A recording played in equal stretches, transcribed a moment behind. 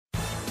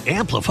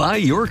Amplify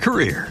your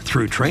career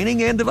through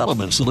training and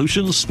development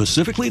solutions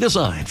specifically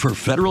designed for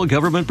federal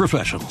government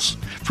professionals.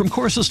 From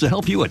courses to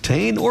help you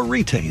attain or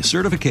retain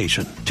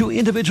certification, to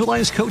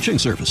individualized coaching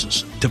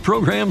services, to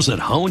programs that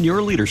hone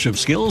your leadership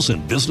skills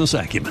and business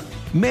acumen,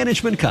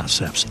 Management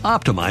Concepts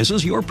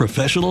optimizes your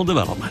professional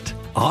development.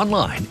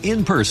 Online,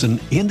 in person,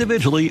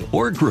 individually,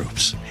 or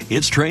groups,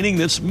 it's training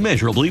that's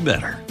measurably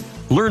better.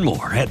 Learn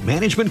more at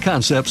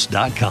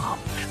managementconcepts.com.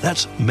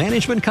 That's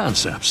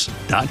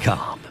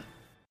managementconcepts.com.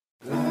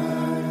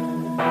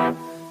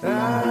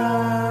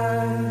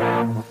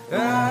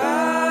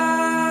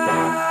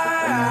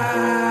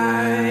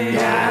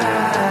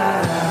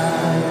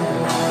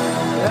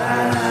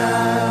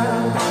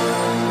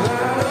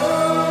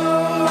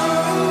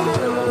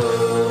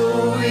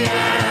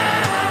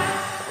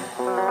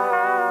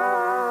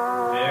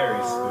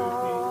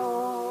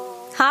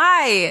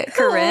 Hi,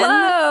 Corinne.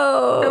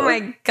 Hello. Oh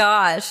my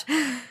gosh.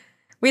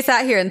 We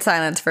sat here in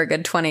silence for a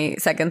good 20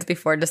 seconds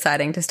before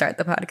deciding to start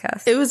the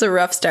podcast. It was a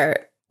rough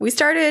start. We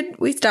started,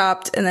 we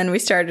stopped, and then we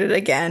started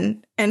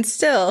again, and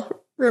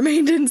still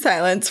remained in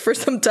silence for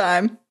some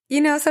time. You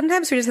know,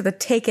 sometimes we just have to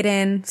take it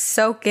in,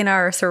 soak in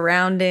our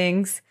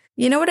surroundings.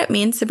 You know what it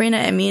means, Sabrina?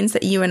 It means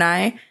that you and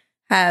I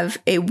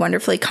have a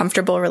wonderfully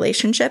comfortable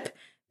relationship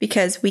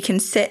because we can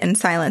sit in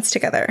silence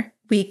together.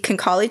 We can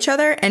call each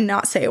other and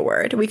not say a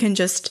word. We can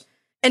just...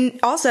 And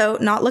also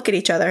not look at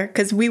each other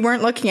because we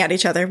weren't looking at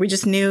each other. We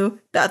just knew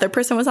the other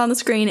person was on the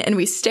screen and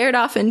we stared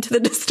off into the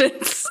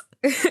distance.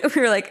 We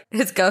were like,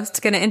 is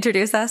Ghost going to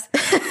introduce us?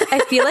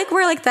 I feel like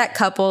we're like that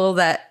couple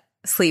that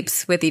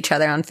sleeps with each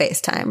other on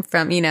FaceTime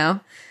from, you know?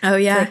 Oh,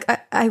 yeah.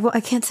 Like,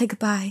 I can't say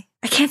goodbye.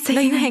 I can't say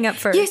No, goodnight. you hang up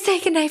first. You say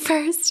goodnight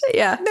first.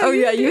 Yeah. No, oh,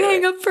 you yeah. do You it.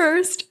 hang up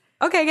first.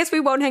 Okay, I guess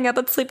we won't hang up.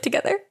 Let's sleep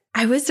together.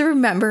 I was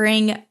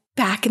remembering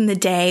back in the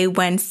day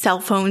when cell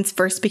phones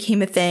first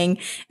became a thing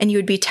and you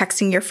would be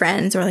texting your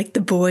friends or like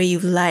the boy you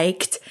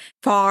liked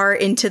far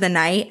into the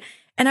night.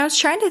 And I was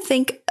trying to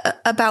think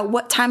about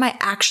what time I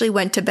actually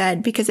went to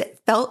bed because it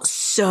felt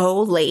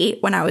so late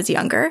when I was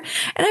younger.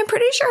 And I'm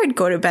pretty sure I'd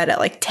go to bed at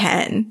like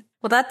 10.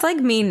 Well, that's like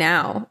me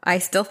now. I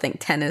still think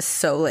 10 is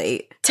so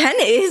late. 10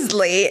 is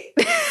late.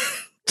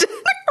 10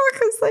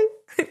 o'clock is late.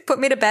 Put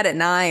me to bed at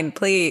 9,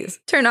 please.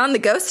 Turn on the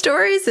ghost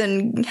stories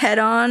and head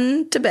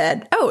on to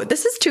bed. Oh,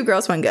 this is Two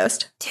Girls, One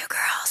Ghost. 2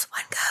 girls,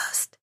 1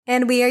 ghost.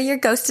 And we are your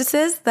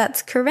ghostesses.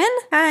 That's Corinne.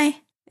 Hi.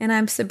 And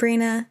I'm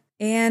Sabrina.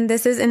 And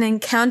this is an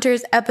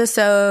Encounters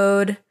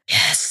episode.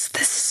 Yes,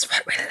 this is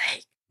what we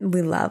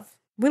like.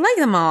 We like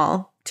them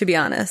all, to be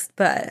honest.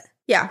 But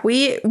yeah,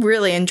 we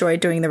really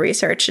enjoyed doing the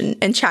research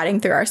and chatting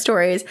through our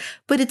stories.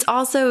 But it's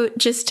also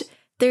just,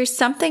 there's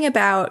something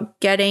about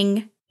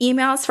getting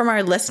emails from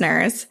our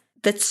listeners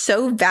that's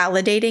so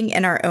validating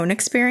in our own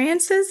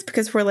experiences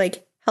because we're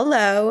like,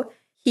 hello,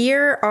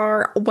 here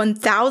are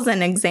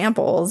 1,000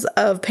 examples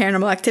of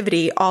paranormal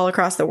activity all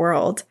across the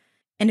world.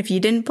 And if you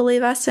didn't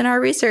believe us in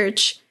our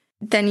research,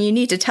 then you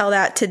need to tell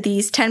that to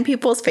these 10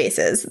 people's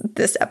faces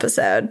this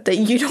episode that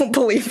you don't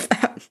believe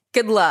them.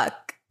 good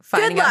luck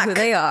finding Good out who luck.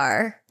 they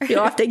are.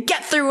 You'll have to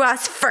get through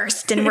us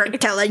first and we're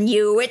telling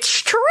you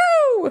it's true.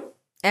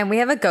 And we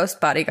have a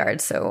ghost bodyguard,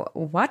 so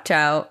watch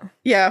out.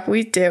 Yeah,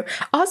 we do.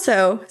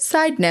 Also,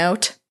 side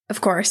note,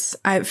 of course,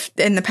 I've,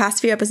 in the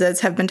past few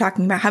episodes, have been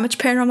talking about how much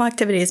paranormal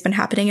activity has been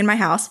happening in my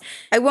house.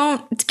 I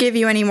won't give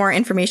you any more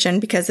information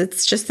because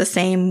it's just the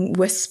same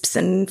wisps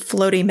and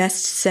floaty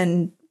mists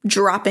and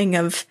dropping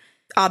of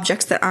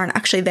objects that aren't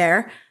actually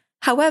there.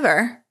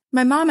 However,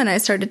 my mom and I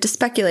started to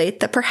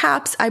speculate that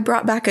perhaps I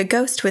brought back a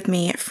ghost with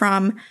me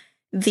from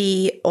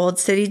the Old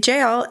City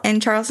Jail in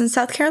Charleston,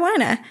 South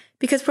Carolina.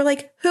 Because we're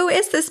like, who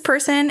is this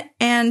person?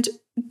 And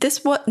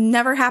this what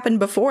never happened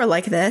before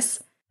like this.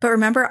 But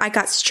remember, I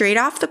got straight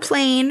off the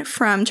plane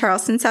from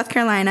Charleston, South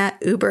Carolina,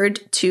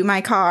 Ubered to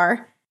my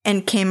car,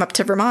 and came up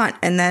to Vermont,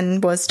 and then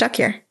was stuck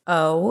here.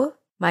 Oh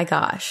my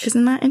gosh.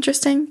 Isn't that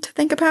interesting to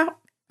think about?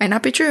 Might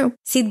not be true.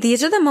 See,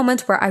 these are the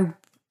moments where I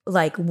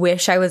like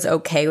wish I was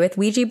okay with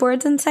Ouija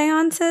boards and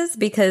seances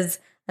because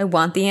I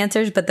want the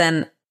answers, but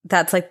then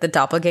that's like the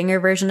doppelganger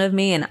version of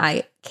me and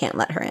I can't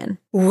let her in.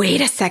 Wait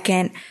a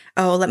second.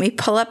 Oh, let me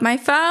pull up my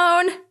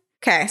phone.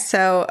 Okay,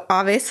 so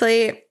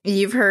obviously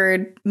you've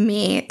heard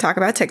me talk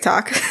about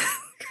TikTok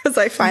because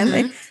I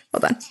finally,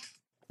 hold on,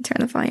 turn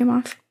the volume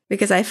off.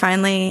 Because I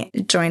finally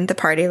joined the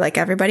party like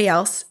everybody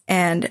else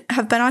and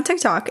have been on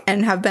TikTok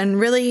and have been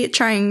really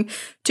trying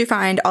to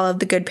find all of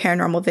the good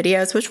paranormal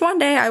videos, which one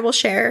day I will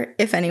share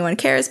if anyone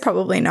cares.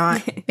 Probably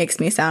not. Makes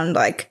me sound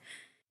like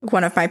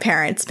one of my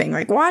parents being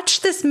like,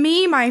 watch this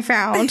meme I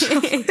found.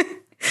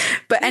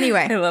 But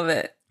anyway, I love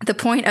it. the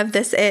point of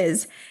this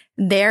is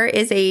there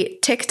is a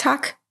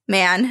TikTok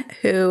man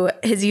who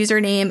his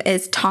username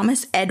is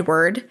Thomas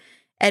Edward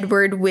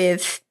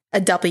with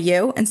a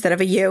W instead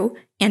of a U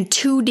and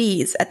 2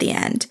 Ds at the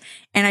end.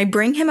 And I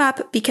bring him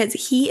up because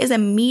he is a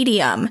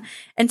medium.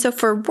 And so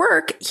for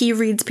work, he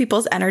reads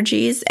people's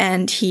energies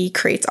and he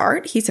creates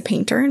art. He's a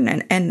painter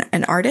and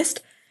an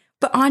artist.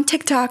 But on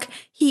TikTok,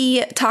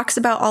 he talks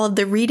about all of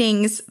the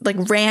readings, like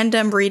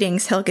random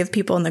readings he'll give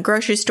people in the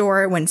grocery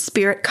store when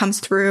Spirit comes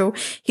through.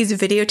 He's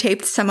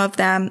videotaped some of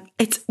them.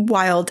 It's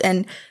wild.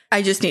 And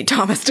I just need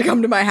Thomas to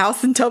come to my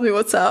house and tell me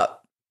what's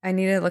up. I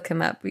need to look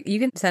him up. You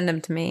can send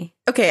him to me.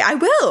 Okay, I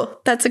will.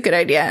 That's a good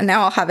idea. And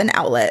now I'll have an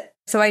outlet.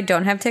 So I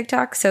don't have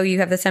TikTok, so you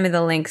have to send me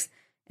the links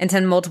and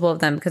send multiple of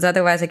them because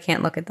otherwise I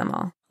can't look at them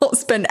all. I'll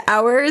spend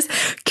hours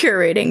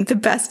curating the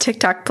best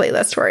TikTok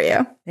playlist for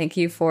you. Thank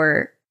you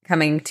for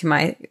coming to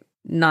my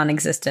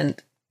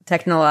non-existent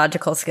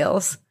technological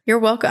skills. You're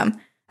welcome.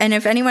 And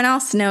if anyone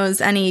else knows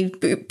any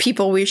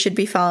people we should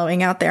be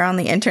following out there on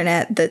the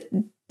internet that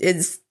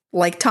is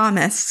like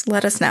Thomas,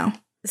 let us know.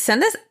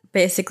 Send us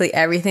basically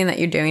everything that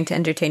you're doing to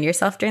entertain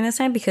yourself during this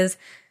time because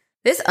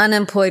this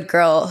unemployed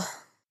girl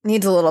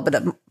needs a little bit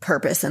of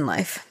purpose in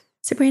life.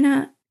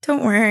 Sabrina,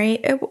 don't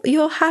worry.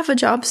 You'll have a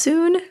job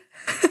soon.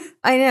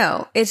 I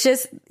know. It's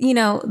just,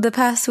 the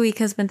past week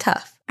has been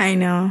tough. I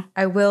know.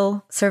 I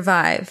will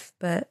survive,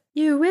 but...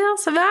 You will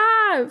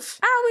survive.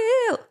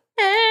 I will.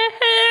 Hey,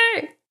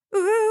 hey.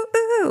 Ooh,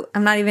 ooh.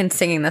 I'm not even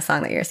singing the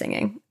song that you're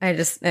singing. I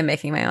just am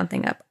making my own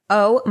thing up.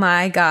 Oh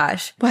my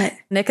gosh. What?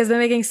 Nick has been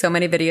making so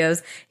many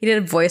videos. He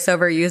did a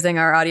voiceover using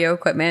our audio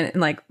equipment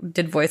and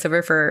did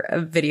voiceover for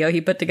a video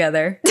he put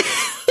together.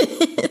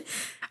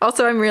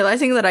 Also, I'm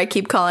realizing that I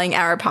keep calling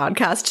our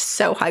podcast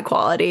so high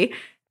quality.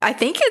 I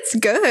think it's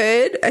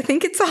good. I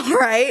think it's all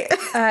right.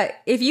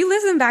 If you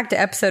listen back to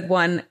episode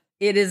 1,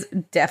 it is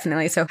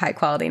definitely so high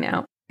quality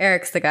now.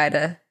 Eric's the guy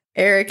to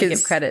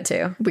give credit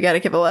to. We got to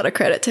give a lot of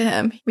credit to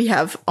him. We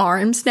have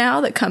arms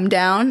now that come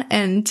down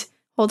and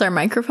hold our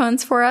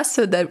microphones for us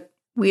so that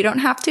we don't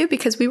have to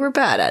because we were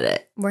bad at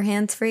it. We're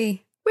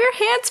hands-free. We're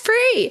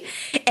hands-free.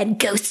 And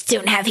ghosts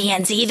don't have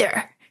hands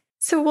either.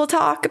 So we'll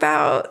talk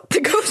about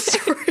the ghost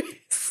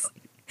stories.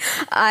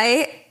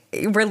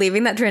 We're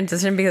leaving that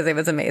transition because it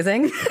was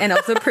amazing and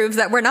also proves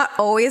that we're not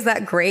always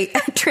that great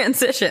at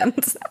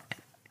transitions.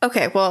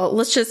 Okay, well,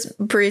 let's just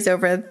breeze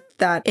over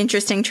that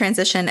interesting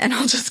transition and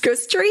I'll just go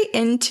straight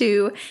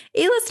into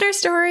a listener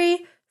story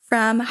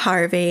from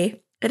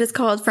Harvey. It is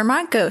called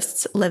Vermont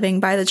Ghosts Living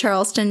by the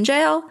Charleston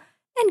Jail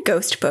and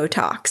Ghost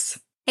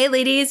Botox. Hey,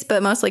 ladies,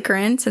 but mostly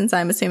Corinne, since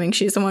I'm assuming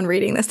she's the one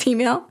reading this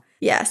email.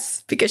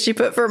 Yes, because she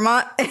put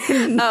Vermont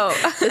in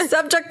the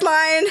subject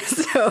line,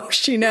 so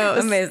she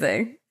knows.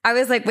 Amazing. I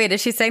was like, wait,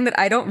 is she saying that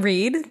I don't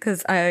read?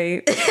 Because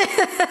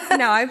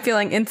now I'm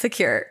feeling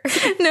insecure.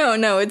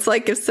 No, it's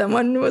like if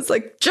someone was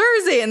like,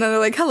 Jersey, and then they're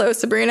like, hello,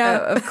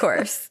 Sabrina. Oh, of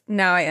course.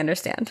 Now I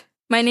understand.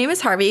 My name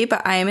is Harvey,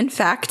 but I am in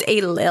fact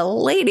a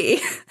lil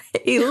lady.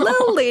 A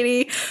little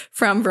lady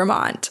from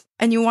Vermont.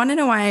 And you want to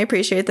know why I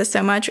appreciate this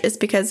so much? Is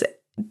because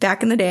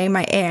back in the day,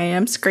 my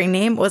AIM screen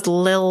name was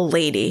Lil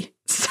Lady.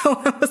 So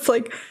I was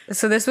like...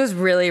 So this was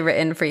really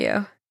written for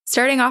you.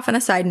 Starting off on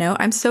a side note,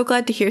 I'm so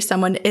glad to hear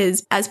someone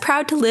is as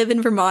proud to live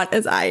in Vermont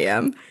as I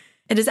am.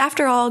 It is,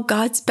 after all,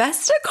 God's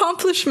best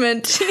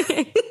accomplishment.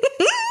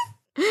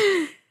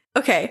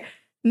 Okay,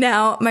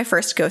 now my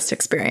first ghost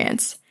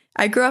experience.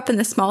 I grew up in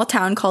the small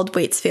town called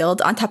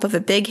Waitsfield on top of a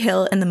big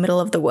hill in the middle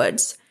of the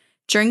woods.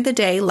 During the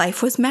day,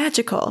 life was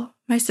magical.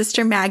 My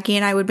sister Maggie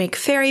and I would make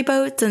ferry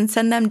boats and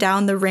send them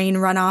down the rain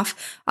runoff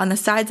on the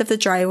sides of the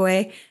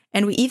driveway,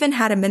 and we even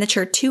had a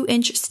miniature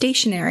 2-inch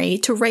stationery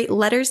to write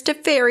letters to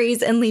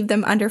fairies and leave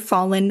them under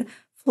fallen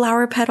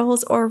flower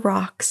petals or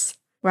rocks.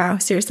 Wow,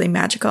 seriously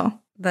magical.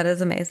 That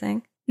is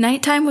amazing.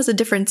 Nighttime was a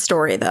different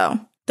story,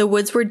 though. The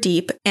woods were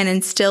deep and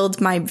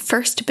instilled my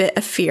first bit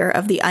of fear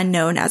of the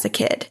unknown as a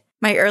kid.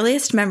 My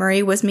earliest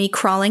memory was me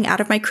crawling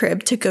out of my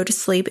crib to go to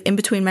sleep in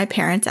between my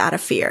parents out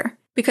of fear.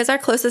 Because our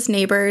closest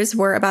neighbors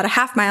were about a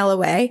half-mile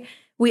away,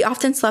 we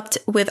often slept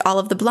with all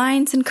of the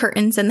blinds and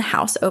curtains in the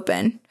house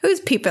open. Who's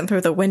peeping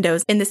through the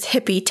windows in this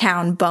hippie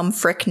town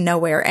bumfrick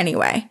nowhere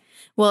anyway?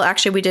 Well,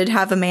 actually, we did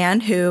have a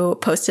man who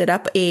posted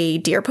up a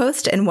deer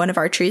post in one of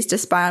our trees to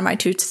spy on my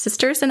two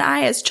sisters and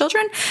I as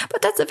children,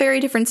 but that's a very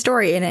different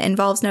story and it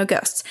involves no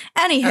ghosts.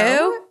 Anywho...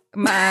 Oh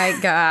my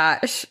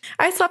gosh.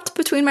 I slept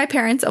between my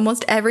parents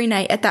almost every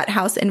night at that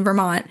house in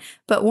Vermont,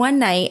 but one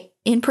night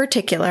in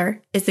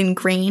particular is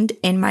ingrained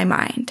in my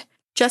mind.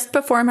 Just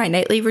before my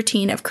nightly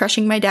routine of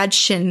crushing my dad's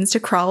shins to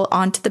crawl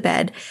onto the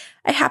bed,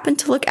 I happened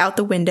to look out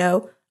the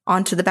window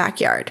onto the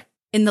backyard.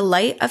 In the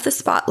light of the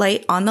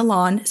spotlight on the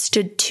lawn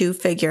stood two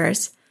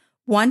figures,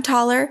 one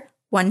taller,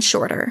 one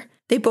shorter.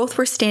 They both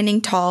were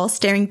standing tall,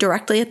 staring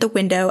directly at the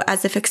window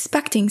as if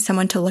expecting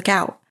someone to look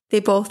out. They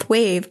both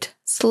waved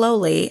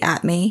slowly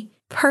at me,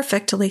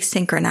 perfectly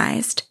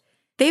synchronized.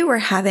 They were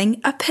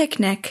having a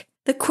picnic,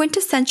 the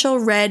quintessential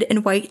red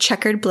and white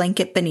checkered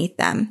blanket beneath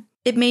them.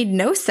 It made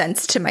no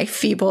sense to my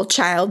feeble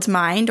child's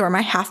mind or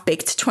my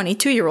half-baked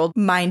 22-year-old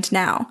mind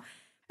now.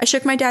 I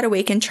shook my dad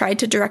awake and tried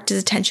to direct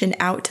his attention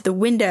out to the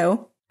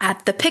window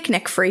at the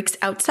picnic freaks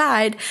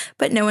outside,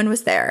 but no one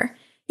was there.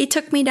 He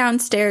took me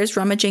downstairs,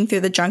 rummaging through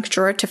the junk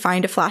drawer to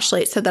find a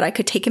flashlight so that I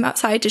could take him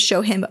outside to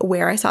show him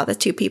where I saw the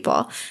two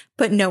people,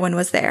 but no one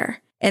was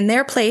there. In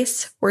their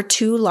place were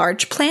two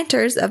large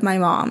planters of my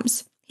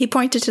mom's. He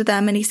pointed to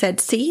them and he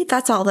said, "See,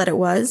 that's all that it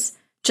was.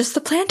 just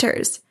the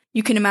planters.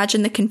 You can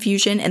imagine the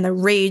confusion and the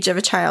rage of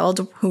a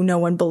child who no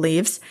one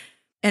believes.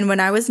 And when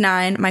I was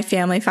 9, my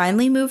family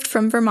finally moved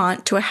from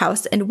Vermont to a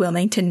house in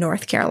Wilmington,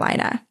 North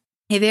Carolina.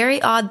 A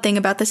very odd thing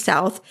about the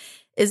South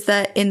is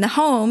that in the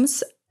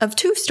homes of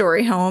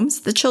 2-story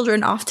homes, the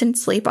children often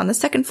sleep on the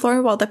second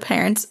floor while the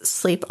parents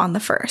sleep on the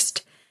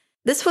first.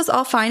 This was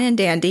all fine and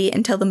dandy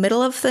until the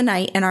middle of the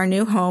night in our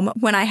new home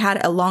when I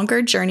had a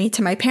longer journey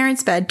to my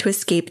parents' bed to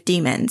escape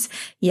demons.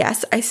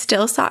 Yes, I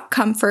still sought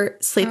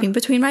comfort sleeping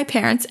between my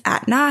parents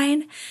at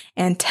 9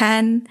 and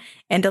 10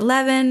 and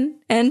 11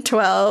 and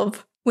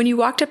 12. When you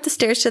walked up the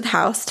stairs to the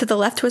house, to the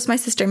left was my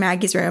sister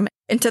Maggie's room,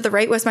 and to the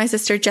right was my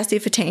sister Jessie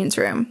Fontaine's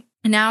room.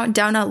 Now,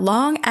 down a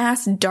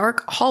long-ass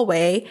dark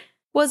hallway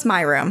was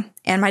my room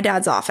and my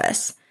dad's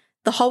office.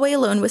 The hallway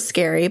alone was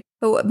scary,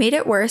 but what made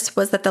it worse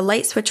was that the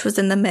light switch was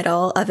in the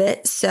middle of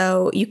it,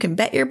 so you can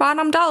bet your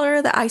bottom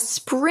dollar that I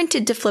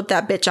sprinted to flip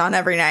that bitch on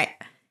every night.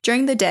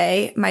 During the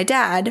day, my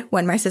dad,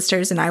 when my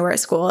sisters and I were at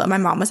school and my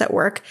mom was at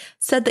work,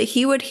 said that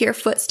he would hear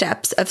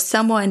footsteps of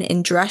someone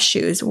in dress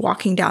shoes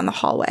walking down the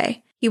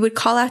hallway. He would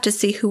call out to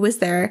see who was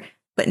there,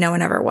 but no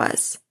one ever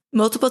was.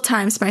 Multiple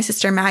times, my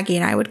sister Maggie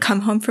and I would come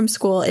home from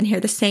school and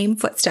hear the same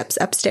footsteps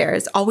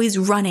upstairs, always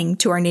running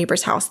to our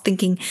neighbor's house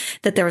thinking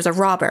that there was a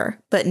robber.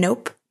 But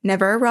nope,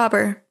 never a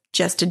robber,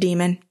 just a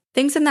demon.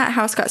 Things in that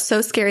house got so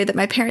scary that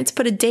my parents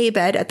put a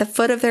daybed at the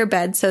foot of their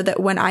bed so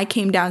that when I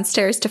came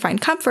downstairs to find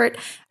comfort,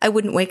 I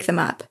wouldn't wake them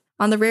up.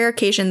 On the rare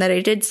occasion that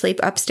I did sleep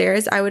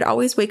upstairs, I would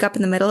always wake up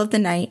in the middle of the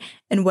night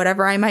and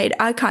whatever I made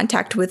eye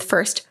contact with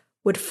first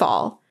would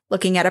fall.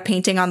 Looking at a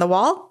painting on the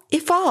wall,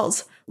 it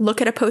falls. Look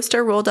at a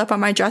poster rolled up on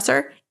my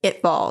dresser,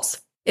 it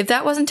falls. If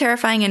that wasn't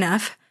terrifying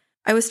enough,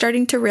 I was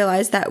starting to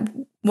realize that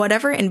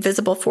whatever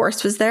invisible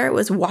force was there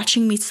was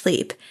watching me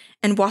sleep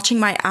and watching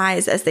my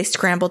eyes as they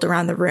scrambled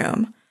around the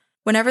room.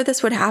 Whenever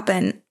this would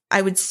happen,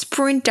 I would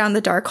sprint down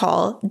the dark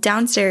hall,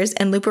 downstairs,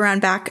 and loop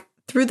around back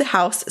through the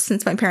house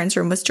since my parents'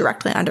 room was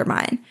directly under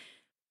mine.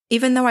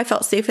 Even though I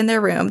felt safe in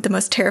their room, the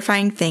most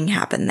terrifying thing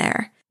happened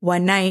there.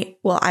 One night,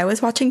 while I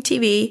was watching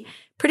TV,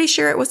 pretty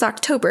sure it was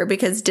October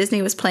because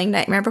Disney was playing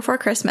Nightmare Before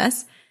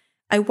Christmas,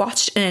 I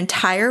watched an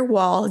entire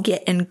wall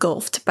get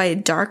engulfed by a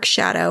dark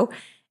shadow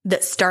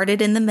that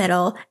started in the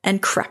middle and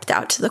crept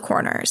out to the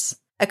corners.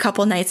 A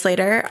couple nights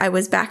later, I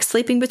was back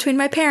sleeping between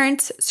my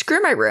parents.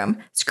 Screw my room.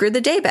 Screw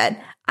the daybed.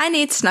 I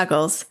need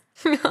snuggles.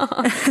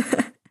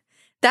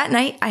 That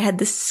night, I had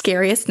the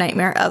scariest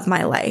nightmare of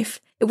my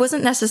life. It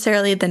wasn't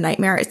necessarily the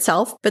nightmare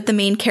itself, but the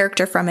main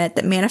character from it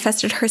that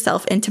manifested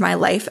herself into my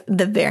life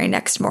the very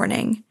next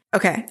morning.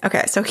 Okay,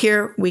 so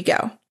here we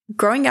go.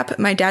 Growing up,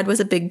 my dad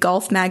was a big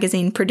golf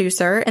magazine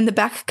producer, and the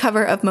back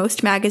cover of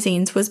most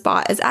magazines was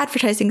bought as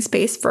advertising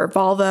space for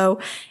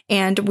Volvo,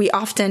 and we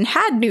often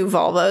had new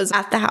Volvos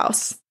at the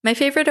house. My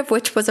favorite of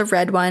which was a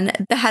red one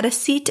that had a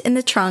seat in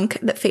the trunk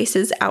that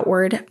faces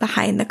outward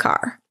behind the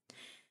car.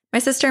 My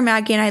sister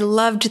Maggie and I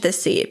loved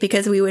this seat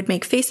because we would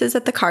make faces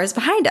at the cars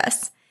behind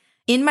us.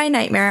 In my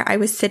nightmare, I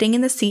was sitting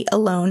in the seat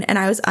alone, and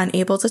I was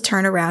unable to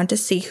turn around to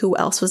see who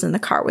else was in the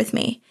car with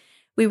me.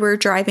 We were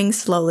driving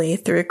slowly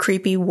through a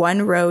creepy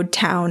one-road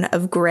town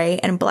of gray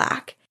and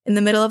black. In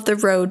the middle of the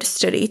road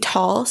stood a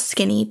tall,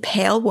 skinny,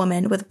 pale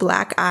woman with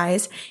black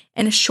eyes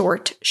and a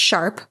short,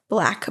 sharp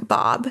black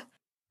bob.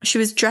 She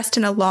was dressed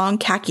in a long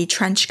khaki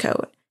trench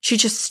coat. She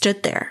just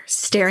stood there,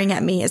 staring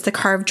at me as the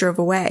car drove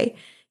away,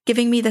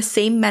 giving me the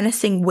same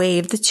menacing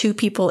wave the 2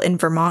 people in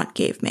Vermont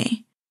gave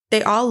me.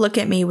 They all look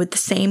at me with the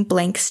same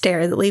blank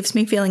stare that leaves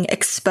me feeling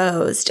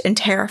exposed and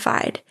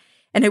terrified,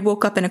 and I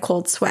woke up in a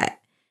cold sweat.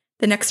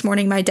 The next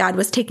morning, my dad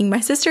was taking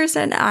my sisters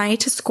and I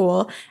to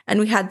school,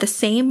 and we had the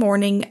same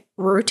morning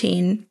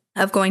routine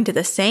of going to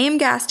the same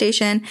gas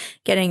station,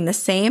 getting the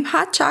same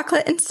hot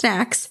chocolate and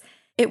snacks.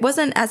 It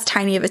wasn't as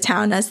tiny of a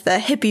town as the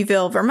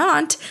Hippieville,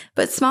 Vermont,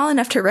 but small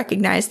enough to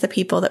recognize the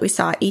people that we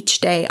saw each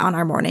day on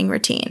our morning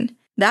routine.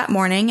 That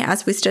morning,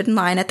 as we stood in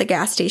line at the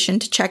gas station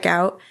to check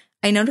out,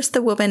 I noticed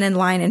the woman in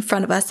line in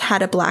front of us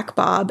had a black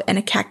bob and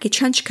a khaki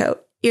trench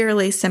coat,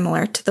 eerily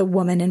similar to the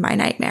woman in my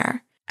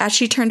nightmare. As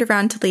she turned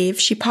around to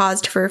leave, she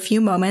paused for a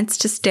few moments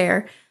to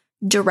stare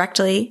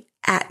directly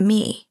at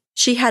me.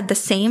 She had the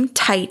same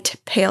tight,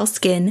 pale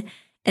skin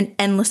and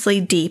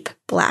endlessly deep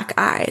black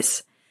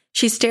eyes.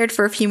 She stared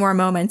for a few more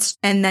moments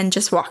and then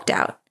just walked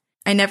out.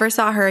 I never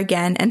saw her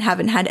again and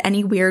haven't had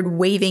any weird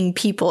waving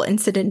people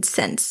incidents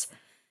since.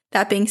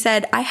 That being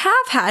said, I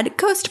have had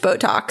ghost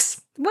Botox.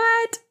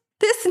 What?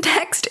 This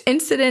next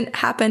incident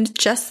happened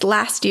just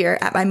last year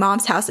at my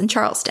mom's house in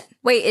Charleston.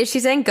 Wait, is she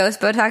saying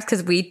ghost Botox?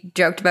 Because we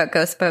joked about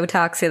ghost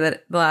Botox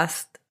the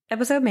last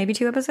episode, maybe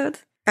 2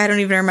 episodes. I don't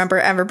even remember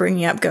ever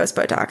bringing up ghost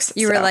Botox.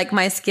 You were like,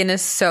 my skin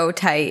is so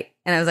tight.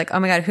 And I was like, oh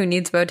my God, who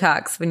needs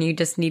Botox when you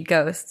just need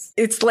ghosts?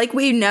 It's like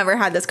we never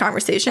had this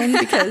conversation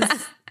because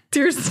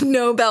there's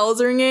no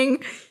bells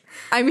ringing.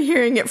 I'm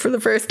hearing it for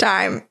the first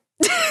time.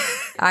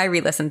 I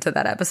re-listened to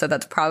that episode.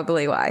 That's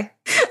probably why.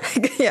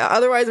 Yeah,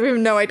 otherwise we have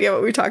no idea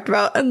what we talked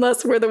about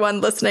unless we're the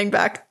one listening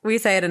back. We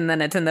say it and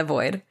then it's in the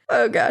void.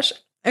 Oh gosh.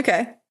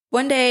 Okay.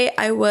 One day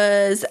I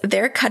was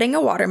there cutting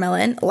a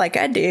watermelon, like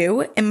I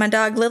do, and my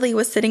dog Lily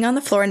was sitting on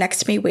the floor next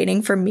to me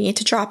waiting for me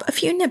to drop a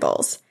few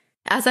nibbles.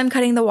 As I'm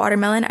cutting the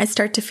watermelon, I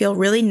start to feel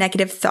really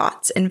negative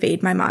thoughts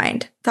invade my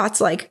mind. Thoughts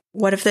like,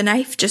 what if the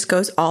knife just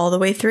goes all the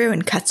way through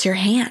and cuts your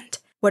hand?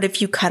 What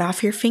if you cut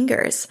off your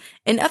fingers?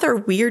 And other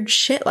weird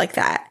shit like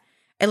that.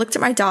 I looked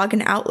at my dog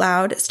and out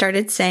loud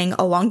started saying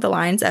along the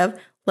lines of,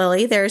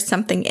 Lily, there's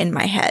something in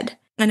my head.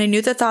 And I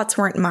knew the thoughts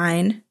weren't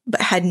mine, but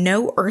had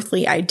no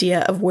earthly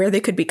idea of where they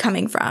could be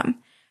coming from.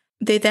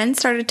 They then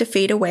started to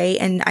fade away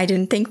and I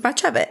didn't think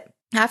much of it.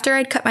 After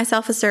I'd cut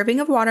myself a serving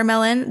of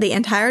watermelon, the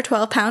entire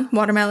 12-pound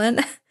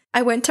watermelon,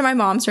 I went to my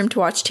mom's room to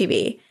watch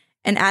TV.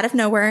 And out of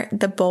nowhere,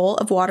 the bowl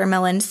of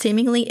watermelon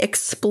seemingly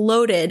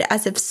exploded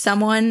as if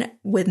someone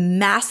with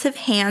massive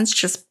hands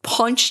just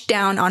punched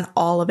down on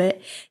all of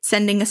it,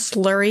 sending a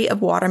slurry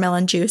of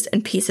watermelon juice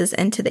and pieces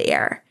into the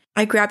air.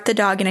 I grabbed the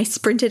dog and I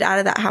sprinted out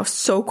of that house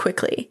so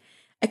quickly.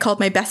 I called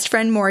my best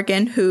friend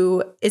Morgan,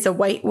 who is a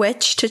white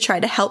witch, to try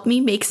to help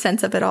me make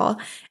sense of it all.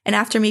 And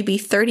after maybe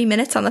 30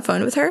 minutes on the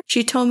phone with her,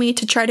 she told me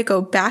to try to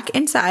go back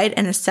inside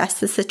and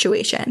assess the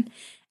situation.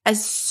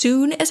 As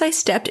soon as I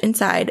stepped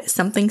inside,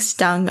 something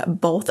stung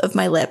both of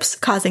my lips,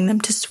 causing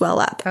them to swell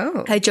up.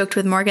 Oh. I joked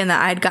with Morgan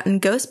that I'd gotten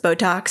ghost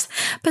Botox,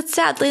 but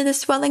sadly the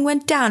swelling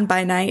went down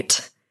by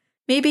night.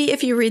 Maybe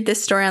if you read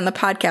this story on the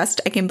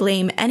podcast, I can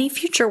blame any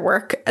future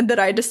work that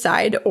I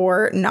decide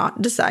or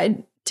not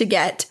decide to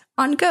get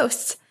on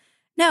ghosts.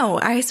 No,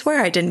 I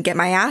swear I didn't get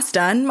my ass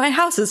done. My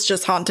house is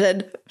just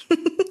haunted.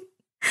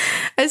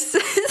 Amazing.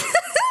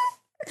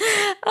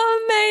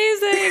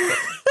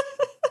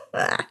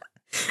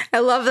 I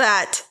love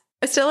that.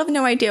 I still have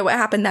no idea what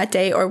happened that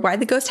day or why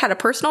the ghost had a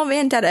personal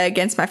vendetta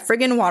against my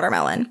friggin'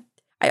 watermelon.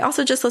 I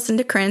also just listened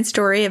to Corinne's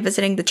story of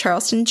visiting the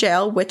Charleston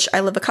jail, which I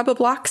live a couple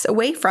blocks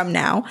away from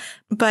now,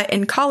 but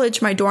in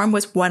college, my dorm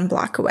was 1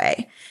 block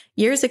away.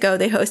 Years ago,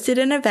 they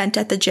hosted an event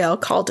at the jail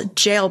called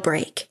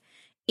Jailbreak.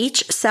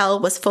 Each cell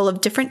was full of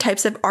different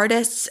types of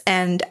artists,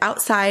 and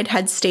outside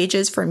had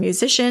stages for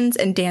musicians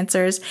and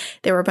dancers.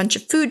 There were a bunch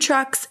of food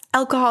trucks,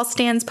 alcohol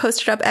stands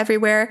posted up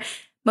everywhere.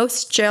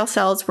 Most jail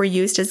cells were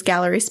used as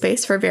gallery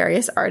space for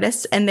various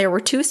artists, and there were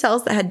 2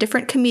 cells that had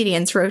different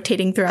comedians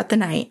rotating throughout the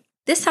night.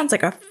 This sounds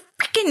like a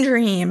freaking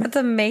dream. That's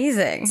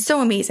amazing.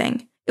 So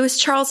amazing. It was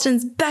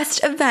Charleston's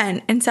best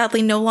event and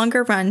sadly no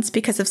longer runs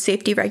because of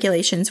safety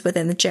regulations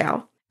within the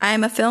jail. I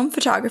am a film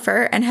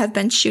photographer and have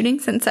been shooting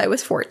since I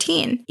was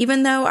 14.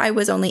 Even though I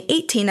was only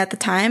 18 at the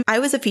time, I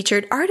was a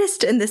featured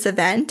artist in this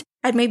event.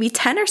 I had maybe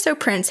 10 or so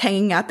prints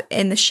hanging up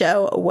in the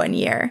show 1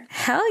 year.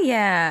 Hell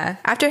yeah.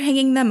 After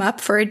hanging them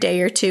up for a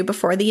day or 2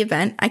 before the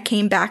event, I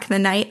came back the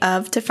night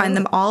of to find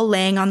them all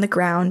laying on the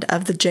ground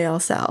of the jail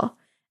cell.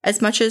 As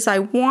much as I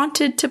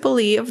wanted to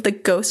believe the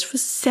ghost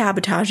was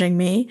sabotaging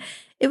me,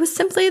 it was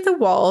simply the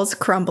walls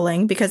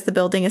crumbling because the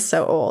building is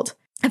so old.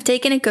 I've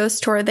taken a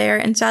ghost tour there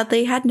and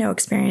sadly had no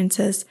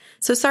experiences,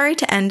 so sorry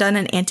to end on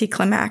an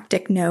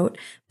anticlimactic note,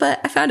 but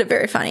I found it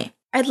very funny.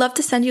 I'd love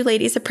to send you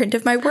ladies a print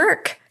of my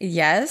work.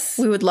 Yes.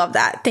 We would love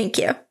that. Thank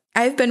you.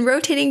 I've been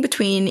rotating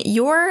between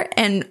your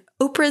and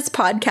Oprah's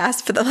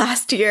podcast for the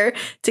last year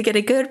to get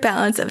a good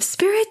balance of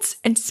spirits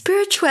and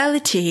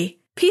spirituality.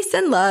 Peace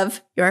and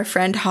love, your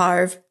friend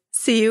Harv.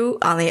 See you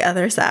on the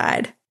other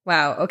side.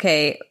 Wow.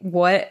 Okay.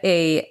 What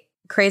a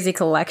crazy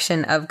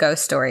collection of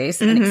ghost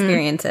stories and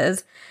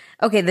experiences.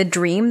 Okay. The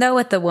dream, though,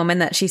 with the woman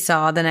that she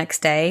saw the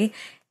next day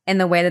and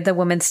the way that the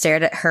woman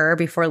stared at her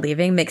before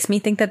leaving makes me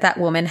think that that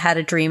woman had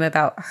a dream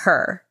about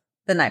her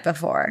the night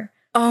before.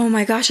 Oh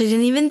my gosh, I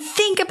didn't even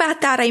think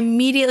about that. I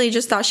immediately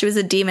just thought she was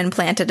a demon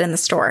planted in the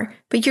store.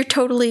 But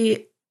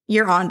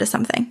you're on to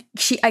something.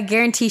 I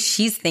guarantee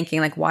she's thinking,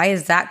 like, why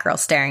is that girl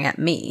staring at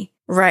me?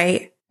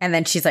 Right. And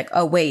then she's like,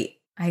 oh, wait,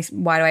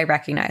 why do I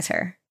recognize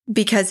her?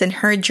 Because in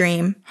her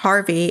dream,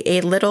 Harvey,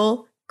 a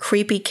little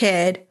creepy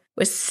kid,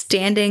 was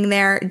standing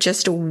there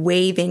just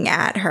waving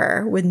at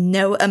her with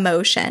no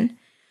emotion.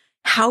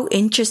 How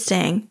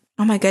interesting.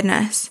 Oh my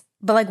goodness.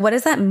 But like, what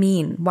does that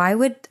mean? Why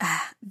would,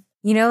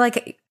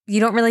 like, you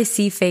don't really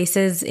see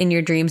faces in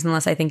your dreams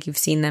unless I think you've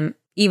seen them,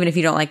 even if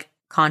you don't like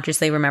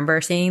consciously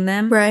remember seeing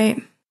them.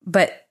 Right.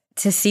 But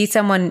to see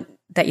someone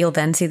that you'll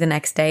then see the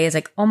next day is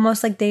like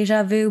almost like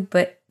deja vu,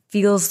 but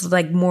feels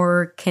like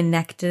more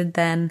connected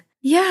than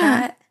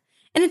that.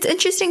 And it's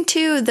interesting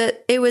too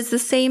that it was the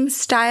same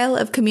style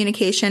of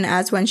communication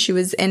as when she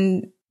was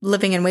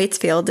living in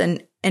Waitsfield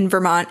and in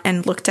Vermont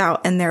and looked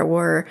out and there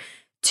were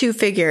 2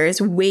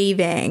 figures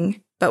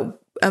waving but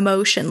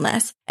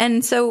emotionless.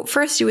 And so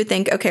first you would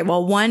think, okay,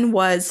 well, one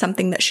was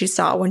something that she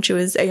saw when she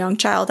was a young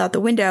child out the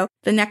window.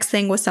 The next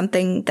thing was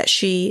something that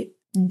she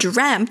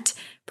dreamt.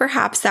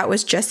 Perhaps that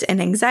was just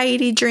an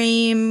anxiety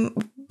dream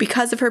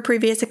because of her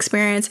previous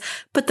experience.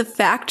 But the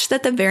fact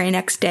that the very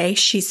next day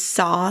she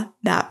saw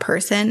that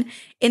person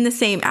in the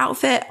same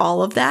outfit,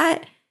 all of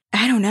that,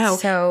 I don't know.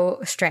 So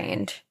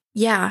strange.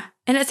 Yeah.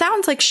 And it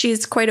sounds like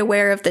she's quite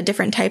aware of the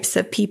different types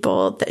of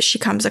people that she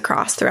comes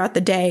across throughout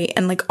the day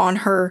and like on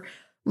her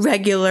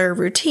regular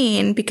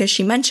routine because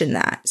she mentioned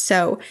that.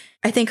 So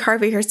I think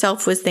Harvey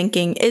herself was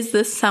thinking, is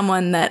this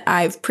someone that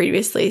I've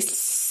previously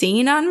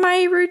seen on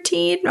my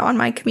routine, on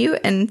my commute,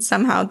 and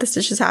somehow this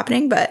is just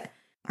happening? But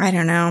I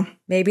don't know.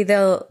 Maybe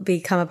they'll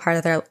become a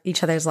part of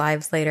each other's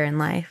lives later in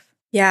life.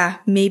 Yeah,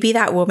 maybe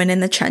that woman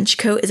in the trench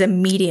coat is a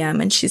medium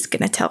and she's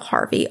going to tell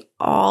Harvey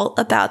all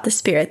about the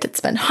spirit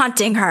that's been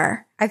haunting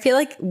her. I feel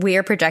like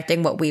we're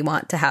projecting what we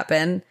want to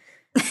happen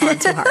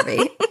onto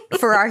Harvey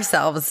for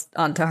ourselves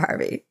onto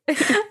Harvey.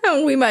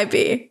 We might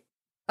be.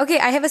 Okay,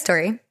 I have a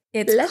story.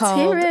 It's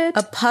called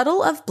A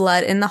Puddle of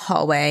Blood in the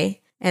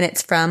Hallway, and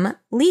it's from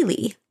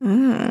Lily.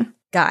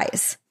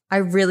 Guys, I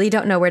really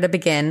don't know where to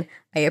begin.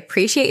 I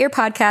appreciate your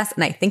podcast,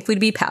 and I think we'd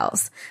be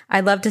pals.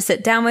 I'd love to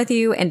sit down with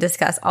you and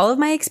discuss all of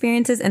my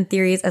experiences and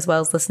theories as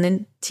well as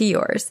listening to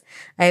yours.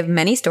 I have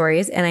many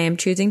stories, and I am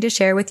choosing to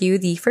share with you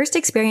the first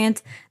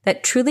experience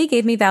that truly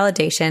gave me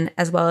validation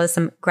as well as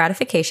some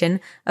gratification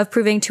of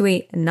proving to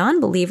a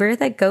non-believer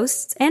that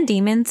ghosts and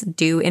demons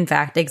do in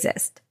fact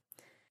exist.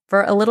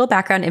 For a little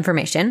background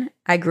information,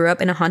 I grew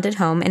up in a haunted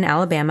home in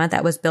Alabama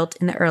that was built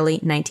in the early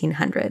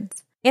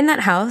 1900s. In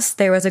that house,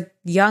 there was a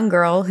young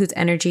girl whose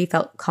energy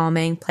felt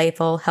calming,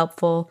 playful,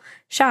 helpful,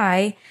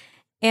 shy,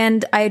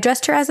 and I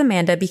addressed her as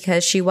Amanda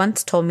because she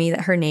once told me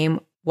that her name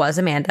was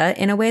Amanda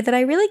in a way that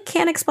I really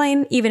can't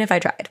explain even if I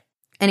tried.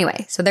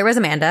 Anyway, so there was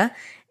Amanda,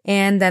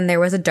 and then there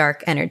was a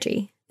dark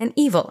energy, an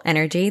evil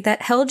energy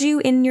that held you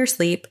in your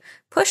sleep,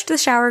 pushed the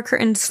shower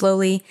curtain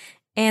slowly,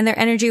 and their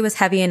energy was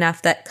heavy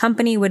enough that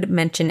company would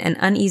mention an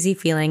uneasy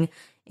feeling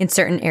in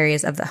certain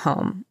areas of the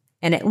home,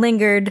 and it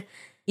lingered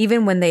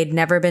even when they'd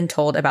never been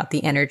told about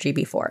the energy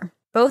before.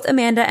 Both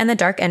Amanda and the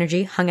dark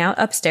energy hung out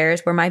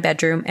upstairs where my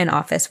bedroom and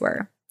office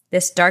were.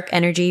 This dark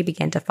energy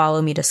began to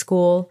follow me to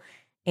school,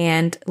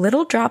 and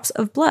little drops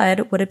of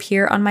blood would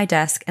appear on my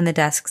desk and the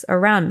desks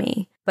around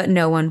me, but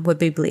no one would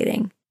be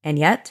bleeding. And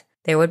yet,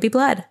 there would be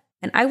blood.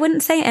 And I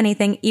wouldn't say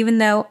anything even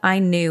though I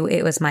knew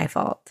it was my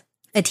fault.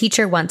 A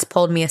teacher once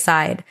pulled me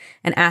aside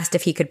and asked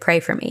if he could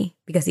pray for me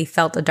because he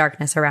felt a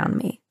darkness around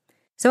me.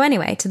 So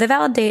anyway, to the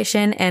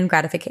validation and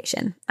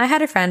gratification. I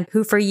had a friend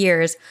who for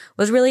years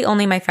was really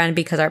only my friend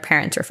because our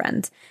parents were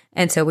friends,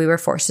 and so we were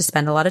forced to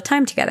spend a lot of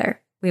time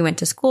together. We went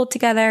to school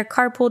together,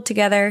 carpooled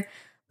together,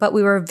 but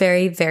we were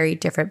very, very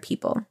different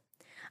people.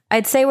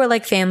 I'd say we're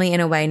like family in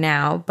a way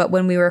now, but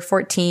when we were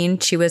 14,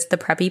 she was the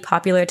preppy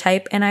popular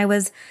type, and I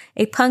was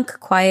a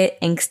punk, quiet,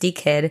 angsty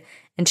kid,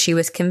 and she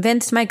was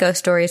convinced my ghost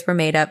stories were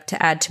made up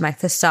to add to my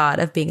facade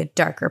of being a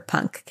darker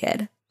punk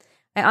kid.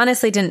 I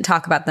honestly didn't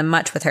talk about them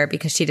much with her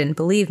because she didn't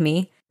believe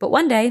me, but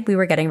one day we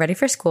were getting ready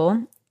for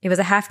school. It was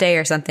a half day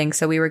or something,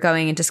 so we were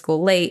going into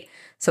school late,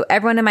 so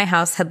everyone in my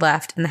house had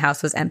left and the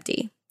house was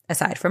empty,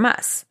 aside from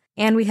us.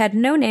 And we had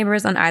no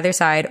neighbors on either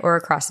side or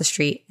across the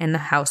street, and the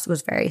house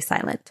was very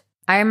silent.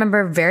 I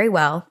remember very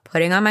well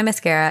putting on my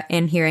mascara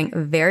and hearing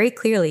very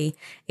clearly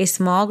a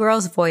small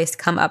girl's voice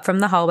come up from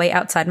the hallway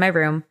outside my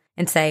room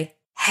and say,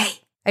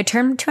 "Hey." I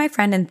turn to my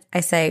friend and I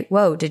say,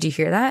 "Whoa, did you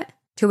hear that?"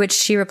 To which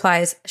she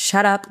replies,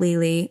 "Shut up,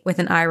 Lily," with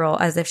an eye roll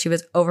as if she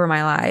was over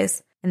my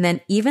lies. And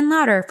then even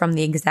louder from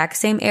the exact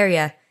same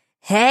area,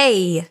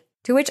 "Hey!"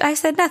 To which I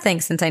said nothing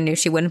since I knew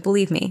she wouldn't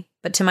believe me.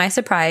 But to my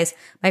surprise,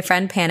 my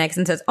friend panics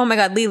and says, "Oh my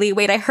God, Lily,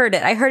 wait, I heard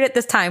it. I heard it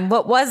this time.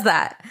 What was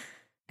that?"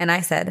 And I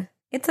said,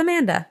 "It's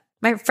Amanda."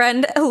 My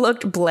friend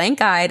looked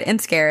blank-eyed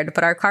and scared,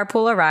 but our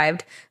carpool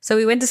arrived, so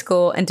we went to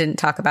school and didn't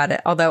talk about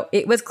it, although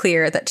it was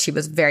clear that she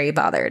was very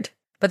bothered.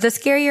 But the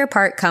scarier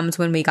part comes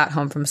when we got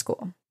home from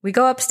school. We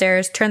go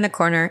upstairs, turn the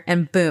corner,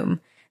 and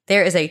boom,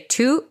 there is a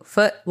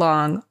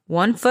 2-foot-long,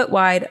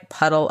 1-foot-wide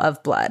puddle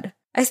of blood.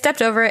 I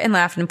stepped over it and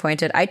laughed and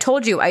pointed. I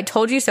told you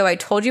so. I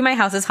told you my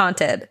house is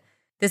haunted."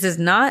 This is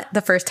not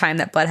the first time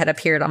that blood had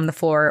appeared on the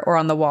floor or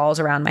on the walls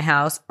around my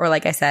house, or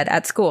like I said,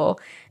 at school.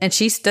 And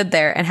she stood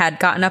there and had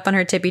gotten up on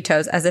her tippy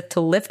toes as if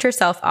to lift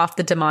herself off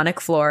the demonic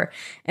floor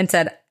and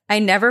said, "I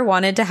never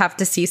wanted to have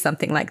to see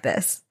something like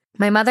this."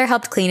 My mother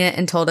helped clean it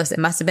and told us it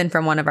must have been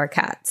from one of our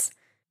cats.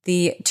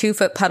 The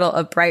 2-foot puddle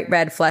of bright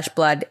red flesh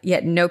blood,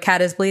 yet no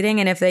cat is bleeding,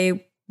 and if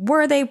they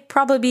were, they'd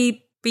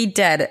probably be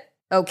dead.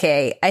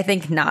 Okay, I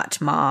think not,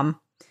 Mom.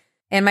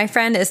 And my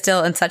friend is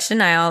still in such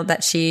denial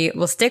that she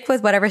will stick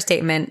with whatever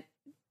statement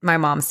my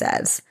mom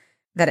says,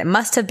 that it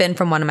must have been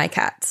from one of my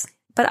cats.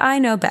 But I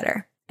know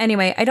better.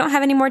 Anyway, I don't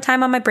have any more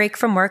time on my break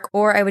from work,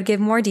 or I would give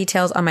more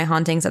details on my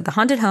hauntings of the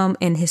haunted home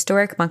in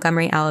historic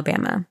Montgomery,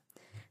 Alabama.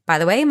 By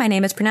the way, my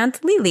name is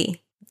pronounced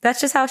Lily.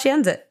 That's just how she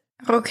ends it.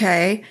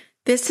 Okay.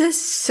 This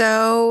is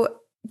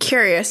so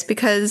curious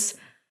because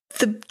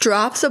the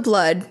drops of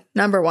blood,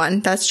 number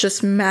one, that's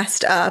just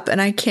messed up,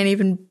 and I can't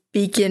even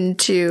begin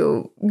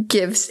to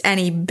give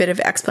any bit of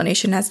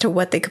explanation as to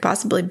what they could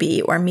possibly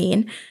be or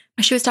mean.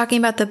 She was talking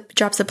about the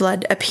drops of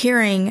blood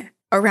appearing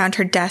around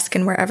her desk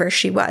and wherever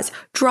she was.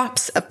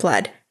 Drops of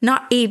blood,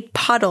 not a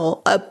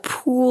puddle, a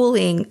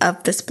pooling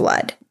of this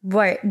blood.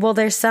 Right. Well,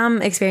 there's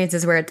some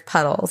experiences where it's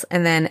puddles,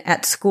 and then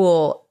at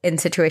school in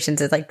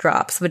situations it's like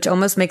drops, which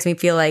almost makes me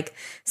feel like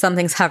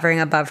something's hovering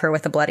above her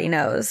with a bloody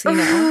nose, you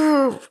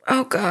know?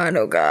 Oh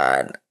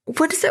God.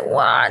 What does it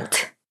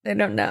want? I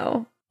don't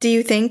know. Do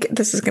you think,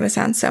 this is going to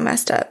sound so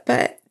messed up,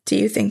 but do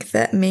you think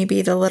that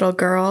maybe the little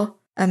girl,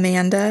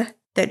 Amanda,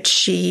 that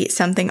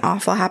something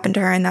awful happened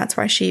to her and that's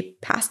why she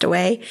passed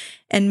away?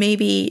 And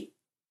maybe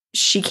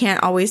she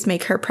can't always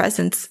make her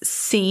presence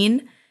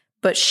seen,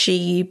 but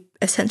she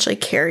essentially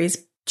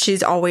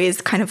she's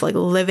always kind of like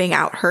living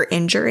out her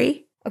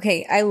injury.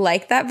 Okay, I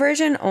like that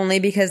version only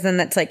because then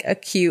that's like a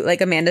cute, like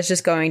Amanda's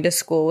just going to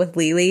school with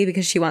Lily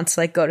because she wants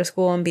to like go to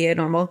school and be a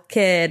normal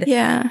kid.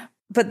 Yeah.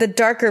 But the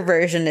darker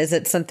version is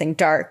it's something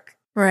dark,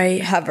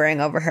 right, hovering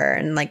over her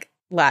and like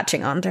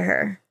latching onto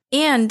her.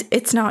 And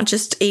it's not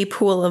just a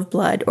pool of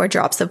blood or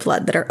drops of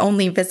blood that are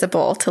only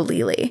visible to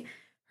Lily.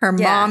 Her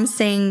mom's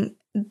seeing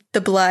the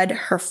blood.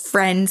 Her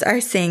friends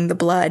are seeing the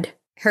blood.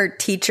 Her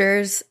teacher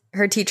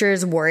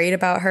is worried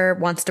about her,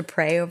 wants to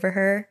pray over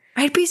her.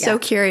 I'd be so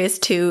curious,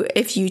 too,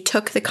 if you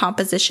took the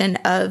composition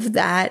of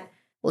that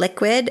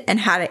liquid and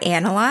had it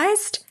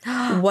analyzed,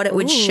 what it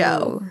would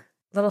show.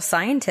 Little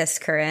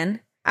scientist,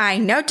 Corinne. I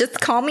know. Just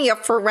call me a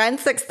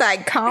forensic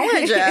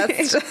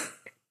psychologist.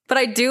 But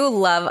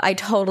I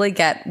totally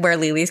get where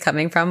Lily's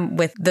coming from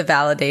with the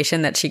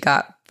validation that she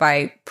got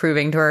by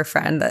proving to her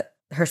friend that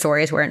her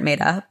stories weren't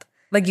made up.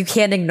 Like, you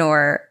can't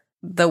ignore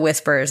the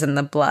whispers and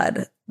the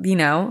blood, you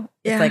know?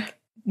 Yeah. It's like,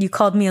 you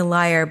called me a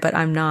liar, but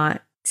I'm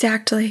not.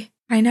 Exactly.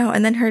 I know.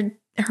 And then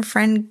her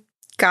friend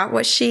got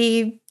what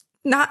she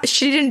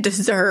didn't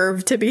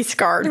deserve to be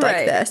scarred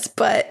like this,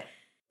 but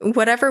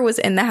whatever was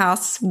in the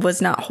house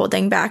was not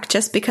holding back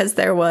just because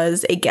there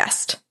was a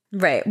guest.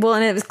 Right. Well,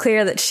 and it was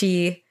clear that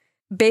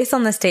based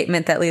on the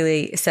statement that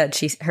Lily said,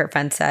 her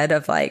friend said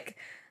of like,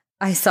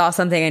 I saw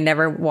something I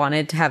never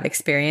wanted to have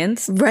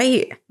experienced.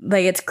 Right.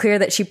 Like, it's clear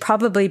that she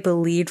probably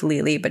believed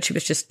Lily, but she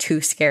was just too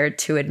scared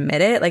to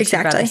admit it. Like, she'd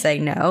rather say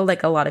no.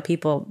 Like, a lot of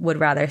people would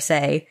rather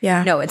say,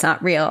 no, it's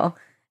not real,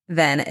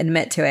 than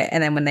admit to it.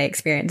 And then when they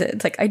experience it,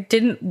 it's like, I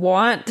didn't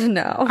want to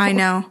know. I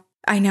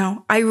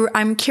know.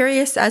 I'm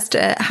curious as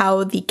to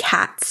how the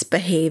cats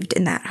behaved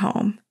in that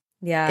home.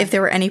 Yeah. If there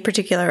were any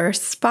particular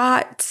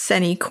spots,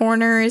 any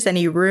corners,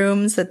 any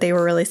rooms that they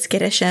were really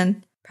skittish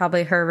in.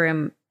 Probably her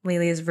room,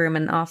 Lily's room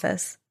and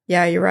office.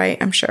 Yeah, you're right.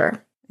 I'm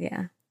sure.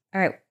 Yeah. All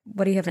right.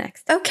 What do you have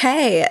next?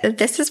 Okay.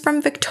 This is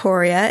from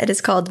Victoria. It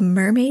is called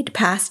Mermaid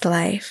Past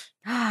Life.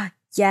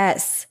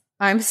 Yes.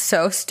 I'm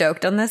so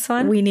stoked on this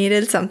one. We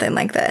needed something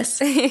like this.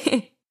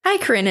 Hi,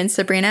 Corinne and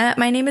Sabrina.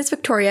 My name is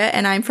Victoria,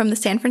 and I'm from the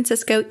San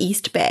Francisco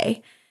East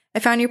Bay. I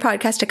found your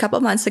podcast a couple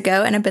months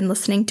ago, and I've been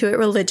listening to it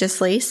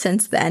religiously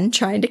since then,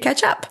 trying to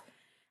catch up.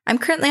 I'm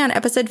currently on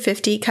episode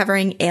 50,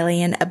 covering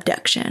alien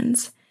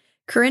abductions.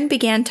 Corinne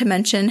began to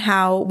mention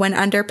how, when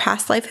under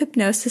past life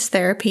hypnosis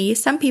therapy,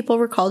 some people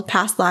recalled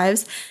past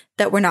lives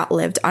that were not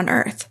lived on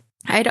Earth.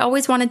 I had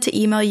always wanted to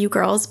email you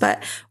girls,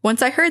 but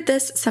once I heard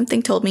this,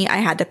 something told me I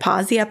had to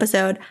pause the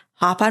episode,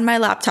 hop on my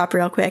laptop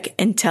real quick,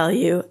 and tell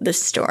you the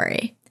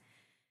story.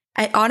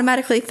 I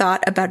automatically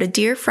thought about a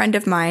dear friend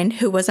of mine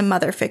who was a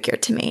mother figure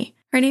to me.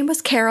 Her name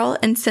was Carol,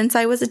 and since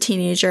I was a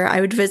teenager, I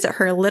would visit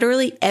her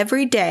literally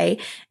every day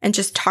and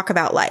just talk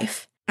about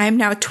life. I am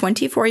now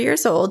 24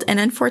 years old, and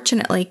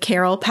unfortunately,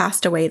 Carol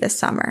passed away this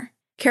summer.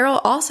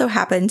 Carol also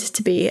happened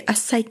to be a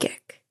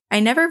psychic. I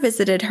never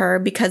visited her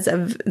because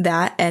of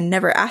that and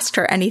never asked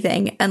her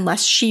anything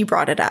unless she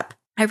brought it up.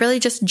 I really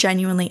just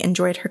genuinely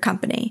enjoyed her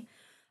company.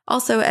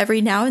 Also,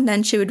 every now and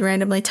then she would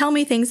randomly tell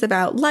me things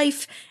about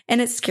life,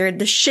 and it scared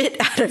the shit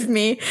out of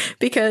me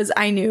because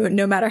I knew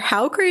no matter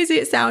how crazy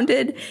it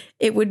sounded,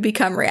 it would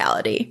become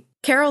reality.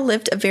 Carol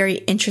lived a very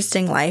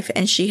interesting life,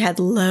 and she had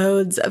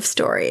loads of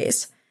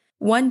stories.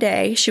 One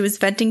day, she was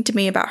venting to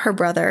me about her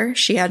brother.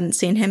 She hadn't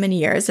seen him in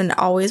years and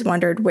always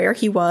wondered where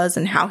he was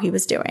and how he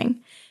was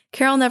doing.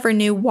 Carol never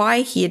knew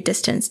why he had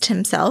distanced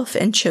himself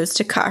and chose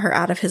to cut her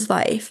out of his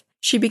life.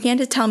 She began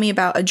to tell me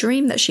about a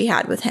dream that she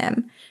had with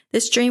him.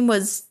 This dream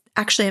was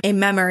actually a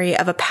memory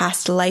of a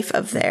past life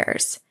of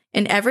theirs.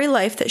 In every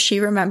life that she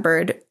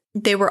remembered,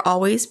 they were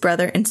always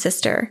brother and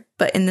sister,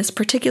 but in this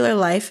particular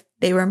life,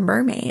 they were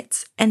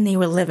mermaids, and they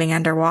were living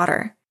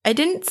underwater. I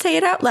didn't say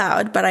it out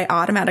loud, but I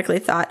automatically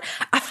thought,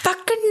 I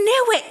fucking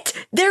knew it!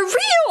 They're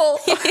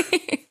real!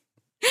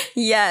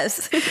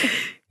 Yes.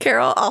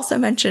 Carol also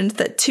mentioned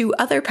that 2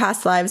 other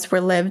past lives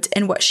were lived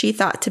in what she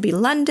thought to be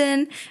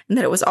London, and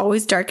that it was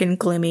always dark and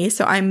gloomy,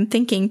 so I'm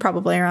thinking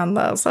probably around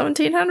the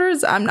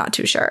 1700s, I'm not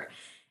too sure.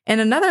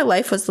 And another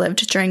life was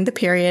lived during the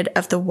period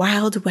of the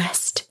Wild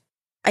West.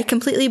 I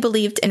completely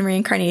believed in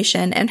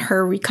reincarnation, and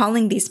her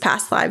recalling these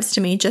past lives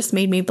to me just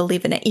made me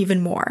believe in it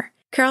even more.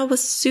 Carol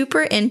was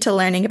super into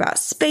learning about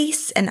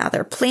space and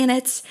other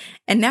planets,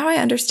 and now I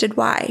understood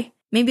why.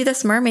 Maybe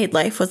this mermaid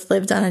life was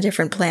lived on a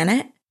different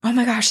planet. Oh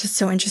my gosh, that's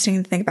so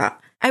interesting to think about.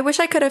 I wish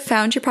I could have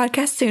found your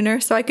podcast sooner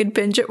so I could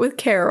binge it with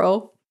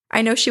Carol.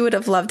 I know she would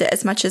have loved it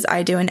as much as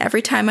I do, and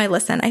every time I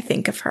listen, I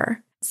think of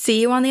her.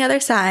 See you on the other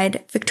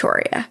side,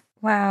 Victoria.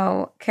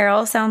 Wow,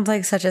 Carol sounds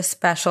like such a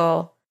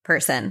special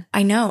person.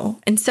 I know,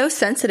 and so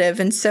sensitive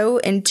and so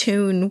in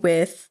tune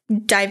with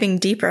diving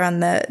deeper on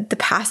the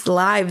past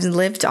lives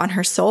lived on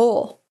her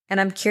soul.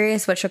 And I'm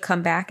curious what she'll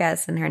come back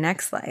as in her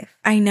next life.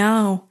 I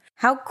know.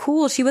 How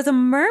cool. She was a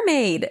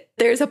mermaid.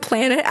 There's a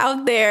planet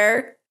out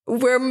there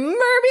where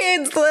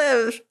mermaids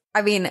live.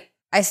 I mean,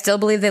 I still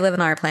believe they live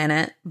on our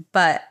planet,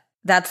 but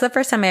that's the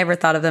first time I ever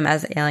thought of them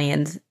as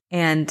aliens.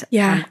 And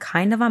I'm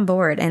kind of on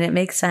board, and it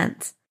makes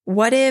sense.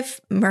 What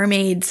if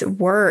mermaids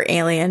were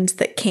aliens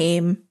that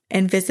came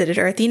and visited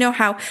Earth? You know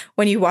how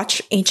when you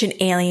watch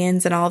Ancient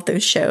Aliens and all of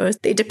those shows,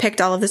 they depict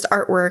all of this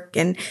artwork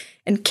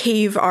and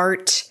cave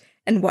art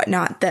and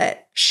whatnot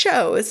that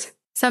shows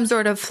some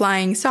sort of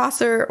flying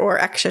saucer or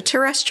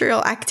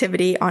extraterrestrial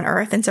activity on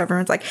Earth. And so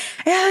everyone's like,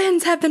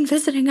 aliens have been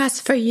visiting us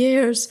for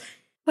years.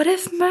 What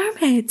if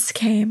mermaids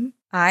came?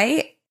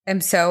 I am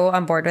so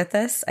on board with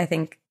this. I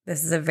think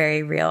this is a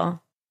very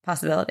real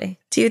possibility.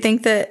 Do you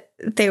think that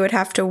they would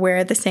have to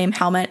wear the same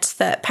helmets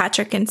that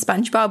Patrick and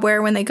SpongeBob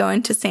wear when they go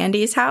into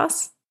Sandy's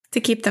house to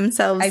keep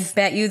themselves I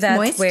bet you that's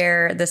moist?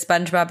 Where the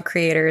SpongeBob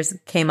creators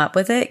came up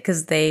with it,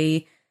 because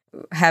they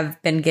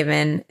have been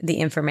given the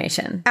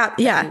information.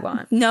 Yeah. We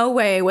want. No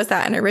way was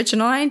that an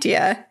original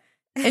idea.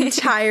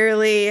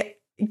 Entirely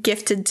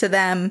gifted to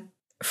them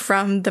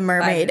from the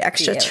mermaid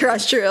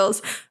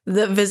extraterrestrials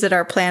that visit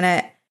our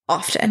planet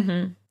often.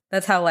 Mm-hmm.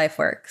 That's how life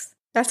works.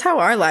 That's how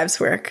our lives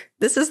work.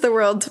 This is the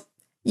world.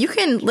 You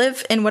can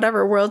live in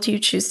whatever world you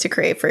choose to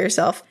create for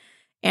yourself.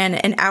 And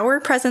in our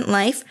present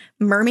life,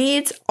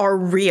 mermaids are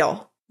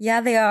real.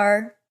 Yeah, they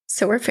are.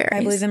 So are fairies.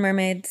 I believe in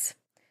mermaids.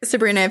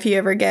 Sabrina, if you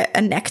ever get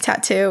a neck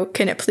tattoo,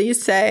 can it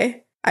please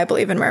say, I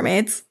believe in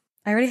mermaids?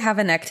 I already have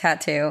a neck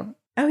tattoo.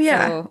 Oh,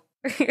 yeah. So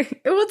Well,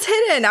 it's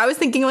hidden. I was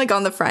thinking like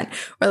on the front,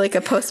 or like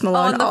a Post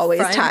Malone always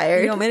front?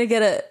 tired. You want me to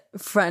get a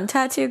front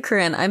tattoo?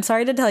 Corinne, I'm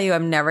sorry to tell you,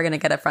 I'm never going to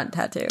get a front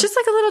tattoo. Just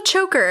like a little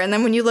choker. And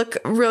then when you look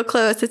real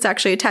close, it's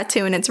actually a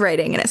tattoo and it's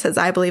writing and it says,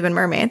 I believe in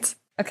mermaids.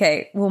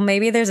 Okay, well,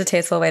 maybe there's a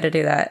tasteful way to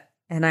do that.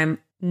 And I'm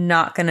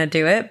not going to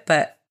do it,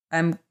 but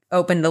I'm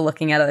open to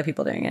looking at other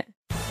people doing it.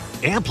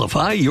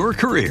 Amplify your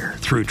career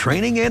through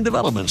training and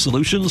development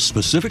solutions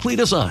specifically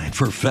designed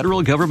for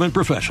federal government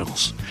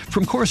professionals.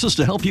 From courses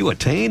to help you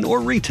attain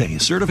or retain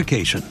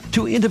certification,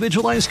 to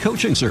individualized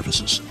coaching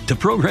services, to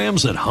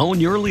programs that hone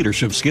your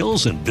leadership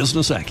skills and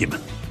business acumen,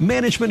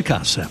 Management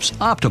Concepts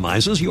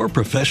optimizes your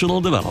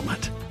professional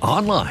development.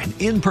 Online,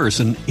 in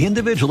person,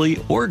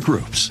 individually, or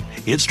groups,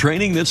 it's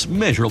training that's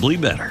measurably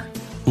better.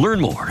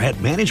 Learn more at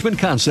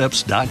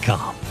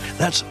managementconcepts.com.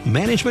 That's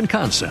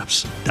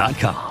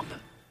managementconcepts.com.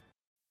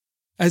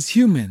 As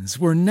humans,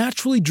 we're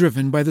naturally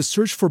driven by the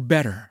search for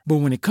better. But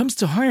when it comes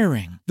to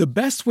hiring, the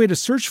best way to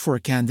search for a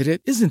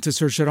candidate isn't to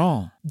search at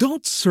all.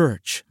 Don't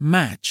search,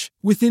 match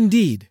with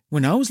Indeed.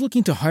 When I was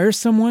looking to hire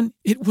someone,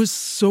 it was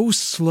so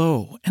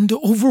slow and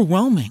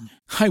overwhelming.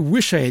 I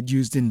wish I had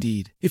used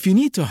Indeed. If you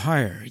need to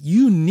hire,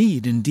 you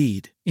need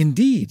Indeed.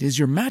 Indeed is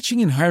your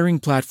matching and hiring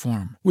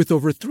platform with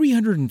over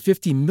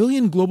 350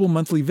 million global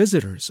monthly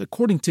visitors,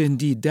 according to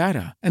Indeed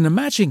data, and a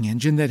matching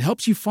engine that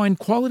helps you find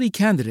quality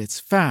candidates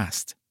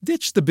fast.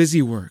 Ditch the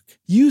busy work.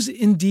 Use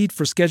Indeed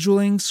for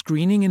scheduling,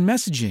 screening, and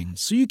messaging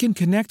so you can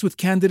connect with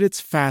candidates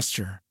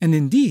faster. And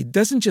Indeed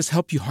doesn't just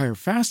help you hire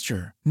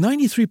faster.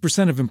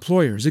 93% of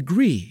employers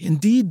agree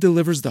Indeed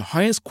delivers the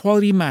highest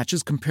quality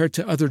matches compared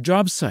to other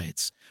job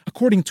sites,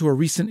 according to a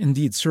recent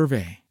Indeed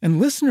survey. And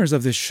listeners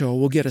of this show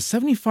will get a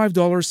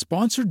 $75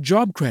 sponsored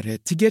job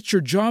credit to get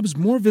your jobs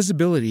more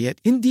visibility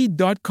at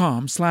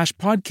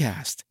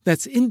Indeed.com/podcast.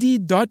 That's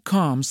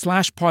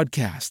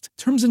Indeed.com/podcast.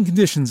 Terms and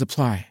conditions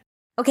apply.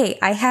 Okay,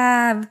 I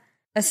have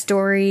a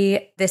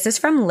story. This is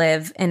from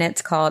Liv, and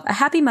it's called A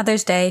Happy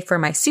Mother's Day for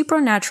My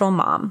Supernatural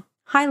Mom.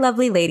 Hi,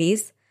 lovely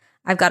ladies.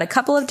 I've got a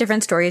couple of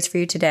different stories for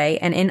you today,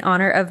 and in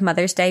honor of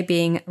Mother's Day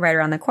being right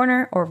around the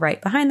corner or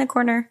right behind the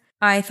corner,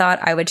 I thought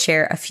I would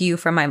share a few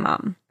from my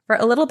mom. For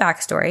a little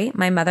backstory,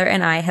 my mother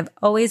and I have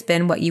always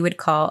been what you would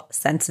call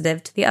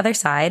sensitive to the other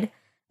side,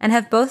 and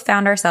have both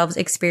found ourselves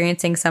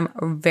experiencing some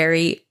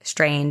very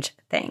strange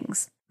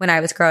things. When I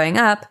was growing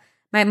up,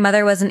 my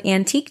mother was an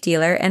antique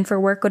dealer and for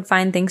work would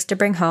find things to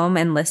bring home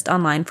and list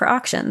online for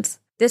auctions.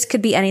 This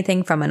could be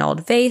anything from an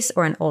old vase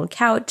or an old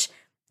couch.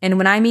 And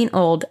when I mean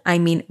old, I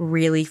mean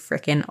really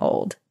frickin'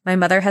 old. My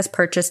mother has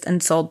purchased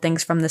and sold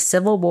things from the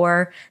Civil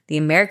War, the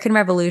American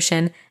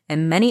Revolution,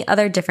 and many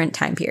other different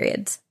time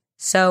periods.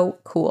 So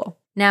cool.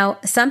 Now,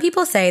 some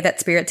people say that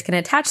spirits can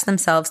attach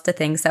themselves to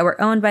things that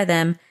were owned by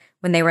them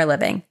when they were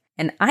living.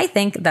 And I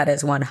think that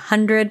is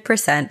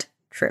 100%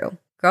 true.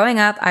 Growing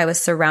up, I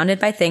was surrounded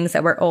by things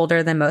that were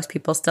older than most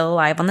people still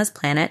alive on this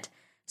planet,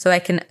 so I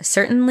can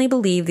certainly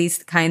believe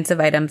these kinds of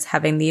items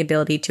having the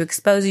ability to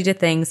expose you to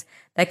things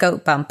that go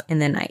bump in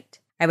the night.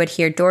 I would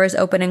hear doors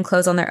open and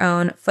close on their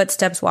own,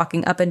 footsteps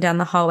walking up and down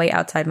the hallway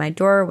outside my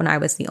door when I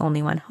was the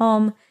only one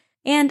home,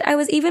 and I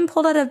was even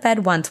pulled out of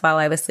bed once while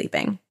I was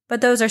sleeping.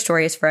 But those are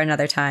stories for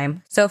another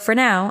time, so for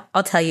now,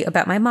 I'll tell you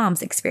about my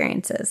mom's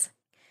experiences.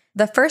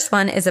 The first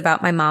one is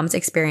about my mom's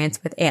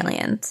experience with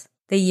aliens.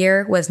 The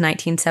year was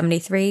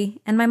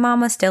 1973, and my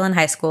mom was still in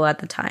high school at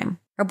the time.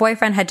 Her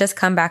boyfriend had just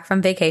come back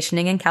from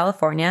vacationing in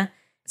California,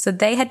 so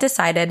they had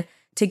decided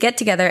to get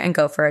together and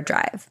go for a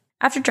drive.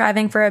 After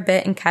driving for a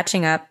bit and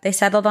catching up, they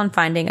settled on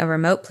finding a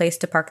remote place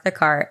to park their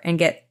car and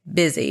get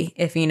busy,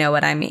 if you know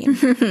what I mean.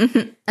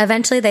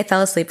 Eventually, they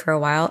fell asleep for a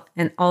while,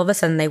 and all of a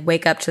sudden, they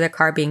wake up to their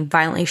car being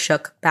violently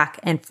shook back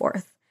and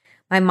forth.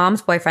 My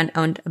mom's boyfriend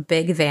owned a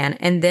big van,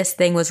 and this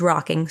thing was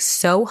rocking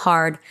so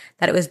hard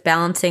that it was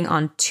balancing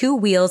on 2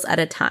 wheels at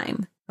a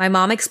time. My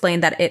mom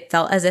explained that it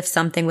felt as if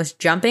something was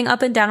jumping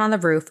up and down on the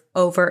roof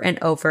over and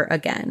over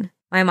again.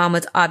 My mom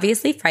was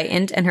obviously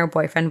frightened, and her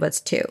boyfriend was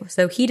too.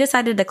 So he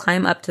decided to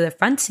climb up to the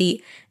front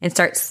seat and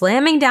start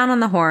slamming down on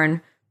the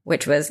horn,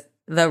 which was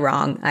the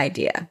wrong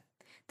idea.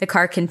 The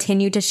car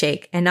continued to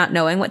shake, and not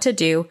knowing what to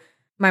do,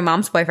 my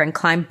mom's boyfriend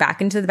climbed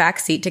back into the back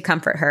seat to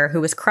comfort her,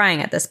 who was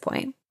crying at this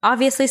point,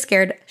 obviously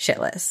scared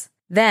shitless.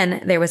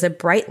 Then there was a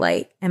bright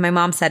light, and my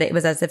mom said it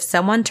was as if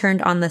someone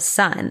turned on the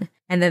sun,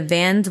 and the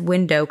van's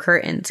window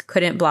curtains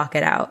couldn't block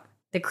it out.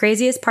 The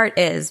craziest part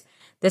is,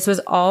 this was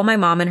all my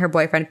mom and her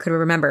boyfriend could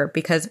remember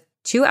because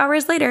 2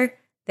 hours later,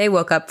 they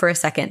woke up for a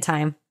second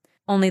time.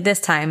 Only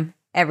this time,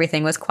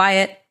 everything was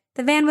quiet,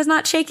 the van was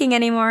not shaking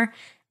anymore,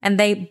 and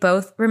they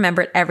both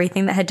remembered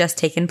everything that had just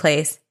taken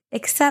place,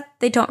 except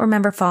they don't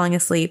remember falling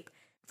asleep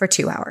for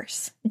 2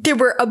 hours. They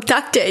were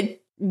abducted.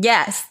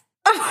 Yes.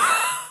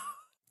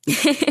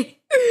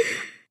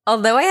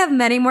 Although I have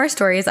many more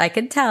stories I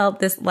could tell,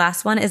 this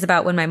last one is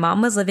about when my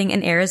mom was living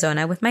in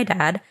Arizona with my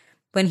dad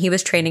when he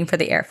was training for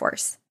the Air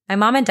Force. My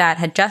mom and dad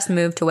had just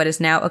moved to what is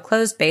now a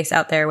closed base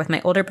out there with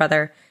my older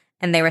brother,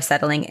 and they were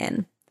settling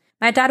in.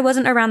 My dad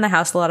wasn't around the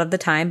house a lot of the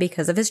time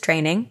because of his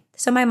training,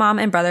 so my mom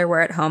and brother were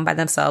at home by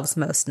themselves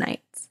most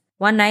nights.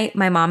 One night,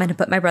 my mom had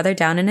put my brother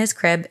down in his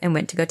crib and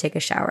went to go take a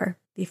shower.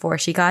 Before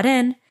she got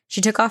in,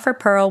 she took off her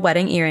pearl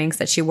wedding earrings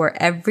that she wore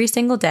every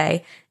single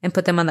day and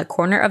put them on the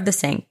corner of the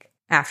sink.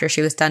 After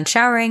she was done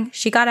showering,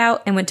 she got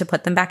out and went to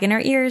put them back in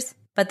her ears,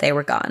 but they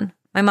were gone.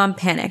 My mom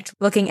panicked,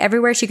 looking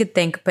everywhere she could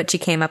think, but she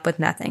came up with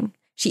nothing.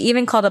 She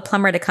even called a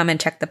plumber to come and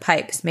check the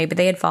pipes. Maybe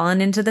they had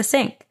fallen into the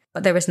sink,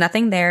 but there was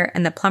nothing there,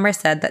 and the plumber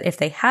said that if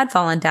they had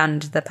fallen down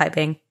into the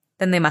piping,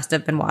 then they must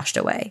have been washed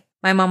away.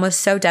 My mom was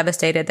so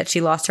devastated that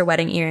she lost her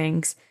wedding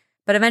earrings,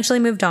 but eventually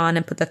moved on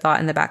and put the thought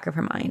in the back of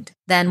her mind.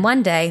 Then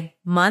one day,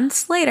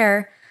 months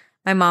later,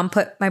 my mom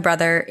put my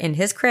brother in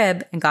his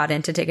crib and got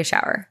in to take a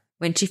shower.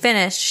 When she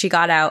finished, she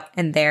got out,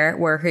 and there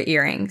were her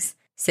earrings,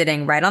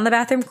 sitting right on the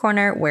bathroom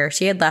corner where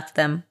she had left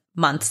them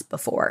months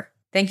before.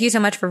 Thank you so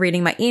much for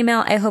reading my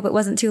email. I hope it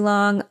wasn't too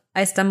long.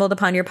 I stumbled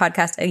upon your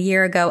podcast a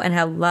year ago and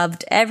have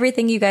loved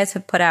everything you guys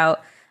have put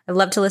out. I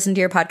love to listen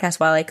to your podcast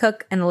while I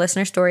cook, and the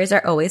listener stories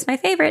are always my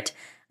favorite.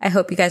 I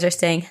hope you guys are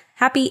staying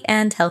happy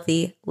and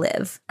healthy.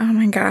 Liv. Oh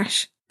my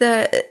gosh.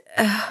 I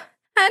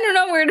don't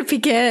know where to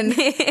begin.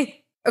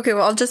 Okay,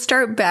 well, I'll just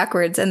start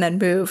backwards and then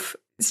move.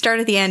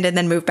 Start at the end and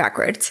then move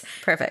backwards.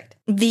 Perfect.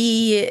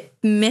 The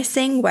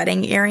missing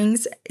wedding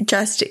earrings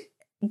just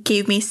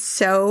gave me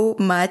so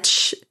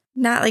much,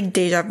 not like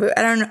deja vu.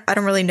 I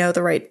don't really know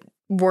the right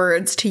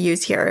words to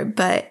use here,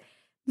 but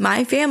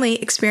my family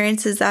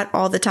experiences that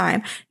all the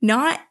time.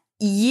 Not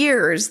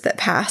years that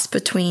pass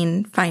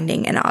between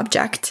finding an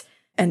object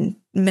and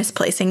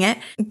misplacing it,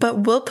 but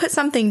we'll put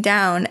something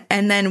down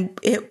and then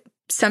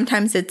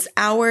sometimes it's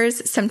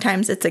hours,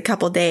 sometimes it's a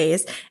couple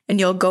days, and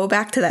you'll go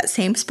back to that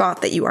same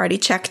spot that you already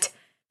checked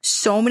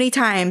so many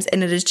times,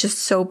 and it is just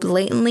so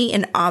blatantly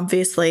and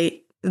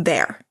obviously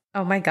there.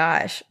 Oh my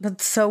gosh,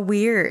 that's so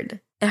weird.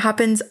 It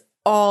happens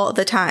all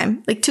the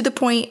time, like to the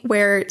point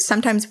where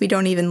sometimes we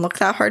don't even look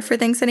that hard for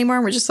things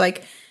anymore. We're just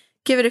like,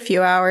 give it a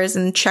few hours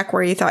and check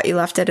where you thought you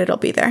left it. It'll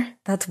be there.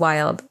 That's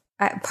wild.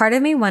 Part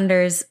of me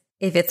wonders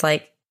if it's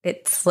like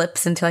it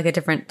slips into like a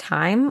different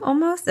time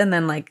almost, and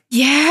then like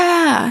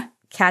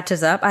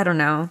catches up. I don't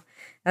know.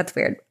 That's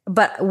weird.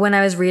 But when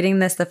I was reading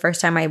this the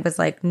first time, I was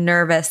like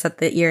nervous that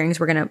the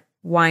earrings were going to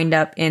wind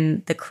up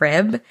in the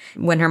crib.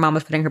 When her mom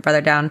was putting her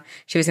brother down,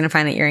 she was going to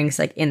find the earrings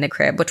like in the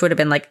crib, which would have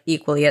been like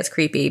equally as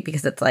creepy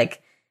because it's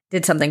like,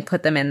 did something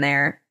put them in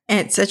there?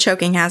 It's a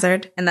choking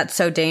hazard. And that's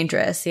so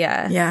dangerous.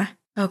 Yeah. Yeah.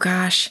 Oh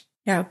gosh.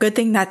 Yeah. Good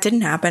thing that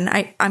didn't happen.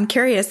 I'm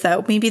curious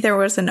though. Maybe there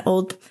was an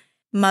old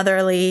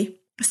motherly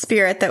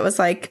spirit that was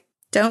like,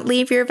 don't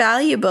leave your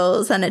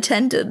valuables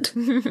unattended.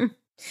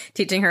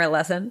 Teaching her a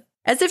lesson.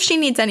 As if she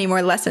needs any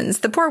more lessons.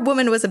 The poor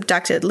woman was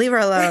abducted. Leave her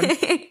alone.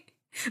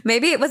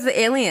 Maybe it was the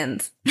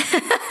aliens.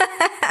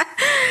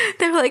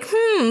 They were like,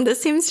 this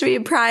seems to be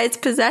a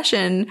prized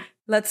possession.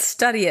 Let's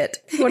study it.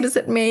 What is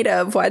it made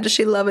of? Why does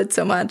she love it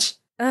so much?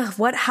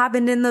 What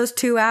happened in those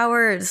 2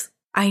 hours?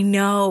 I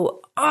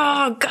know.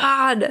 Oh,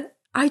 God.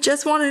 I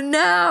just want to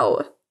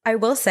know. I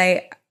will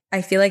say,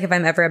 I feel like if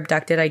I'm ever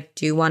abducted, I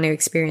do want to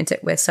experience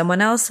it with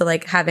someone else. So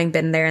like having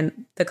been there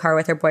in the car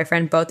with her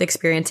boyfriend, both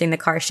experiencing the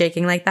car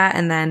shaking like that,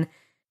 and then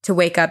to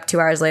wake up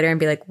 2 hours later and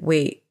be like,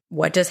 wait,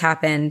 what just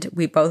happened?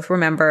 We both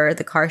remember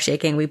the car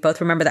shaking. We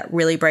both remember that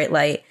really bright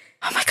light.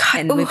 Oh my God.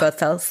 And we both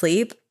fell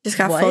asleep. Just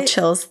got full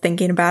chills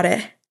thinking about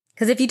it.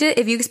 Because if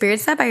you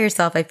experienced that by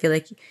yourself, I feel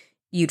like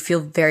you'd feel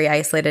very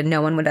isolated.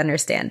 No one would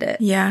understand it.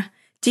 Yeah.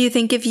 Do you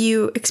think if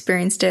you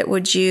experienced it,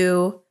 would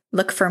you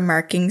look for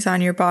markings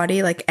on your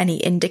body, like any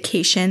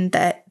indication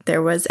that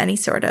there was any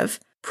sort of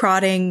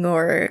prodding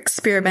or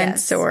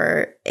experiments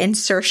or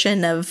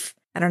insertion of,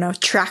 I don't know,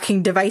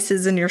 tracking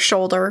devices in your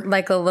shoulder.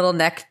 Like a little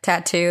neck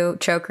tattoo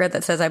choker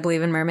that says, I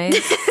believe in mermaids.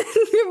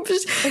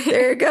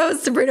 There it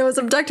goes. Sabrina was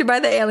abducted by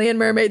the alien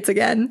mermaids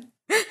again.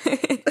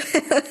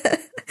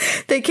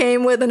 They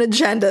came with an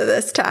agenda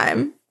this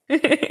time.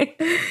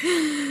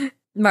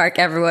 Mark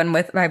everyone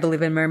with I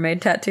believe in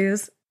mermaid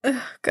tattoos.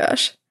 Oh,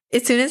 gosh.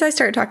 As soon as I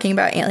start talking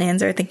about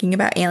aliens or thinking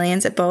about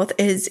aliens, it both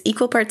is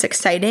equal parts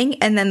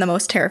exciting and then the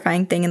most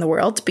terrifying thing in the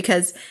world,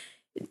 because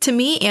to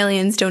me,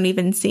 aliens don't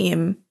even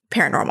seem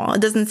paranormal.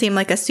 It doesn't seem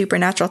like a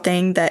supernatural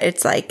thing that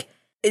it's like...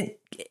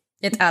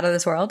 It's out of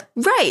this world.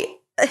 Right.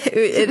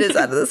 It is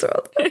out of this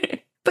world.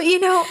 But, you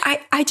know,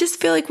 I just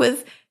feel like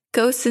with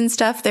ghosts and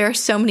stuff, there are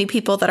so many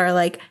people that are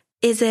like,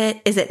 is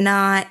it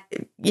not?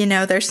 You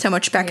know, there's so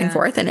much back and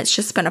forth, and it's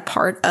just been a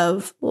part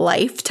of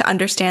life to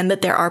understand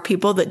that there are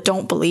people that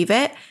don't believe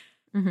it,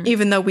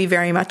 even though we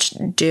very much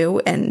do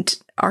and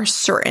are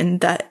certain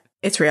that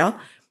it's real.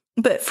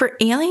 But for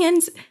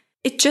aliens,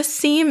 it just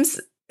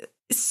seems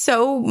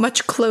so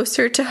much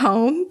closer to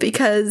home,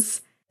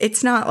 because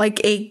it's not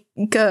like a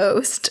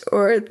ghost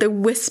or the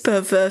wisp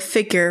of a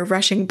figure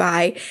rushing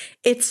by.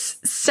 It's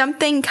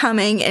something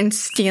coming and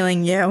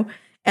stealing you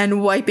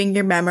and wiping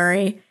your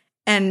memory,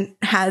 and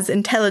has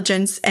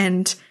intelligence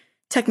and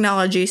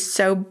technology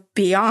so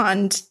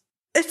beyond.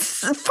 It's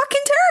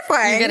fucking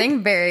terrifying. You're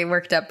getting very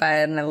worked up by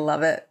it, and I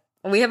love it.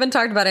 We haven't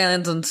talked about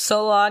aliens in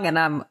so long, and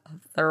I'm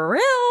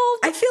thrilled.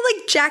 I feel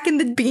like Jack and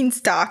the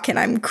Beanstalk, and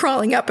I'm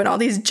crawling up, and all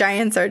these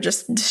giants are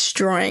just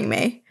destroying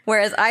me.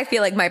 Whereas I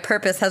feel like my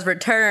purpose has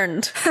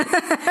returned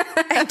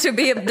to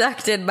be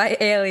abducted by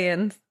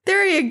aliens.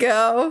 There you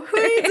go.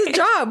 Who needs a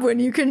job when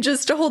you can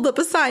just hold up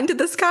a sign to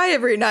the sky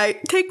every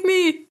night? Take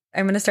me.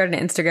 I'm going to start an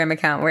Instagram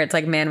account where it's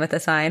like man with a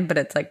sign, but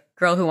it's like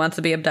girl who wants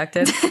to be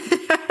abducted.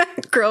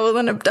 Girl with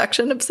an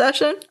abduction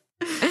obsession.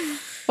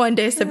 One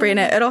day,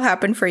 Sabrina, it'll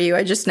happen for you.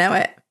 I just know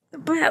it.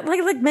 But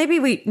like maybe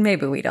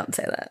we don't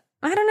say that.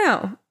 I don't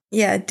know.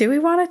 Yeah. Do we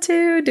want it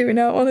to? Do we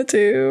not want it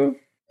to?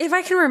 If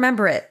I can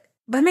remember it,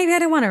 but maybe I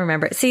don't want to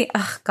remember it. See,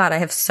 oh God, I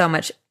have so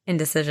much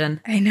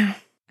indecision. I know.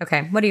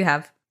 Okay. What do you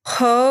have?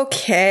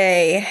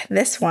 Okay.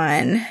 This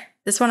one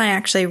I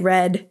actually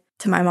read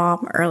to my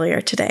mom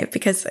earlier today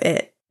because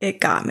it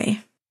got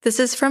me. This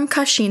is from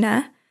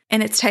Kashina,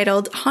 and it's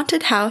titled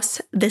Haunted House,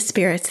 The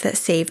Spirits That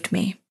Saved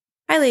Me.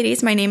 Hi,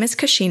 ladies. My name is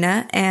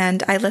Kashina,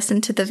 and I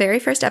listened to the very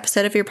first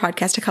episode of your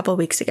podcast a couple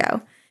weeks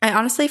ago. I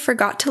honestly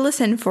forgot to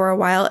listen for a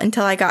while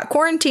until I got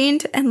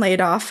quarantined and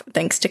laid off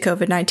thanks to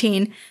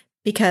COVID-19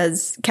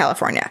 because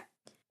California.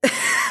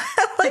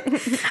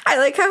 I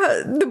like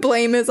how the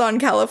blame is on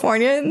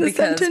California in the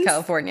sentence.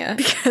 California.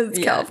 Because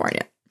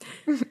California.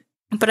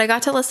 But I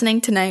got to listening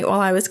tonight while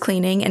I was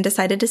cleaning and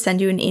decided to send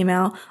you an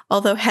email,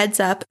 although heads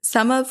up,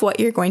 some of what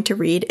you're going to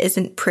read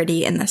isn't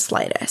pretty in the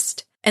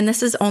slightest. And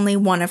this is only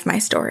one of my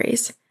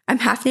stories. I'm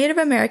half Native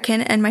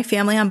American, and my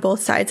family on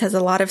both sides has a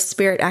lot of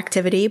spirit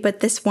activity, but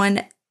this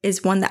one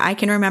is one that I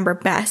can remember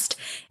best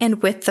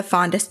and with the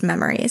fondest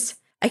memories.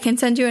 I can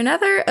send you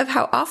another of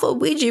how awful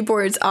Ouija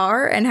boards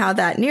are and how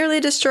that nearly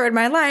destroyed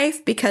my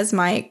life because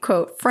my,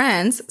 quote,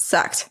 friends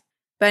sucked.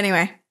 But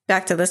anyway,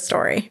 back to the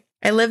story.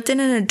 I lived in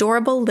an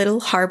adorable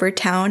little harbor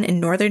town in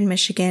northern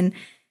Michigan,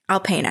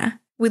 Alpena.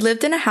 We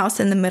lived in a house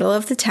in the middle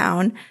of the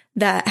town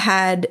that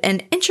had an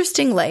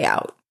interesting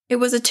layout. It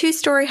was a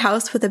 2-story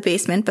house with a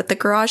basement, but the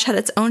garage had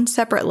its own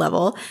separate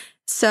level,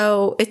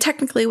 so it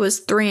technically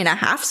was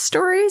 3.5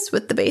 stories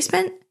with the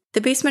basement.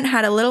 The basement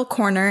had a little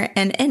corner,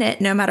 and in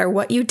it, no matter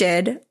what you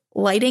did,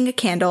 lighting a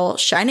candle,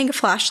 shining a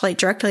flashlight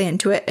directly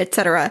into it,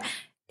 etc.,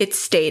 it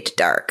stayed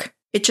dark.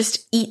 It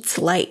just eats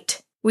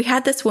light. We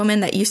had this woman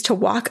that used to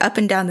walk up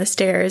and down the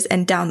stairs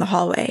and down the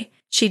hallway.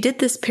 She did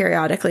this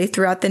periodically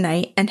throughout the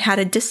night and had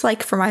a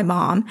dislike for my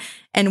mom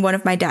and one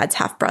of my dad's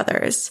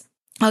half-brothers.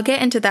 I'll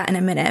get into that in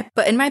a minute,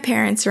 but in my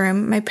parents'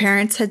 room, my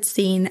parents had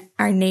seen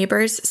our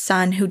neighbor's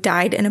son who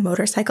died in a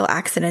motorcycle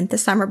accident the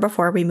summer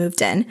before we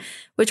moved in,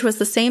 which was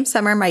the same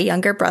summer my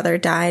younger brother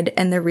died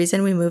and the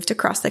reason we moved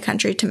across the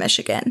country to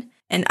Michigan.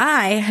 And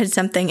I had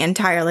something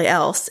entirely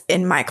else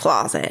in my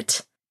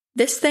closet.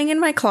 This thing in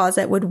my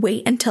closet would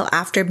wait until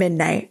after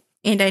midnight,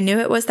 and I knew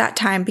it was that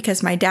time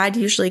because my dad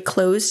usually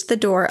closed the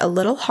door a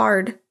little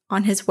hard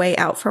on his way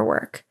out for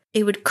work.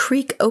 It would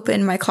creak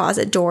open my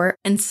closet door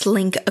and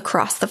slink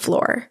across the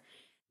floor.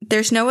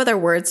 There's no other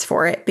words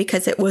for it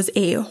because it was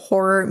a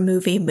horror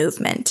movie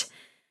movement.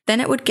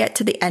 Then it would get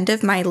to the end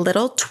of my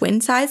little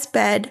twin-sized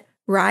bed,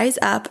 rise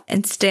up,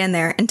 and stand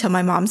there until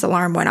my mom's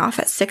alarm went off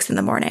at 6 in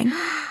the morning.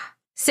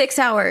 6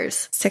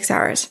 hours. 6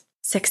 hours.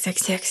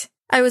 6.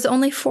 I was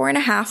only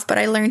 4.5, but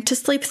I learned to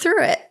sleep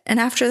through it. And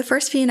after the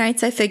first few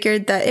nights, I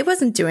figured that it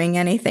wasn't doing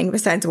anything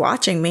besides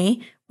watching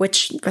me,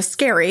 which was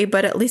scary,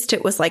 but at least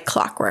it was like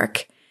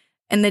clockwork.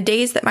 And the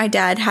days that my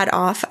dad had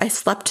off, I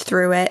slept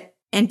through it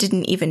and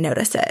didn't even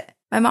notice it.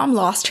 My mom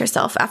lost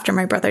herself after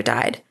my brother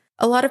died.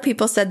 A lot of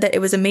people said that it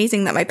was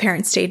amazing that my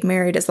parents stayed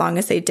married as long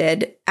as they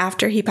did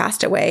after he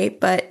passed away,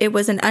 but it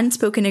was an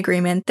unspoken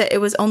agreement that it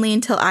was only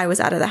until I was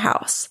out of the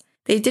house.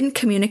 They didn't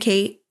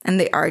communicate and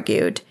they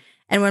argued,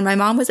 and when my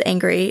mom was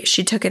angry,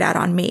 she took it out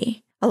on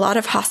me. A lot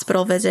of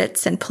hospital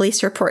visits and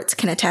police reports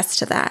can attest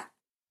to that.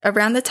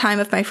 Around the time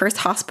of my first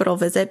hospital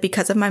visit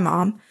because of my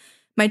mom,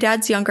 my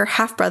dad's younger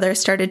half-brother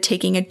started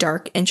taking a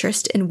dark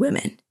interest in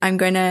women. I'm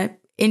going to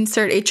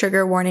insert a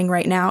trigger warning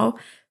right now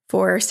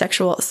for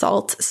sexual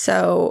assault,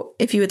 so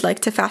if you would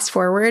like to fast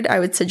forward, I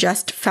would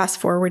suggest fast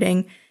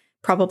forwarding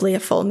probably a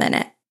full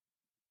minute.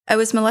 I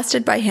was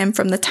molested by him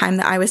from the time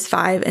that I was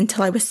 5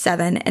 until I was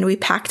 7, and we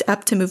packed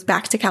up to move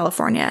back to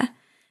California.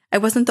 I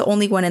wasn't the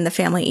only one in the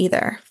family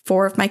either.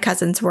 4 of my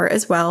cousins were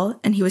as well,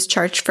 and he was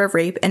charged for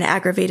rape and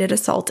aggravated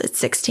assault at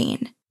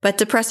 16. But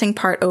depressing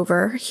part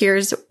over,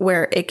 here's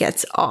where it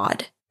gets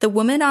odd. The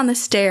woman on the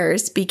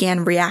stairs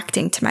began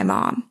reacting to my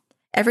mom.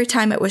 Every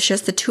time it was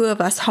just the 2 of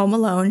us home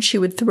alone, she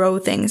would throw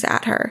things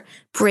at her,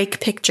 break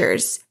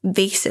pictures,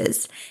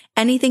 vases,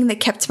 anything that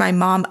kept my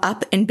mom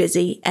up and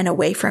busy and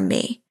away from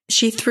me.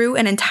 She threw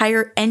an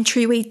entire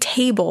entryway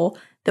table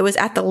that was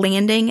at the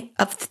landing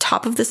of the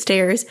top of the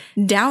stairs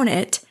down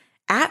it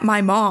at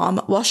my mom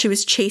while she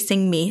was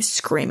chasing me,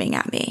 screaming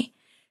at me.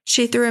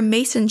 She threw a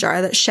mason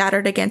jar that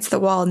shattered against the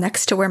wall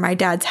next to where my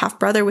dad's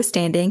half-brother was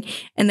standing,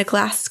 and the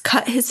glass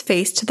cut his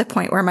face to the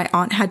point where my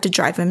aunt had to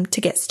drive him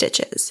to get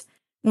stitches.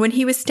 When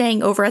he was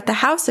staying over at the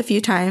house a few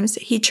times,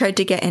 he tried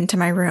to get into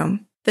my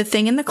room. The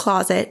thing in the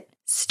closet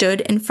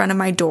stood in front of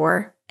my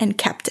door and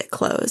kept it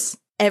closed.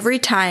 Every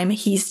time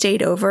he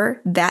stayed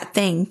over, that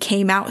thing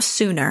came out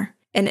sooner,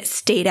 and it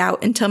stayed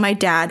out until my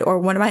dad or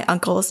one of my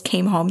uncles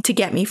came home to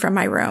get me from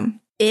my room.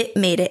 It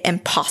made it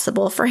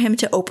impossible for him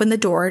to open the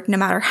door no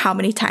matter how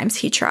many times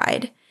he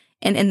tried.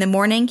 And in the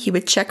morning, he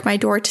would check my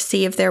door to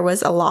see if there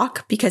was a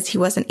lock because he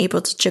wasn't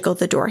able to jiggle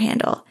the door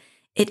handle.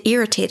 It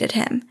irritated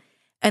him.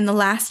 And the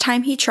last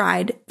time he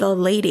tried, the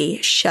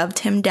lady shoved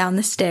him down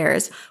the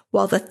stairs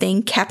while the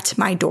thing kept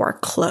my door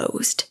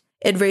closed.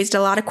 It raised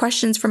a lot of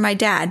questions from my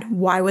dad.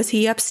 Why was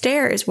he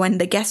upstairs when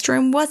the guest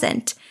room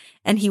wasn't?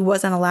 And he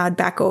wasn't allowed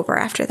back over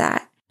after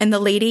that. And the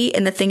lady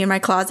and the thing in my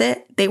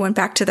closet, they went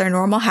back to their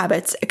normal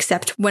habits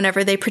except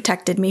whenever they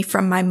protected me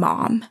from my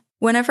mom.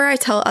 Whenever I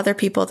tell other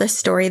people this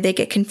story, they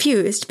get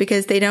confused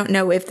because they don't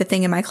know if the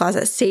thing in my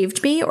closet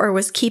saved me or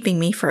was keeping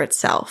me for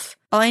itself.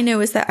 All I know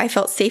is that I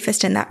felt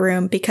safest in that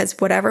room because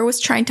whatever was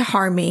trying to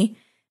harm me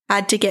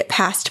had to get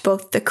past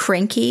both the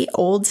cranky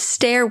old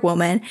stair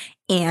woman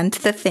and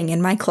the thing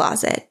in my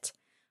closet.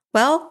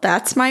 Well,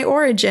 that's my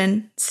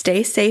origin.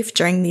 Stay safe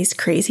during these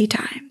crazy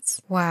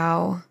times.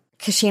 Wow.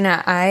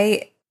 Kashina,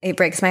 it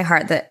breaks my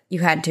heart that you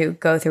had to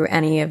go through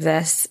any of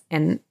this,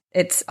 and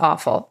it's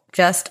awful.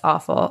 Just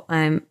awful.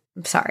 I'm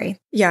sorry.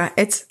 Yeah,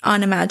 it's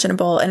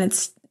unimaginable, and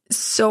it's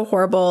so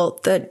horrible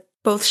that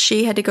both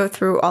she had to go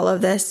through all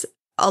of this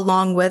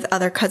along with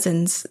other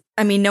cousins.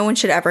 I mean, no one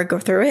should ever go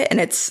through it, and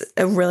it's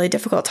a really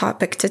difficult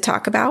topic to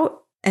talk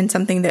about and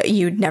something that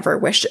you'd never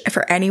wish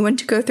for anyone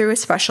to go through,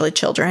 especially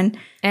children.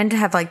 And to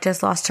have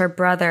just lost her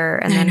brother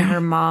and then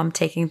her mom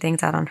taking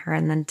things out on her,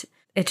 and then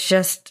it's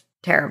just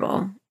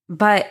terrible.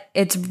 But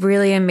it's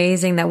really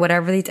amazing that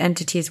whatever these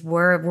entities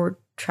were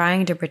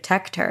trying to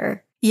protect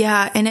her.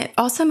 Yeah, and it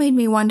also made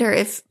me wonder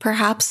if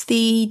perhaps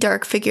the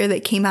dark figure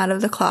that came out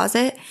of the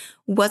closet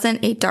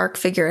wasn't a dark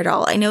figure at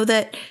all. I know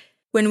that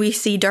when we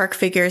see dark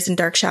figures and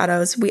dark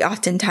shadows, we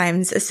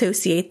oftentimes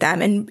associate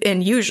them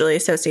and usually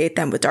associate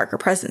them with darker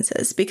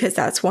presences because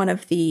that's one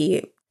of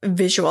the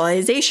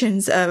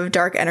visualizations of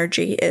dark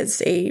energy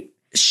is a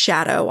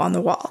shadow on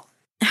the wall.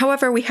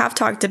 However, we have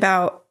talked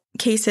about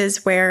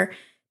cases where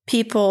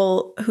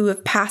people who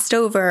have passed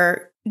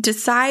over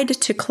decide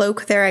to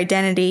cloak their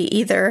identity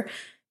either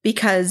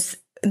because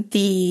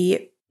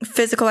the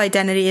physical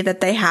identity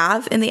that they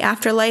have in the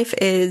afterlife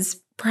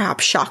is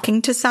perhaps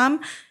shocking to some,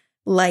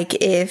 like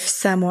if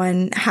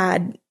someone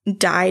had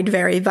died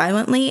very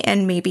violently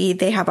and maybe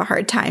they have a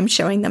hard time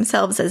showing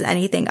themselves as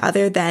anything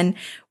other than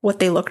what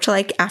they looked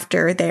like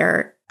after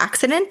their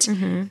accident.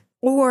 Mm-hmm.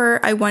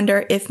 Or I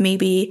wonder if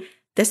maybe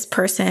this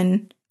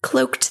person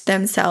cloaked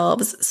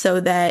themselves so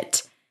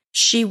that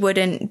she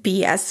wouldn't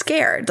be as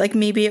scared. Like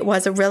maybe it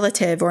was a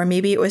relative, or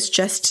maybe it was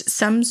just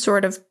some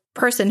sort of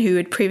person who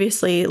had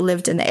previously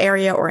lived in the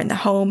area or in the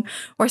home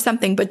or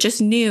something, but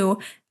just knew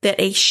that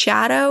a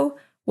shadow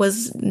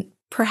was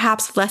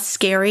perhaps less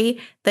scary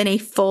than a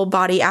full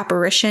body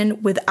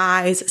apparition with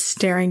eyes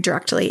staring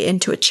directly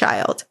into a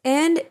child.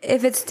 And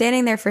if it's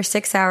standing there for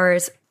 6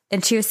 hours,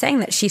 and she was saying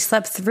that she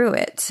slept through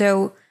it.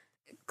 So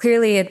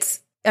clearly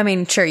it's, I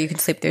mean, sure, you can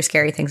sleep through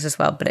scary things as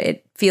well, but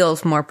it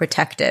feels more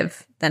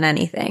protective than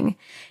anything.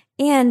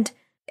 And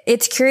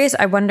it's curious.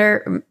 I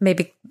wonder,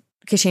 maybe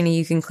Kashina,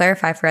 you can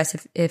clarify for us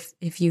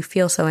if you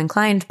feel so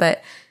inclined,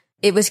 but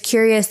it was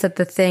curious that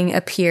the thing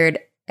appeared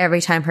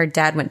every time her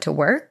dad went to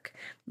work.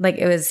 Like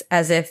it was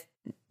as if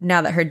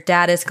now that her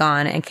dad is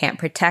gone and can't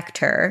protect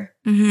her,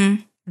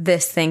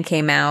 this thing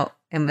came out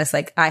and was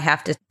like, I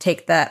have to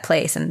take that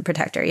place and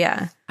protect her.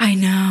 Yeah. I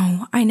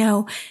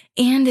know.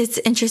 And it's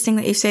interesting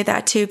that you say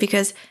that too,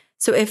 because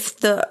so if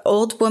the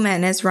old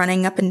woman is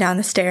running up and down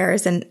the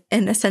stairs and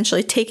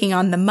essentially taking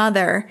on the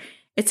mother,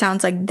 it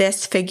sounds like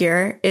this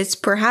figure is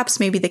perhaps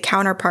maybe the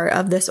counterpart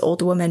of this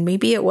old woman.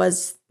 Maybe it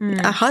was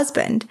a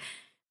husband,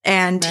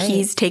 and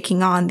he's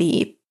taking on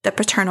the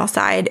paternal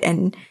side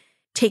and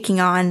taking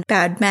on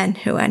bad men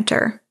who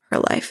enter her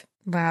life.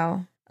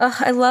 Wow.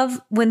 I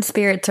love when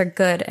spirits are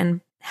good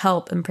and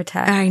help and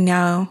protect. I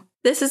know.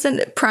 This is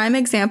a prime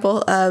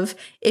example of,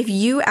 if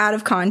you, out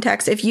of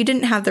context, if you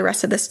didn't have the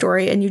rest of the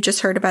story and you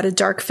just heard about a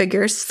dark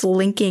figure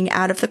slinking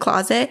out of the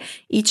closet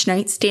each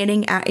night,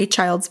 standing at a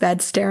child's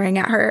bed, staring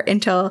at her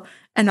until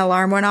an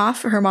alarm went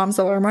off, her mom's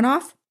alarm went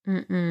off.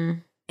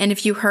 And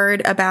if you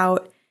heard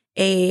about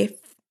a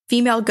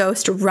female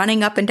ghost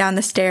running up and down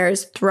the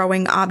stairs,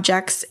 throwing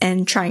objects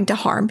and trying to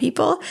harm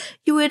people,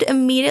 you would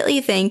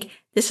immediately think,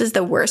 this is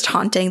the worst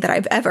haunting that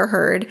I've ever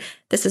heard.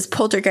 This is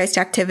poltergeist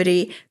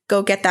activity.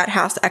 Go get that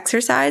house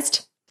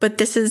exorcised. But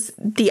this is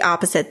the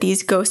opposite.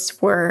 These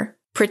ghosts were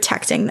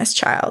protecting this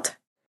child.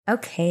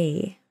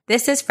 Okay.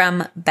 This is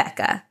from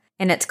Becca,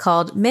 and it's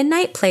called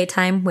Midnight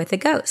Playtime with a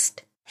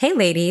Ghost. Hey,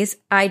 ladies.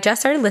 I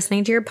just started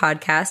listening to your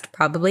podcast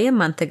probably a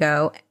month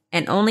ago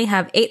and only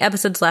have 8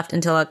 episodes left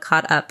until I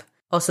caught up.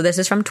 Also, this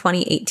is from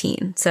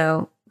 2018.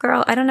 So,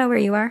 girl, I don't know where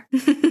you are.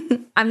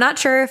 I'm not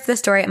sure if the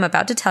story I'm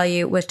about to tell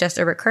you was just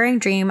a recurring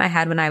dream I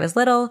had when I was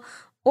little,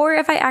 or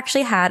if I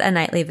actually had a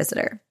nightly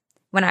visitor.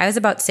 When I was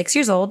about 6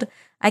 years old,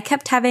 I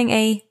kept having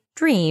a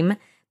dream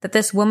that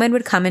this woman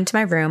would come into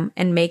my room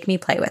and make me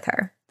play with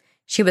her.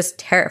 She was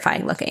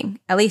terrifying looking,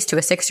 at least to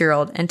a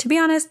 6-year-old, and to be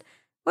honest,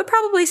 would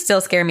probably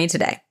still scare me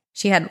today.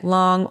 She had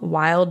long,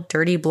 wild,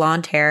 dirty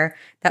blonde hair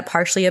that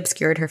partially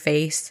obscured her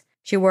face.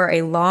 She wore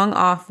a long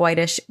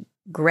off-whitish,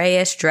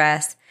 grayish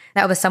dress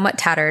that was somewhat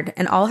tattered,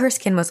 and all her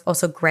skin was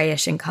also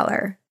grayish in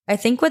color. I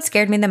think what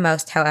scared me the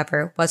most,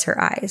 however, was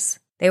her eyes.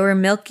 They were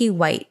milky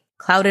white,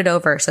 clouded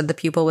over so the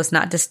pupil was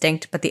not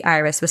distinct, but the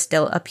iris was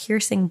still a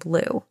piercing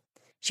blue.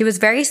 She was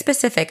very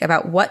specific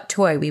about what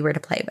toy we were to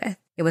play with.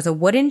 It was a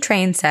wooden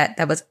train set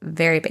that was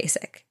very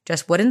basic,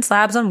 just wooden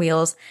slabs on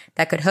wheels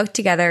that could hook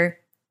together.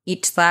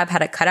 Each slab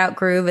had a cutout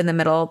groove in the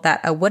middle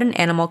that a wooden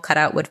animal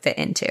cutout would fit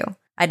into.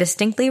 I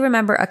distinctly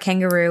remember a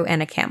kangaroo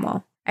and a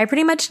camel. I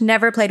pretty much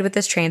never played with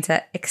this train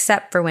set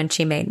except for when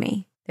she made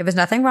me. There was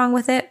nothing wrong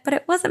with it, but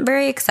it wasn't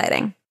very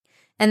exciting.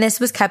 And this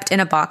was kept in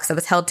a box that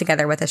was held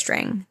together with a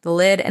string. The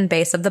lid and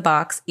base of the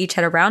box each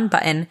had a round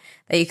button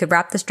that you could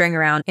wrap the string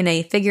around in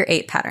a figure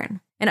 8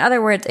 pattern. In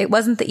other words, it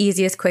wasn't the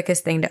easiest,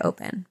 quickest thing to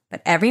open.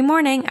 But every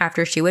morning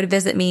after she would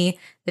visit me,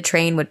 the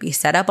train would be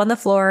set up on the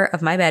floor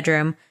of my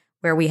bedroom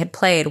where we had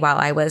played while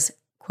I was,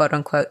 quote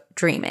unquote,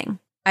 dreaming.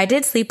 I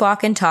did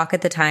sleepwalk and talk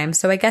at the time,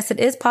 so I guess it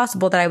is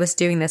possible that I was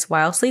doing this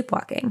while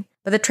sleepwalking.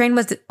 But the train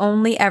was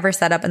only ever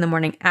set up in the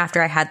morning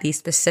after I had these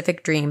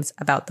specific dreams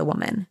about the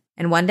woman.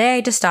 And one day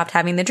I just stopped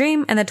having the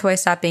dream and the toy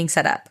stopped being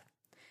set up.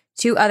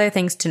 2 other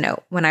things to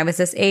note. When I was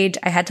this age,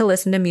 I had to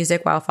listen to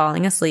music while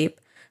falling asleep,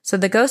 so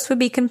the ghost would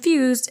be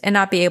confused and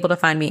not be able to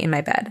find me in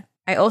my bed.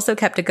 I also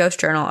kept a ghost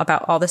journal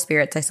about all the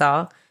spirits I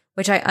saw,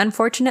 which I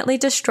unfortunately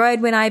destroyed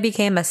when I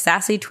became a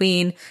sassy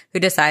tween who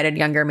decided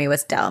younger me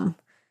was dumb.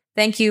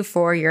 Thank you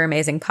for your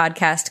amazing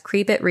podcast.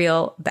 Creep It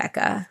Real,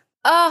 Becca.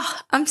 Oh,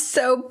 I'm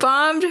so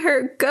bummed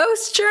her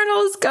ghost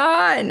journal is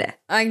gone.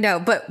 I know,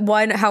 but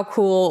one, how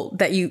cool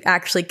that you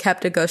actually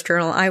kept a ghost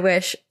journal. I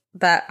wish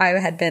that I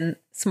had been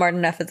smart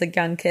enough as a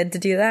young kid to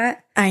do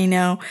that. I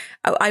know.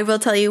 I will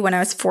tell you, when I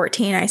was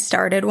 14, I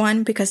started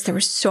one because there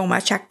was so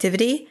much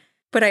activity,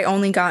 but I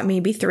only got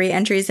maybe 3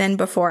 entries in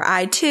before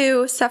I,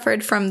 too,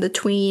 suffered from the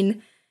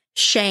tween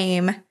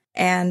shame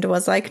and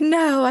was like,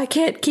 no, I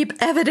can't keep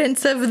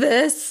evidence of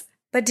this.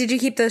 But did you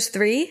keep those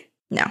 3?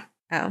 No.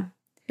 Oh.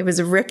 It was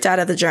ripped out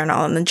of the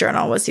journal, and the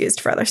journal was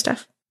used for other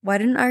stuff. Why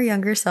didn't our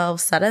younger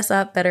selves set us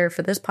up better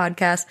for this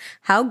podcast?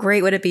 How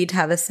great would it be to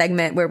have a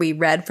segment where we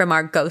read from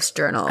our ghost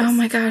journals? Oh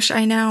my gosh,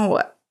 I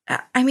know.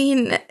 I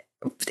mean,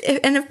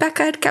 and if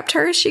Becca had kept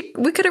hers,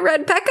 we could have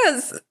read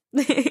Becca's.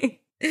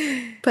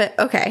 But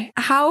okay,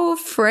 how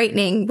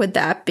frightening would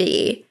that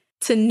be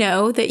to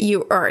know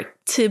that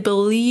to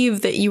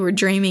believe that you were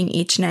dreaming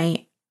each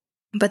night,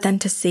 but then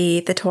to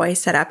see the toy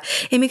set up?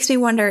 It makes me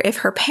wonder if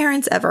her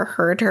parents ever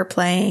heard her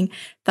playing,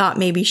 thought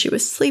maybe she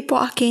was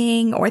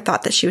sleepwalking, or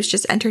thought that she was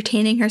just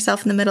entertaining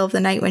herself in the middle of the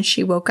night when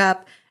she woke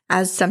up,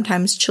 as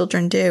sometimes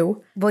children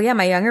do. Well, yeah,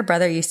 my younger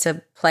brother used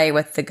to play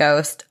with the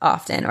ghost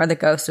often, or the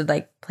ghost would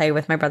like play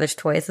with my brother's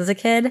toys as a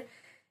kid.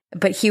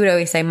 But he would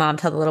always say, Mom,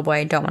 tell the little boy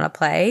I don't want to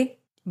play.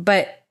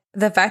 But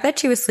the fact that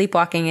she was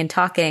sleepwalking and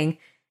talking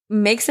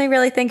makes me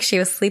really think she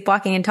was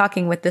sleepwalking and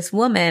talking with this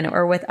woman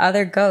or with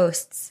other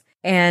ghosts.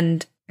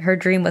 And her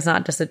dream was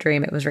not just a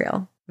dream, it was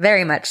real.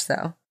 Very much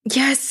so.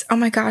 Yes. Oh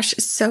my gosh.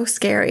 So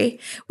scary.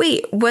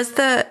 Wait, was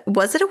it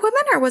a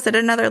woman or was it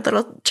another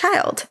little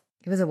child?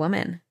 It was a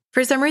woman.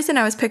 For some reason,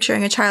 I was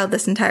picturing a child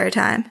this entire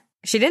time.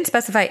 She didn't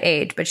specify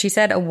age, but she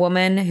said a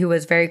woman who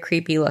was very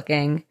creepy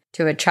looking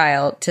to a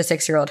child, to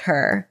 6-year-old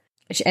her.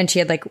 And she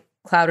had like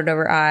clouded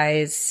over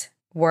eyes.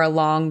 wore a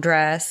long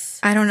dress.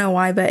 I don't know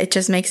why, but it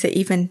just makes it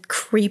even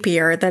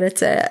creepier that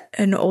it's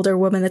an older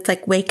woman that's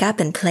like, wake up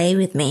and play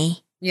with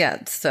me. Yeah,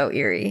 it's so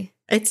eerie.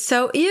 It's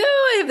so, ew,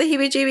 I have the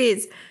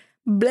heebie-jeebies.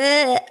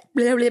 Bleh,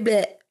 bleh,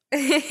 bleh,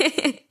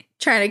 bleh.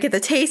 Trying to get the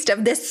taste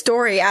of this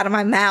story out of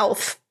my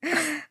mouth.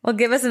 Well,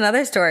 give us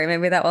another story.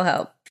 Maybe that will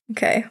help.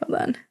 Okay, hold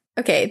on.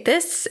 Okay,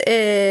 this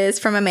is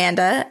from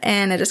Amanda,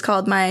 and it is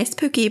called My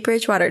Spooky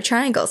Bridgewater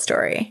Triangle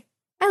Story.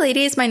 Hi,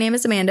 ladies. My name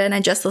is Amanda, and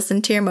I just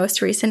listened to your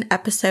most recent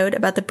episode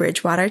about the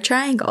Bridgewater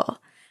Triangle.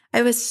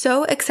 I was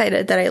so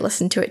excited that I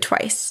listened to it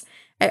twice.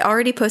 I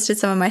already posted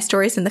some of my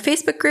stories in the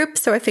Facebook group,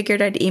 so I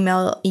figured I'd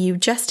email you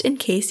just in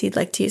case you'd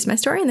like to use my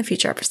story in the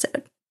future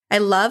episode. I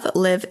love,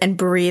 live, and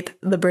breathe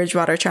the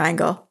Bridgewater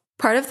Triangle.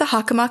 Part of the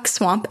Hockomock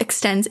Swamp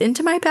extends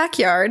into my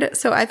backyard,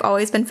 so I've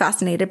always been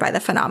fascinated by the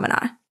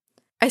phenomena.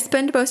 I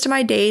spend most of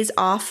my days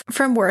off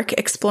from work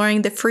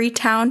exploring the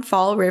Freetown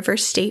Fall River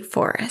State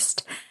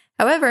Forest.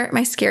 However,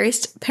 my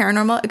scariest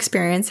paranormal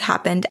experience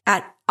happened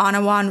at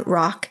Anawan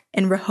Rock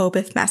in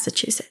Rehoboth,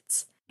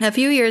 Massachusetts. A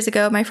few years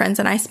ago, my friends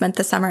and I spent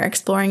the summer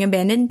exploring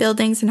abandoned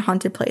buildings and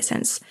haunted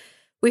places.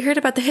 We heard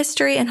about the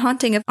history and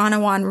haunting of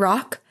Anawan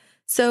Rock,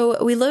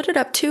 so we loaded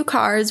up 2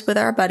 cars with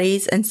our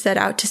buddies and set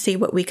out to see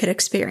what we could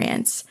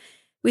experience.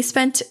 We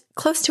spent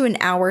close to an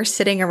hour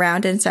sitting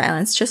around in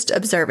silence, just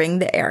observing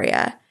the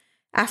area.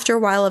 After a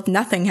while of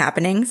nothing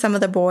happening, some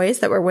of the boys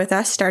that were with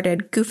us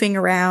started goofing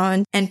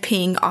around and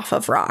peeing off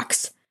of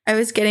rocks. I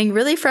was getting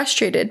really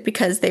frustrated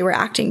because they were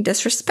acting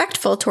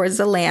disrespectful towards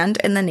the land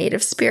and the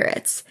native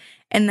spirits.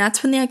 And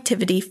that's when the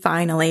activity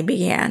finally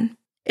began.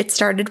 It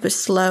started with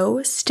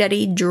slow,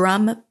 steady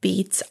drum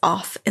beats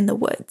off in the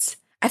woods.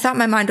 I thought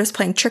my mind was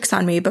playing tricks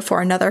on me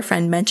before another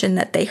friend mentioned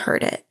that they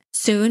heard it.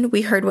 Soon,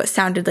 we heard what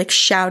sounded like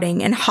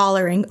shouting and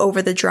hollering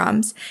over the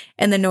drums,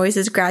 and the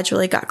noises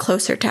gradually got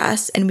closer to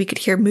us, and we could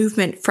hear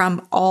movement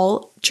from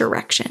all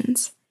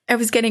directions. I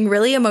was getting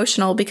really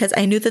emotional because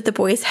I knew that the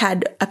boys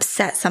had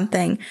upset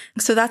something,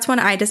 so that's when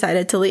I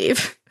decided to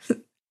leave.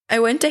 I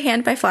went to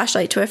hand my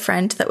flashlight to a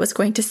friend that was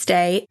going to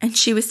stay, and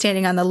she was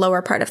standing on the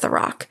lower part of the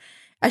rock.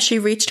 As she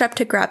reached up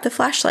to grab the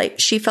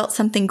flashlight, she felt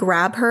something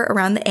grab her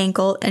around the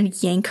ankle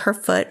and yank her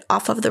foot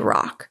off of the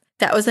rock.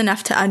 That was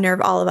enough to unnerve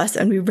all of us,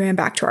 and we ran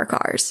back to our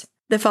cars.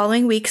 The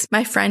following weeks,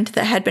 my friend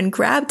that had been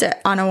grabbed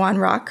at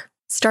Anawan Rock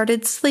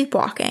started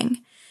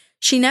sleepwalking.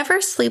 She never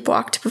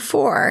sleepwalked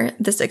before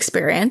this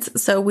experience,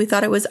 so we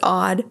thought it was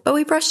odd, but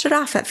we brushed it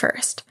off at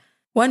first.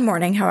 One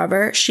morning,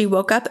 however, she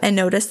woke up and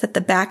noticed that the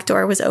back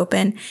door was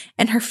open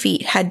and her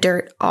feet had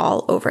dirt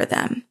all over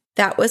them.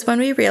 That was when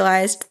we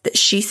realized that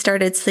she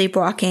started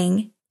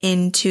sleepwalking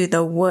into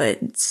the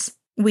woods.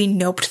 We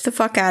noped the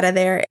fuck out of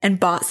there and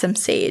bought some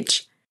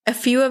sage. A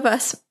few of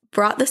us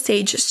brought the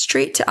sage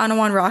straight to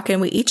Anawan Rock,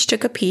 and we each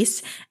took a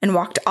piece and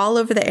walked all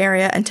over the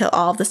area until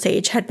all of the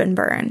sage had been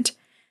burned.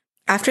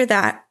 After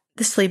that,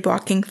 the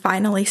sleepwalking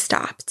finally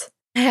stopped.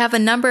 I have a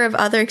number of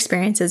other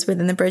experiences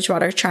within the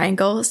Bridgewater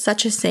Triangle,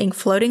 such as seeing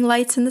floating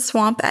lights in the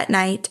swamp at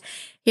night,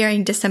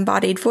 hearing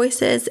disembodied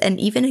voices, and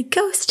even a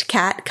ghost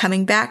cat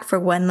coming back for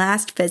one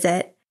last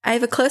visit. I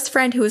have a close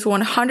friend who is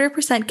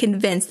 100%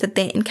 convinced that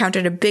they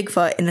encountered a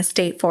Bigfoot in the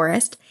state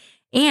forest,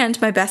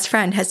 and my best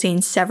friend has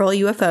seen several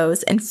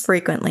UFOs and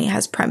frequently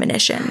has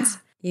premonitions.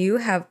 You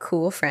have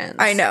cool friends.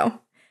 I know.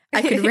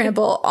 I could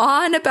ramble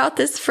on about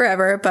this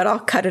forever, but I'll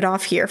cut it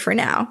off here for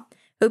now.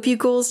 Hope you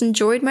ghouls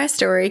enjoyed my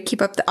story.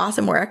 Keep up the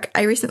awesome work.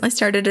 I recently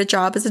started a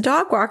job as a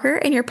dog walker,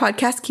 and your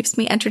podcast keeps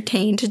me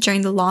entertained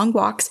during the long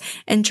walks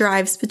and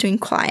drives between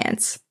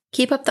clients.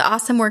 Keep up the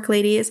awesome work,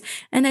 ladies,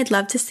 and I'd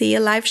love to see a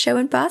live show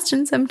in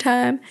Boston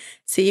sometime.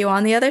 See you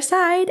on the other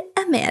side,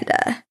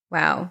 Amanda.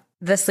 Wow.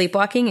 The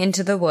sleepwalking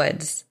into the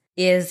woods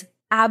is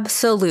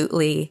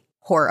absolutely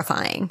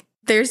horrifying.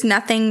 There's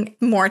nothing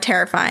more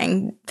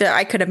terrifying that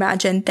I could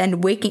imagine than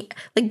waking,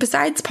 like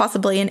besides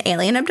possibly an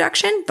alien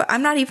abduction, but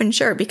I'm not even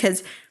sure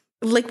because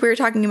like we were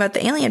talking about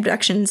the alien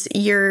abductions,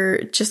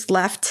 you're just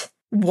left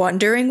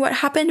wondering what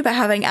happened, but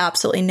having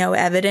absolutely no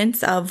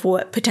evidence of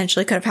what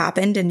potentially could have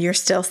happened. And you're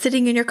still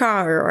sitting in your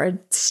car or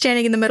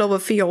standing in the middle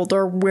of a field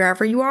or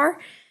wherever you are.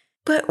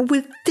 But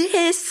with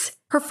this,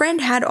 her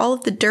friend had all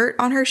of the dirt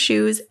on her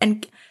shoes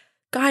and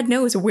God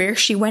knows where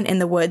she went in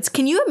the woods.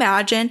 Can you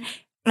imagine?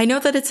 I know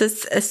that it's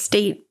a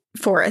state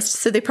forest,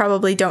 so they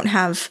probably don't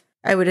have,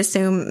 I would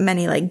assume,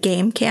 many like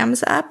game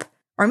cams up.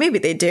 Or maybe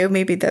they do.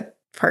 Maybe the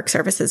Park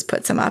Services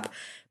puts them up.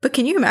 But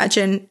can you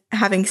imagine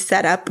having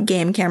set up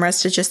game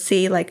cameras to just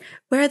see like,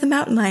 where are the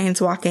mountain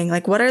lions walking?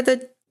 Like, what are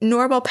the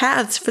normal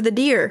paths for the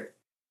deer?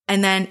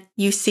 And then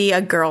you see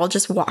a girl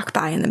just walk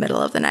by in the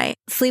middle of the night.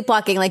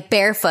 Sleepwalking like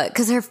barefoot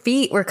because her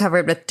feet were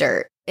covered with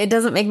dirt. It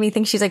doesn't make me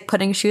think she's like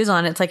putting shoes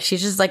on. It's like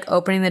she's just like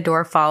opening the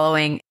door,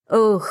 following.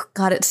 Oh,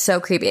 God, it's so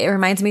creepy. It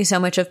reminds me so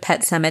much of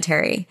Pet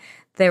Sematary.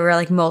 There were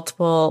like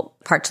multiple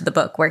parts of the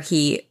book where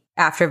he,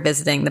 after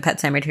visiting the Pet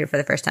Sematary for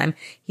the first time,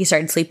 he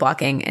started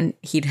sleepwalking and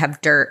he'd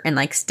have dirt and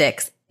like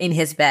sticks in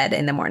his bed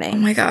in the morning. Oh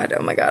my God.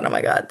 Oh my God. Oh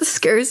my God. This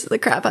scares the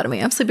crap out of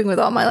me. I'm sleeping with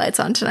all my lights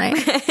on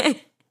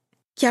tonight.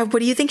 Yeah,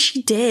 what do you think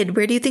she did?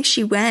 Where do you think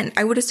she went?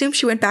 I would assume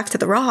she went back to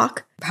the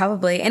Rock.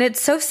 Probably. And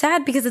it's so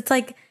sad because it's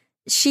like,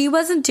 she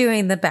wasn't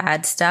doing the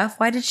bad stuff.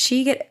 Why did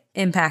she get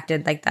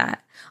impacted like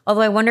that?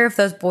 Although I wonder if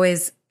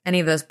any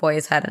of those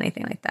boys had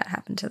anything like that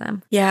happen to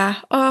them. Yeah.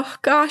 Oh,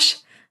 gosh.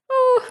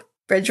 Oh,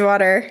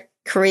 Bridgewater.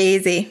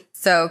 Crazy.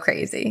 So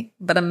crazy,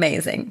 but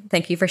amazing.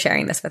 Thank you for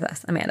sharing this with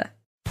us, Amanda.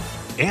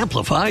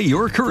 Amplify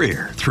your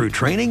career through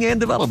training and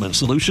development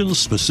solutions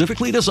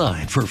specifically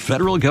designed for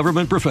federal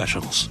government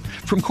professionals.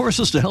 From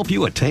courses to help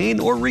you attain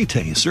or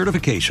retain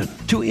certification,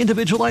 to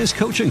individualized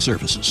coaching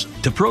services,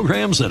 to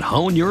programs that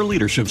hone your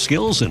leadership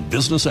skills and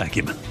business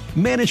acumen,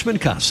 Management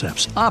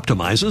Concepts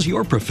optimizes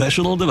your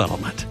professional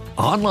development.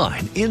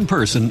 Online, in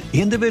person,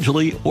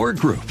 individually, or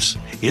groups,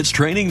 it's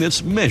training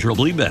that's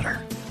measurably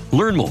better.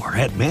 Learn more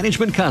at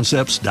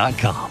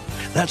managementconcepts.com.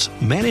 That's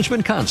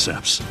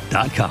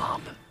managementconcepts.com.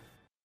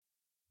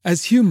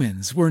 As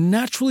humans, we're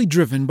naturally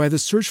driven by the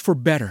search for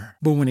better.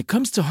 But when it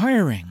comes to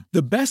hiring,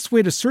 the best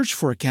way to search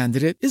for a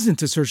candidate isn't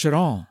to search at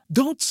all.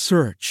 Don't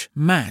search,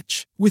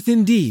 match with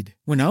Indeed.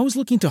 When I was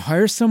looking to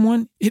hire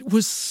someone, it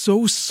was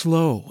so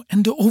slow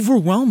and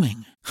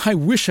overwhelming. I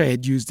wish I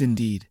had used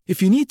Indeed.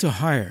 If you need to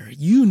hire,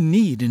 you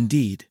need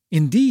Indeed.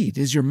 Indeed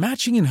is your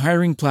matching and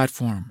hiring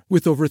platform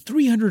with over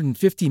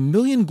 350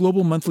 million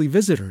global monthly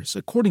visitors,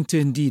 according to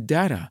Indeed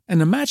data,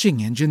 and a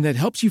matching engine that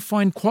helps you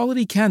find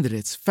quality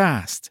candidates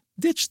fast.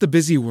 Ditch the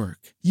busy work.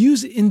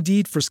 Use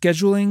Indeed for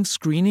scheduling,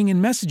 screening,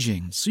 and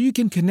messaging so you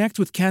can connect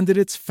with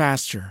candidates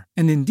faster.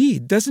 And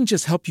Indeed doesn't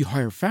just help you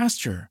hire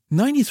faster.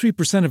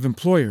 93% of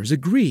employers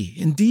agree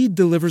Indeed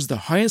delivers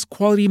the highest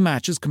quality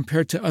matches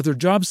compared to other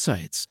job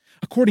sites,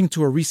 according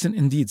to a recent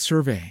Indeed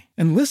survey.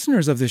 And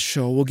listeners of this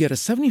show will get a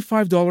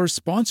 $75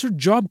 sponsored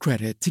job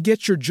credit to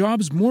get your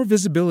jobs more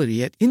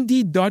visibility at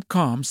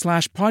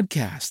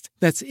Indeed.com/podcast.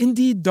 That's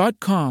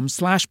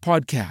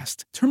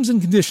Indeed.com/podcast. Terms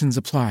and conditions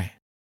apply.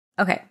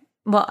 Okay.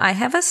 Well, I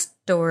have a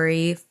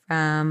story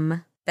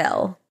from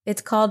Phil.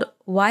 It's called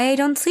Why I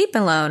Don't Sleep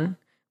Alone.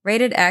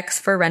 Rated X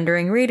for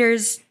rendering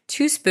readers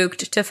too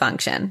spooked to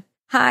function.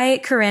 Hi,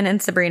 Corinne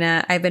and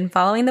Sabrina. I've been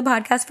following the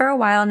podcast for a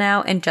while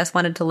now and just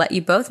wanted to let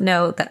you both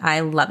know that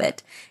I love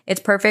it.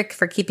 It's perfect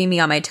for keeping me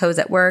on my toes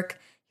at work.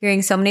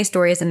 Hearing so many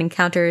stories and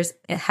encounters,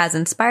 it has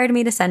inspired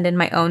me to send in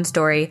my own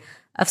story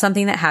of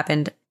something that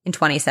happened in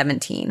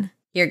 2017.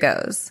 Here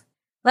goes.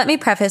 Let me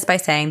preface by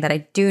saying that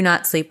I do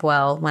not sleep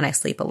well when I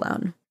sleep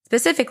alone.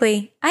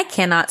 Specifically, I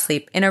cannot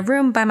sleep in a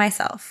room by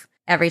myself.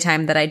 Every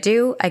time that I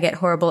do, I get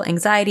horrible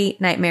anxiety,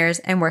 nightmares,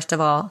 and worst of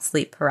all,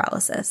 sleep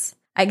paralysis.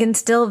 I can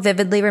still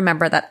vividly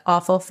remember that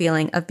awful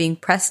feeling of being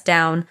pressed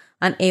down,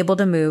 unable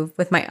to move,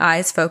 with my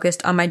eyes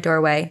focused on my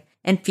doorway,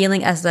 and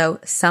feeling as though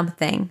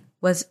something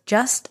was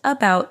just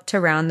about to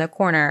round the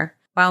corner,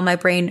 while my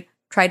brain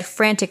tried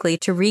frantically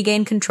to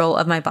regain control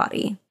of my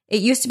body.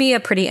 It used to be a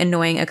pretty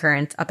annoying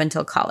occurrence up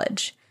until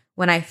college,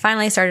 when I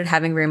finally started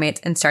having roommates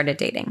and started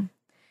dating.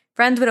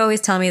 Friends would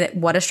always tell me that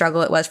what a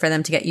struggle it was for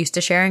them to get used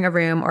to sharing a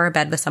room or a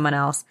bed with someone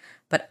else,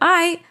 but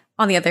I,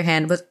 on the other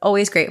hand, was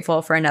always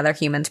grateful for another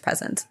human's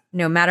presence,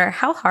 no matter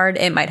how hard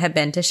it might have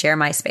been to share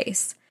my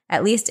space.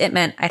 At least it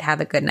meant I'd have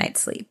a good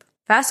night's sleep.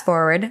 Fast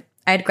forward,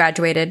 I had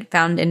graduated,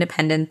 found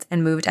independence,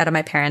 and moved out of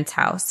my parents'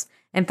 house,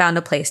 and found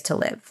a place to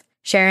live,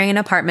 sharing an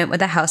apartment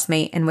with a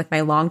housemate and with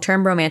my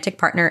long-term romantic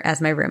partner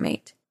as my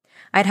roommate.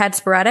 I'd had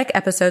sporadic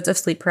episodes of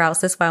sleep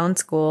paralysis while in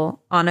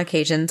school, on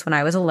occasions when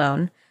I was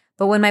alone,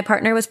 but when my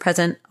partner was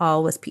present,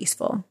 all was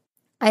peaceful.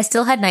 I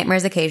still had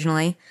nightmares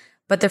occasionally,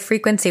 but the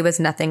frequency was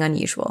nothing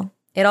unusual.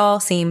 It all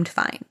seemed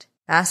fine.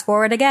 Fast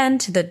forward again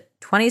to the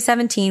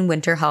 2017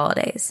 winter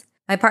holidays.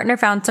 My partner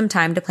found some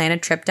time to plan a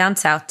trip down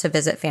south to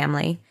visit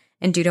family,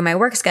 and due to my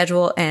work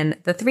schedule and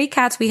the 3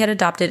 cats we had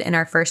adopted in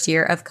our first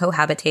year of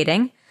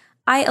cohabitating,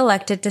 I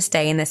elected to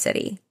stay in the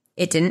city.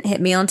 It didn't hit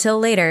me until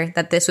later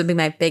that this would be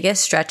my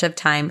biggest stretch of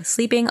time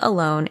sleeping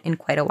alone in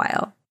quite a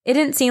while. It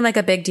didn't seem like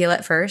a big deal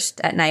at first.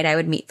 At night, I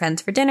would meet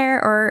friends for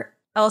dinner or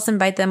else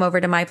invite them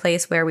over to my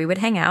place where we would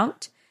hang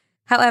out.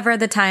 However,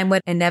 the time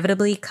would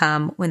inevitably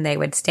come when they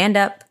would stand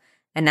up,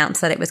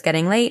 announce that it was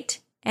getting late,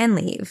 and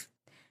leave.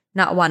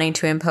 Not wanting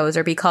to impose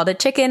or be called a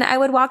chicken, I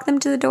would walk them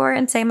to the door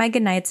and say my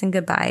goodnights and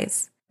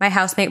goodbyes. My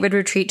housemate would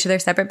retreat to their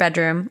separate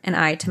bedroom, and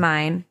I to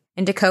mine.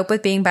 And to cope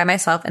with being by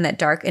myself in that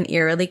dark and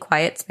eerily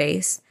quiet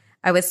space,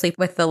 I would sleep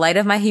with the light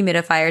of my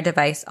humidifier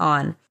device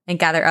on and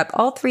gather up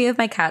all 3 of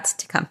my cats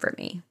to comfort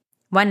me.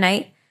 One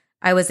night,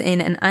 I was in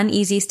an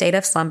uneasy state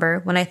of slumber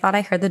when I thought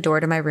I heard the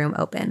door to my room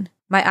open.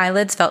 My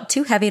eyelids felt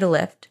too heavy to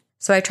lift,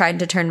 so I tried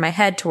to turn my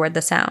head toward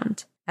the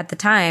sound. At the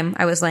time,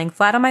 I was laying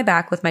flat on my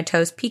back with my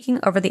toes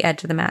peeking over the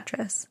edge of the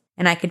mattress,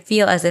 and I could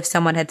feel as if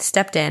someone had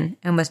stepped in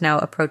and was now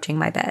approaching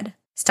my bed,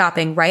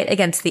 stopping right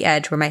against the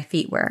edge where my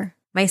feet were.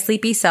 My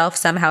sleepy self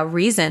somehow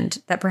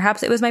reasoned that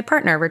perhaps it was my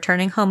partner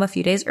returning home a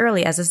few days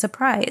early as a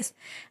surprise,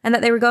 and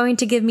that they were going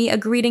to give me a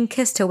greeting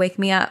kiss to wake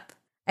me up.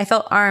 I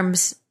felt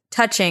arms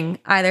touching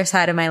either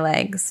side of my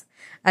legs,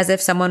 as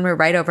if someone were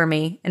right over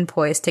me and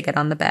poised to get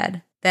on the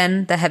bed.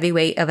 Then the heavy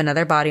weight of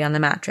another body on the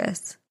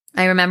mattress.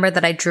 I remember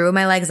that I drew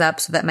my legs up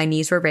so that my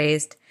knees were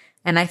raised,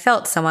 and I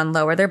felt someone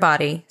lower their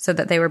body so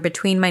that they were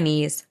between my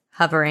knees,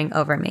 hovering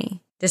over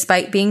me.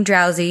 Despite being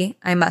drowsy,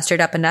 I mustered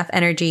up enough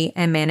energy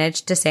and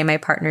managed to say my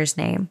partner's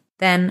name.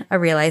 Then a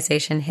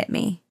realization hit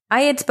me.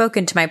 I had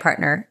spoken to my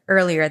partner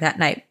earlier that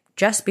night,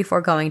 just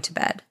before going to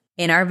bed.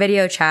 In our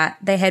video chat,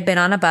 they had been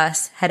on a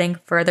bus heading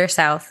further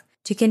south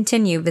to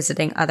continue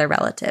visiting other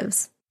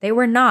relatives. They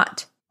were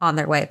not on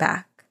their way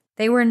back.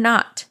 They were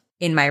not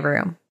in my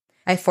room.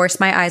 I forced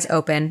my eyes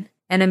open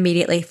and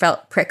immediately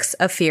felt pricks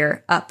of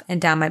fear up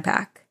and down my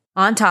back.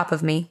 On top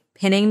of me,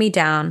 pinning me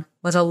down,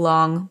 was a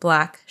long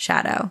black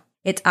shadow.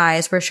 Its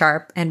eyes were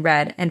sharp and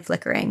red and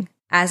flickering.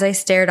 As I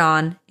stared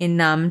on in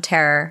numb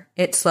terror,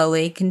 it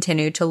slowly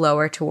continued to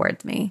lower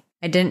towards me.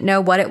 I didn't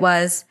know what it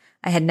was.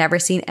 I had never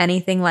seen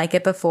anything like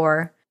it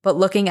before, but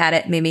looking at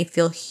it made me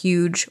feel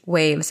huge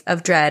waves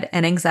of dread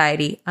and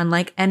anxiety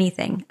unlike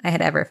anything I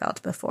had ever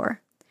felt before.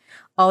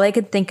 All I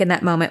could think in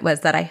that moment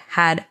was that I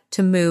had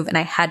to move and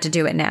I had to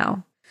do it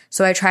now.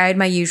 So I tried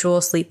my usual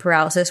sleep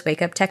paralysis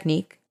wake-up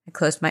technique. I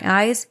closed my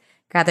eyes,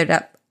 gathered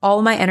up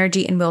all my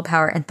energy and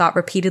willpower, and thought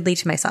repeatedly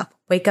to myself,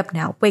 "Wake up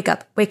now, wake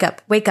up, wake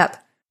up, wake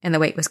up." And the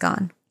weight was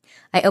gone.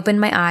 I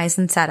opened my eyes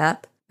and sat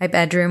up. My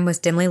bedroom was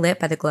dimly lit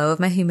by the glow of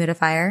my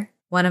humidifier.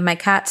 One of my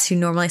cats, who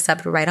normally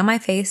slept right on my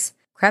face,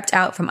 crept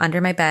out from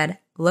under my bed,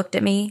 looked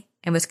at me,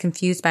 and was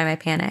confused by my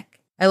panic.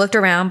 I looked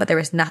around, but there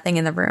was nothing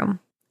in the room.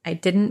 I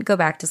didn't go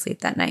back to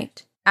sleep that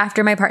night.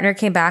 After my partner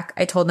came back,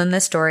 I told him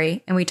this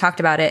story, and we talked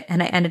about it,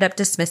 and I ended up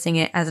dismissing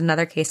it as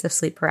another case of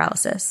sleep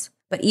paralysis.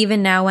 But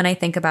even now, when I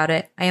think about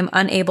it, I am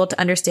unable to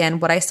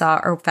understand what I saw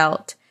or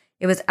felt.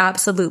 It was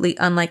absolutely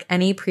unlike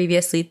any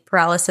previous sleep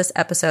paralysis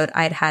episode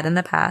I had had in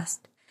the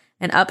past.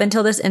 And up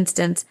until this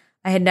instance,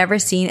 I had never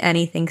seen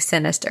anything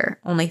sinister,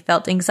 only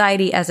felt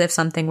anxiety as if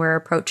something were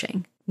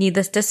approaching.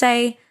 Needless to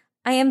say,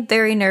 I am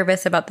very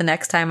nervous about the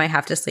next time I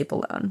have to sleep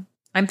alone.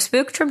 I'm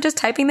spooked from just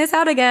typing this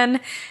out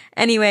again.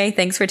 Anyway,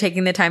 thanks for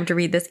taking the time to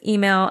read this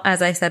email.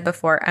 As I said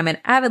before, I'm an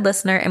avid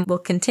listener and will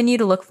continue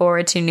to look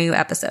forward to new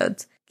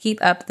episodes.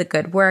 Keep up the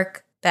good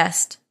work.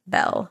 Best,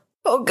 Belle.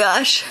 Oh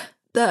gosh,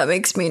 that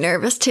makes me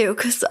nervous too,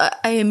 because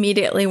I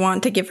immediately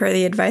want to give her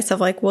the advice of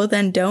like, well,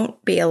 then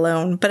don't be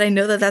alone. But I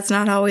know that that's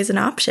not always an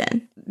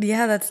option.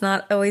 Yeah, that's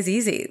not always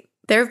easy.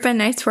 There have been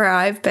nights where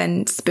I've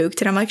been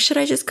spooked and I'm like, should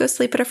I just go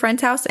sleep at a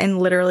friend's house? And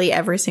literally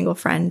every single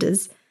friend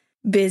is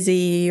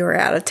busy or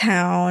out of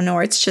town,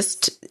 or it's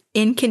just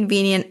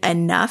inconvenient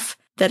enough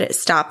that it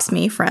stops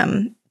me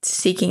from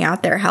seeking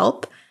out their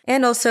help.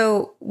 And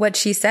also what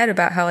she said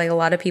about how like a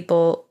lot of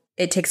people,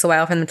 it takes a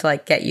while for them to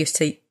like get used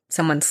to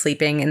someone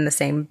sleeping in the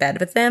same bed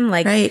with them.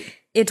 Like, right.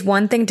 It's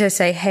one thing to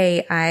say,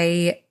 hey,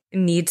 I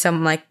need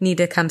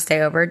to come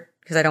stay over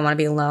because I don't want to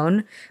be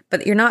alone.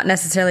 But you're not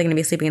necessarily going to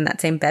be sleeping in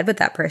that same bed with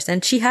that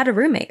person. She had a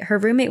roommate. Her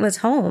roommate was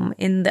home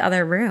in the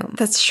other room.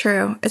 That's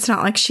true. It's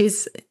not like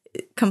she's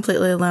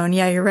completely alone.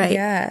 Yeah, you're right.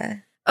 Yeah.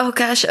 Oh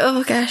gosh.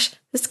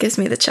 This gives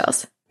me the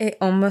chills. It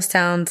almost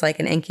sounds like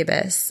an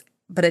incubus,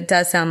 but it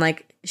does sound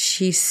like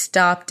she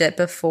stopped it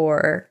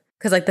before.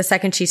 Because like the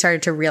second she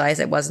started to realize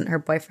it wasn't her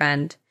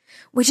boyfriend,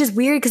 which is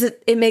weird because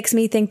it makes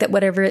me think that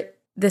whatever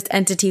this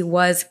entity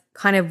was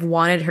kind of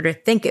wanted her to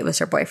think it was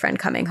her boyfriend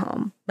coming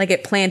home. Like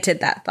it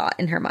planted that thought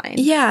in her mind.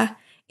 Yeah.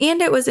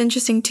 And it was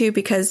interesting too,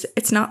 because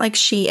it's not like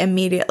she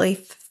immediately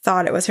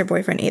thought it was her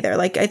boyfriend either.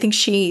 Like I think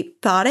she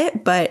thought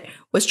it, but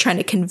was trying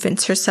to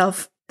convince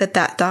herself that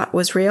that thought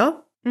was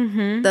real,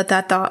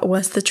 that thought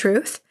was the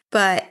truth.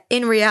 But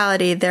in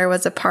reality, there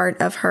was a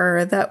part of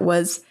her that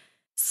was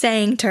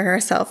saying to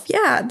herself,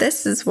 yeah,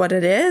 this is what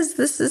it is.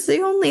 This is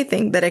the only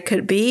thing that it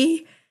could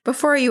be.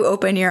 Before you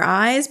open your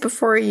eyes,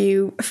 before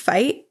you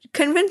fight,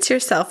 convince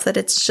yourself that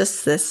it's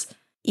just this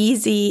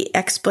easy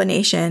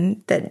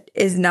explanation that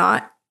is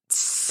not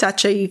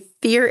such a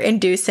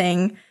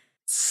fear-inducing,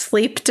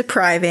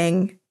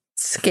 sleep-depriving,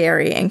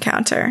 scary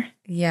encounter.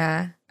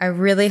 Yeah. I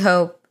really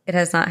hope it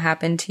has not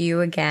happened to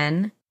you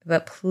again,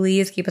 but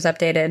please keep us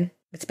updated.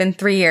 It's been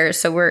 3 years,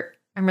 so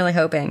I'm really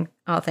hoping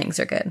all things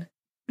are good.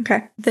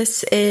 Okay.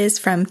 This is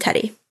from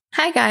Teddy.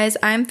 Hi guys,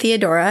 I'm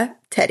Theodora,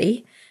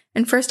 Teddy.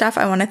 And first off,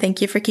 I want to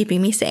thank you for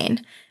keeping me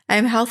sane.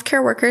 I'm a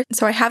healthcare worker,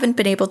 so I haven't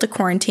been able to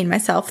quarantine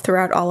myself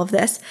throughout all of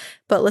this,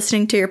 but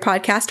listening to your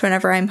podcast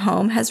whenever I'm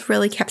home has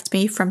really kept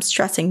me from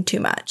stressing too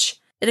much.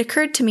 It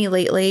occurred to me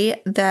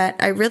lately that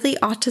I really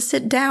ought to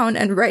sit down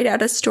and write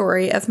out a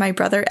story of my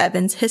brother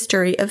Evan's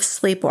history of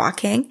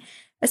sleepwalking,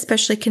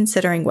 especially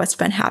considering what's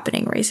been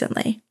happening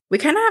recently. We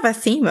kind of have a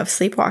theme of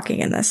sleepwalking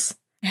in this.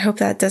 I hope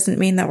that doesn't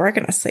mean that we're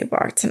going to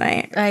sleepwalk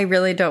tonight. I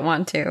really don't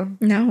want to.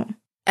 No.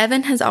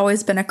 Evan has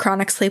always been a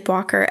chronic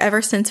sleepwalker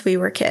ever since we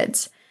were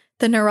kids.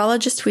 The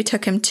neurologist we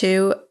took him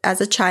to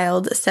as a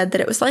child said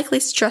that it was likely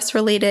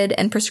stress-related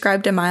and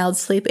prescribed a mild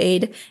sleep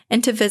aid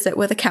and to visit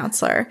with a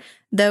counselor,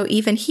 though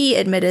even he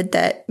admitted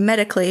that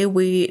medically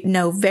we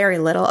know very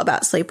little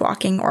about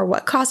sleepwalking or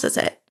what causes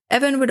it.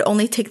 Evan would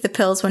only take the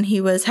pills when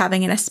he was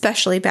having an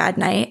especially bad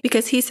night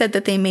because he said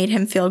that they made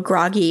him feel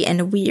groggy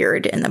and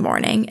weird in the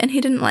morning, and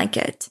he didn't like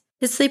it.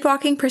 His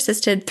sleepwalking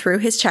persisted through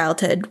his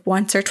childhood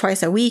once or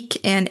twice a week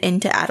and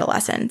into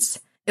adolescence.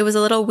 It was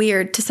a little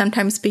weird to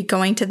sometimes be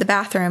going to the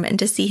bathroom and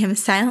to see him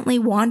silently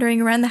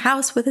wandering around the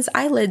house with his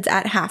eyelids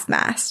at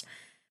half-mast.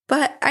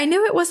 But I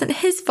knew it wasn't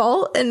his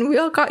fault, and we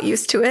all got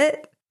used to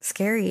it.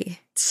 Scary.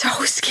 So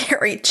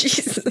scary,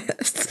 Jesus.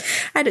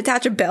 I'd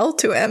attach a bell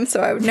to him so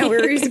I would know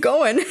where he's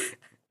going.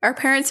 Our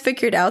parents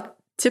figured out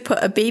to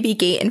put a baby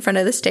gate in front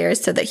of the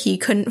stairs so that he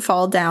couldn't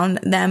fall down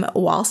them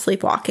while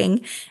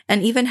sleepwalking,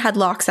 and even had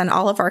locks on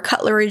all of our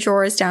cutlery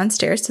drawers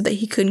downstairs so that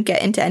he couldn't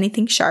get into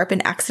anything sharp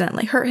and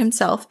accidentally hurt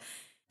himself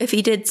if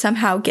he did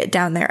somehow get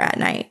down there at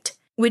night.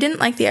 We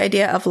didn't like the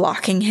idea of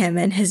locking him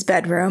in his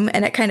bedroom,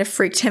 and it kind of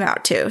freaked him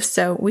out too,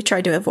 so we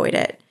tried to avoid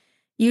it.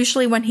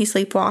 Usually when he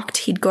sleepwalked,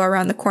 he'd go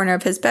around the corner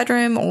of his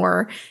bedroom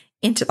or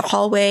into the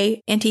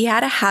hallway, and he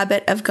had a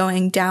habit of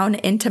going down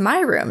into my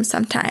room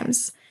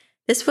sometimes.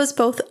 This was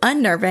both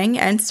unnerving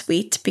and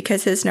sweet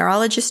because his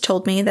neurologist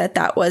told me that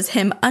that was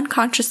him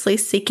unconsciously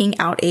seeking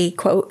out a,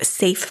 quote,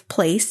 safe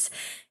place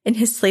in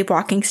his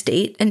sleepwalking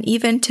state, and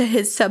even to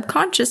his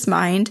subconscious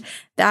mind,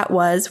 that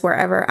was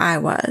wherever I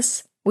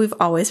was. We've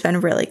always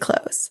been really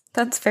close.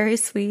 That's very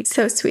sweet.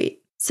 So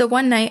sweet. So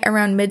one night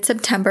around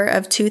mid-September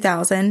of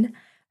 2000,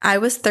 I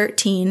was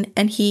 13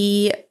 and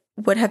he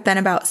would have been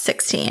about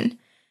 16.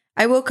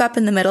 I woke up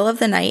in the middle of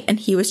the night and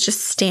he was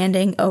just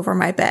standing over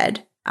my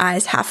bed,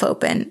 eyes half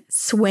open,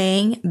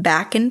 swaying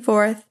back and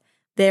forth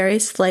very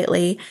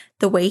slightly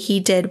the way he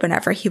did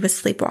whenever he was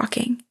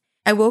sleepwalking.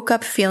 I woke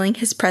up feeling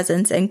his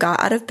presence and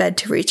got out of bed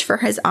to reach for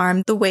his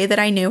arm the way that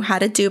I knew how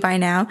to do by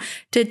now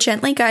to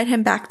gently guide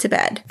him back to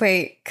bed.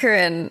 Wait,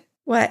 Corinne.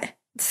 What?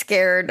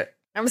 Scared.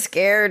 I'm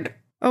scared.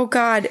 Oh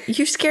God,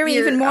 you scare me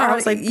even more. I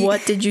was like,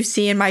 what did you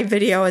see in my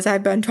video as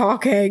I've been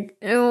talking?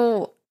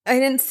 No, I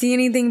didn't see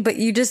anything, but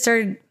you just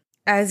started,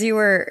 as you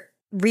were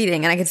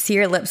reading, and I could see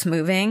your lips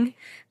moving,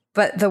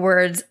 but the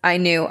words, I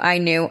knew,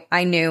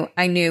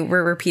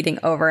 were repeating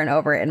over and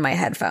over in my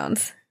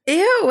headphones.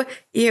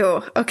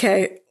 Ew.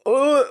 Okay.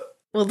 Ugh.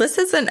 Well, this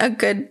isn't a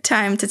good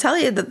time to tell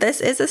you that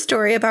this is a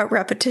story about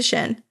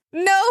repetition.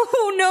 No.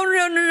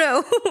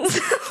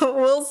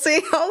 We'll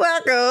see how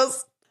that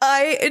goes.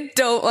 I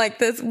don't like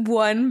this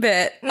one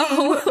bit.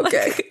 Oh,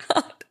 okay. My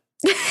God.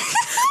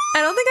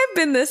 I don't think I've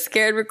been this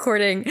scared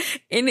recording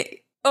in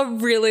a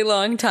really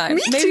long time.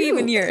 Me Maybe too.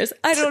 even years.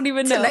 I don't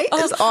even know. Tonight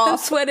is off. I'm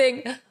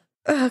sweating.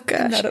 Oh,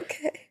 gosh. I'm not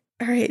okay.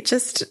 All right,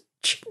 just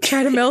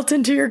try to melt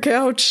into your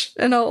couch,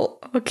 and I'll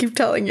keep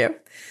telling you.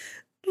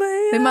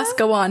 Leia. We must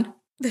go on.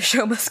 The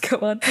show must go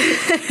on.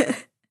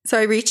 So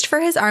I reached for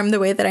his arm the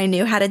way that I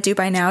knew how to do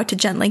by now to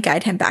gently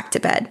guide him back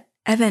to bed.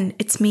 Evan,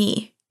 it's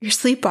me. You're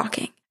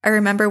sleepwalking. I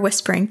remember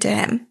whispering to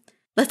him,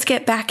 let's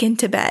get back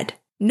into bed.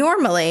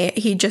 Normally,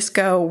 he'd just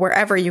go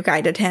wherever you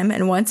guided him,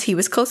 and once he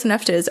was close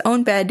enough to his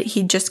own bed,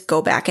 he'd just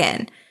go back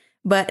in.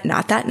 But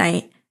not that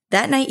night.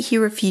 That night, he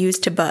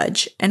refused to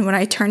budge, and when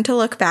I turned to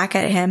look back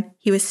at him,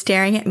 he was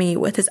staring at me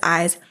with his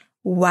eyes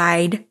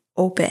wide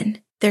open.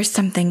 There's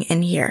something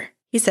in here,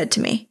 he said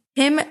to me.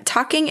 Him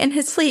talking in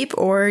his sleep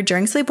or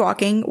during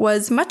sleepwalking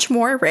was much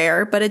more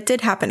rare, but it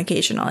did happen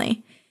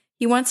occasionally.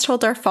 He once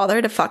told our father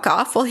to fuck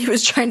off while he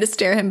was trying to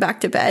steer him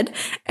back to bed,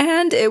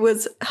 and it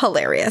was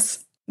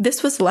hilarious.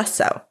 This was less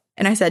so,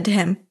 and I said to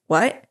him,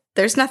 what?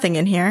 There's nothing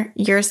in here.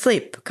 You're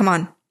asleep. Come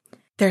on.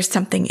 There's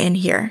something in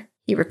here,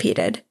 he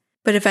repeated.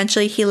 But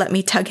eventually he let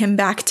me tug him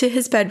back to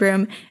his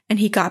bedroom, and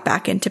he got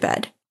back into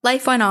bed.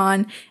 Life went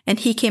on, and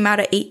he came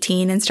out at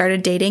 18 and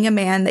started dating a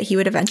man that he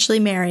would eventually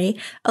marry,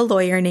 a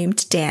lawyer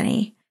named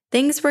Danny.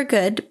 Things were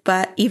good,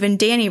 but even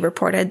Danny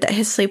reported that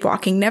his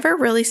sleepwalking never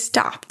really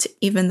stopped,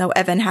 even though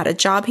Evan had a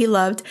job he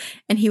loved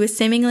and he was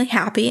seemingly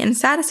happy and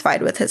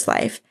satisfied with his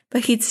life,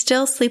 but he'd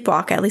still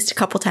sleepwalk at least a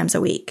couple times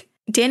a week.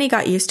 Danny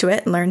got used to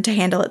it and learned to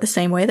handle it the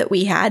same way that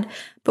we had,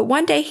 but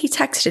one day he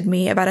texted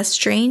me about a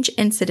strange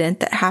incident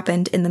that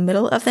happened in the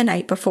middle of the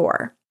night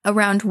before,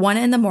 around 1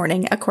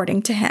 a.m,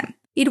 according to him.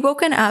 He'd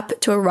woken up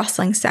to a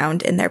rustling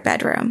sound in their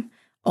bedroom,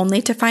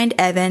 only to find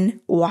Evan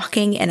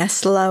walking in a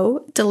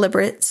slow,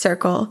 deliberate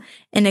circle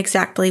in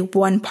exactly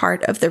one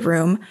part of the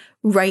room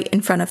right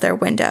in front of their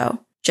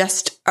window,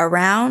 just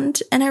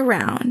around and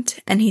around.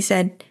 And he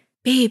said,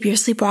 babe, you're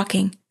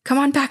sleepwalking. Come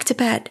on back to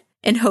bed,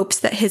 in hopes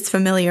that his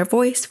familiar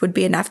voice would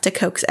be enough to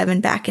coax Evan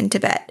back into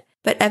bed.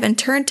 But Evan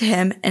turned to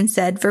him and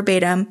said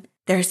verbatim,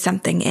 there's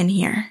something in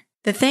here.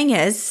 The thing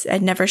is,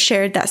 I'd never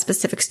shared that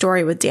specific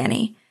story with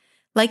Danny.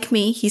 Like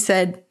me, he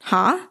said,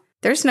 huh?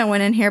 There's no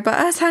one in here but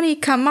us, honey.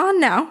 Come on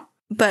now.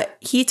 But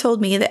he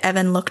told me that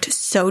Evan looked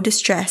so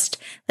distressed,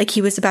 like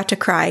he was about to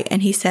cry,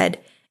 and he said,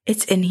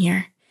 it's in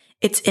here.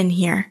 It's in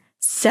here,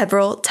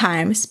 several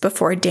times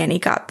before Danny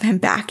got him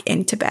back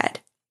into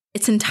bed.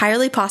 It's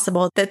entirely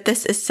possible that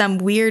this is some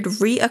weird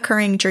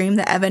reoccurring dream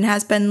that Evan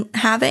has been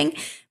having,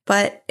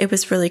 but it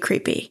was really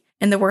creepy.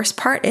 And the worst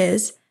part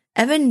is,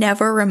 Evan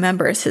never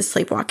remembers his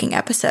sleepwalking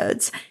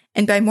episodes,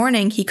 and by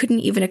morning he couldn't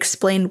even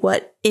explain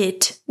what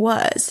it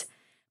was.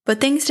 But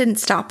things didn't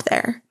stop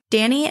there.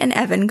 Danny and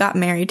Evan got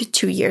married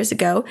 2 years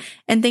ago,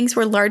 and things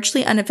were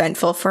largely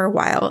uneventful for a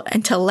while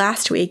until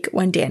last week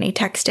when Danny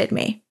texted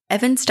me.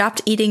 Evan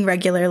stopped eating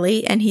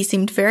regularly, and he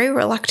seemed very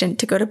reluctant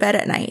to go to bed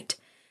at night.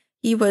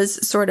 He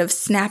was sort of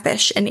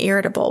snappish and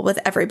irritable with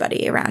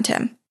everybody around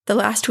him. The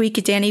last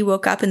week, Danny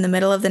woke up in the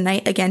middle of the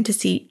night again to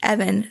see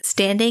Evan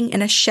standing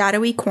in a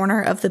shadowy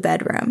corner of the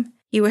bedroom.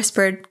 He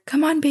whispered,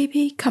 "Come on,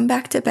 baby, come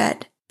back to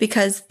bed,"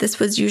 because this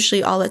was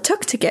usually all it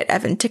took to get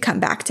Evan to come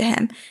back to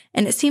him.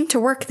 And it seemed to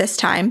work this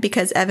time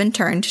because Evan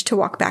turned to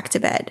walk back to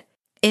bed.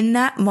 In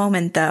that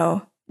moment,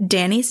 though,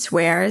 Danny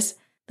swears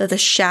that the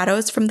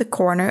shadows from the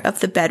corner of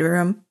the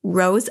bedroom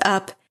rose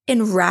up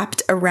and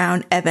wrapped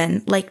around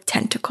Evan like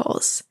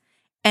tentacles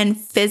and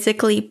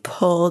physically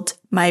pulled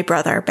my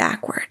brother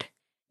backward.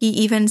 He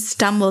even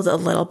stumbled a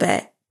little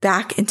bit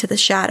back into the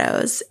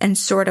shadows and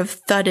sort of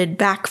thudded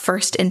back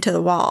first into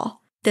the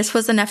wall. This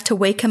was enough to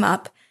wake him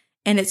up,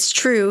 and it's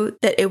true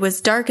that it was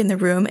dark in the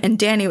room and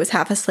Danny was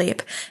half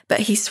asleep,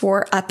 but he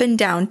swore up and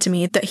down to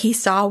me that he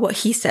saw what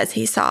he says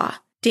he saw.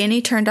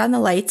 Danny turned on the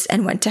lights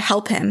and went to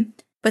help him,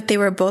 but they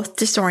were both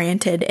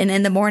disoriented, and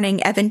in the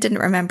morning, Evan didn't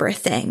remember a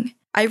thing.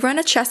 I run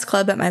a chess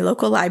club at my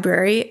local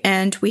library,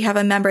 and we have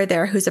a member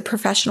there who's a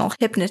professional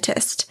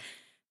hypnotist,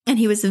 and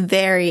he was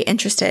very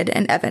interested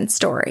in Evan's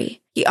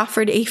story. He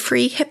offered a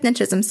free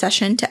hypnotism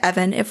session to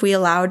Evan if we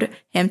allowed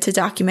him to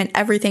document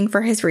everything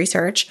for his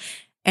research,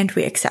 and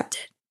we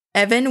accepted.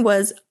 Evan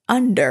was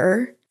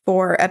under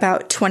for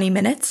about 20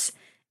 minutes,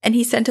 and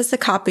he sent us a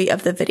copy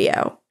of the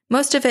video.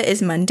 Most of it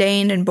is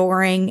mundane and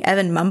boring,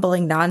 Evan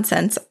mumbling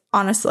nonsense,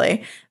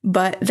 honestly.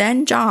 But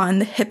then John,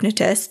 the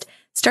hypnotist,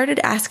 started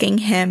asking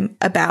him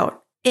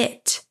about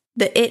it,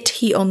 the it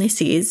he only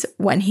sees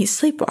when he's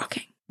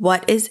sleepwalking.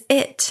 "What is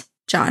it?"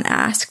 John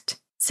asked.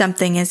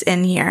 "Something is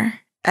in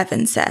here,"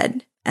 Evan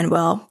said. And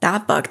well,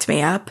 that bugged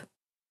me up.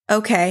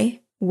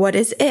 "Okay, what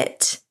is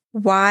it?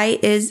 Why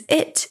is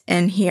it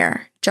in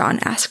here?" John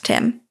asked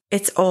him.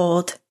 "It's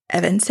old,"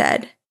 Evan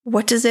said.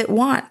 "What does it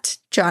want?"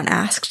 John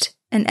asked,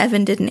 and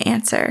Evan didn't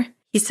answer.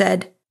 He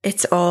said,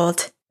 "It's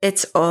old,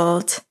 it's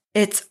old,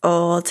 it's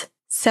old,"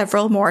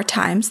 several more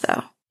times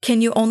though.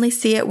 "Can you only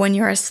see it when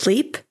you're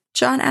asleep?"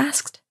 John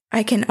asked.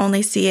 "I can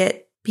only see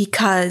it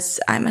because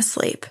I'm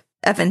asleep,"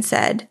 Evan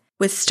said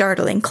with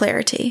startling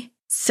clarity.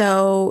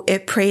 "So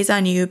it preys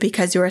on you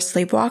because you're a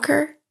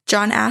sleepwalker?"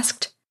 John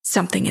asked.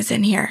 "Something is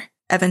in here,"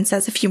 Evan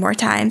says a few more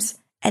times,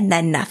 and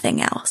then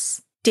nothing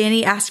else.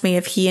 Danny asked me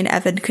if he and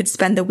Evan could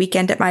spend the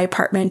weekend at my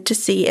apartment to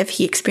see if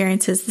he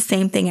experiences the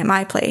same thing at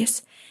my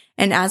place.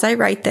 And as I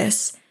write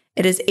this,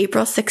 it is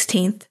April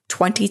 16th,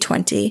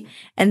 2020,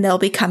 and they'll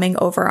be coming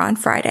over on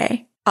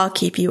Friday. I'll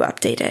keep you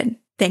updated.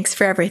 Thanks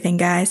for everything,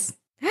 guys.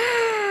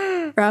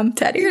 From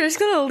Teddy. You're just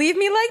going to leave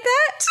me like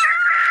that?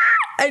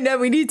 I know,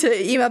 we need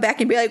to email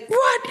back and be like,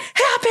 what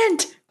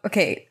happened?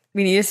 Okay,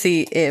 we need to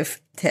see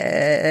if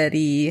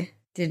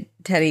did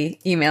Teddy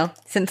email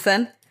since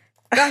then?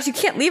 Gosh, you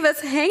can't leave us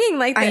hanging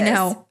like this. I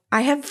know.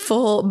 I have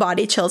full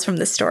body chills from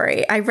the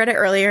story. I read it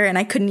earlier and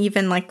I couldn't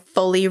even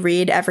fully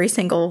read every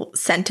single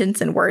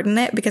sentence and word in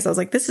it because I was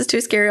like, this is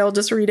too scary. I'll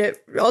just read it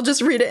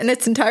in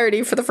its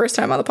entirety for the first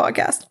time on the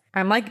podcast.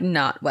 I'm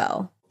not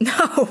well.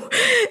 No,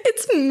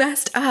 it's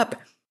messed up.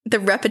 The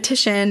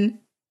repetition,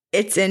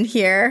 it's in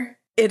here.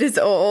 It is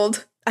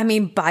old. I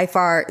mean, by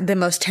far the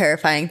most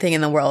terrifying thing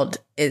in the world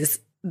is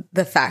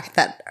the fact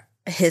that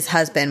his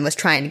husband was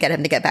trying to get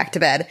him to get back to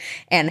bed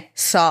and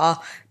saw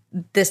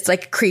this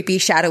creepy,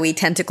 shadowy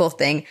tentacle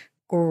thing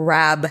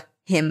grab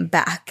him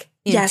back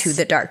into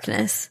the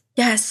darkness.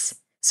 Yes.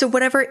 So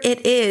whatever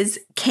it is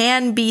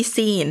can be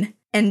seen.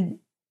 And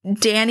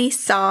Danny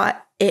saw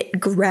it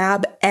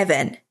grab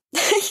Evan.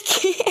 I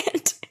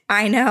can't.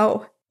 I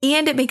know.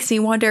 And it makes me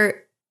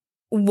wonder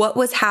what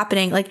was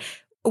happening.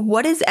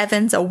 What is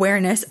Evan's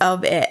awareness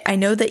of it? I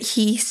know that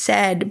he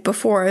said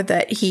before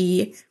that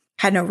he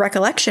had no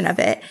recollection of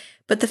it.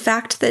 But the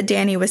fact that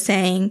Danny was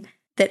saying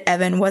that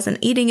Evan wasn't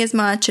eating as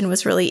much and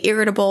was really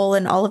irritable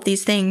and all of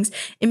these things,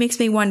 it makes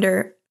me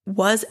wonder,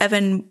 was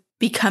Evan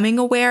becoming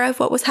aware of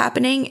what was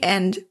happening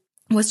and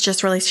was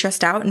just really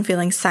stressed out and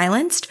feeling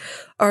silenced?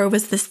 Or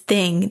was this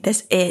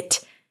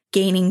it,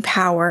 gaining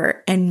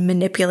power and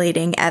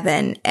manipulating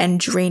Evan and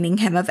draining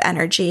him of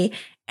energy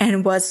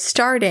and was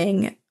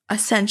starting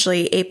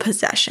essentially a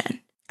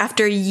possession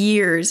after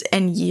years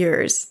and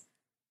years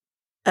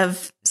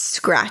of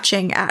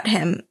scratching at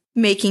him,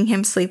 making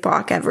him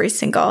sleepwalk every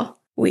single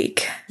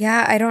week?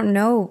 Yeah, I don't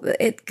know.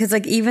 Because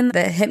even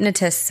the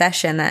hypnotist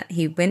session that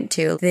he went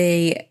to,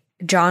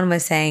 John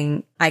was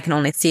saying, I can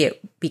only see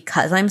it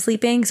because I'm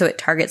sleeping. So it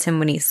targets him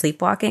when he's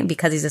sleepwalking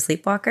because he's a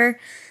sleepwalker.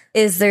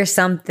 Is there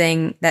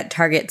something that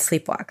targets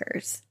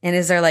sleepwalkers? And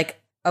is there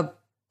a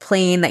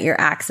plane that you're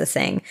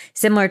accessing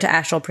similar to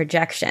astral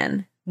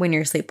projection when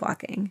you're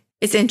sleepwalking?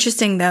 It's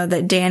interesting, though,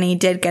 that Danny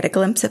did get a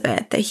glimpse of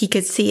it, that he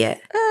could see it.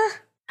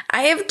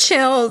 I have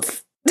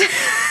chills.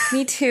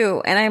 Me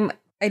too. And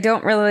I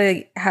don't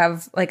really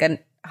have a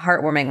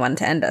heartwarming one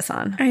to end us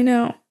on. I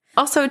know.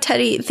 Also,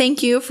 Teddy,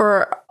 thank you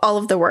for all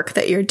of the work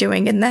that you're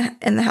doing in the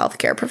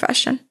healthcare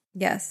profession.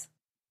 Yes.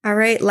 All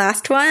right,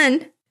 last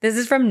one. This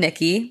is from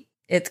Nikki.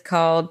 It's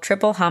called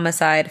Triple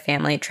Homicide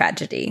Family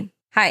Tragedy.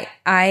 Hi,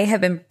 I have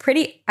been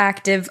pretty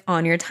active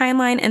on your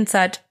timeline and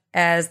such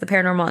as the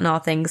paranormal and all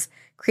things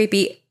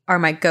creepy are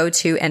my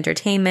go-to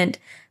entertainment,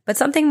 but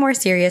something more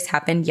serious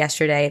happened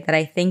yesterday that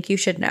I think you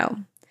should know.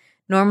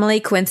 Normally,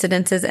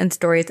 coincidences and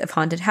stories of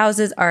haunted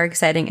houses are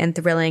exciting and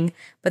thrilling,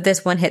 but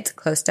this one hits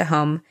close to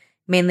home,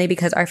 mainly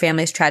because our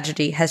family's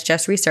tragedy has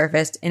just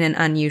resurfaced in an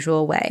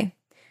unusual way.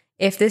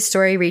 If this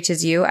story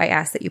reaches you, I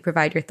ask that you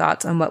provide your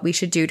thoughts on what we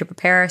should do to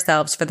prepare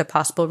ourselves for the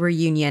possible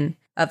reunion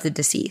of the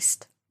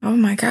deceased. Oh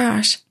my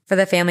gosh. For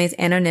the family's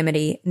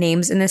anonymity,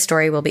 names in this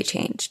story will be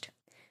changed.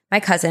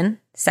 My cousin,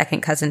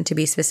 second cousin to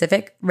be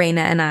specific, Raina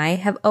and I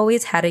have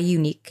always had a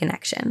unique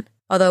connection.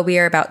 Although we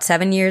are about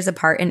 7 years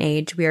apart in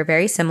age, we are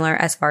very similar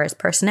as far as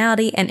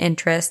personality and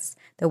interests,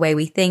 the way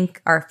we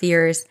think, our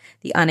fears,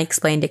 the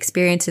unexplained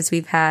experiences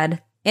we've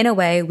had. In a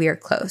way, we are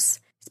close,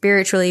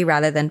 spiritually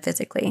rather than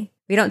physically.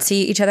 We don't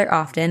see each other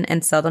often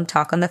and seldom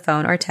talk on the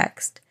phone or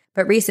text.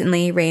 But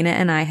recently, Raina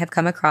and I have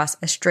come across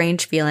a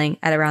strange feeling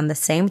at around the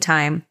same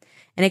time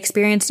and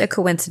experienced a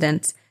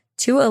coincidence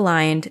too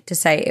aligned to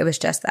say it was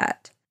just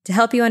that. To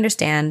help you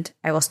understand,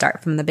 I will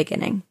start from the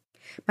beginning.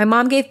 My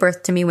mom gave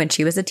birth to me when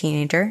she was a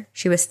teenager.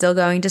 She was still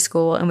going to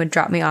school and would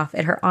drop me off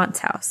at her aunt's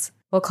house.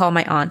 We'll call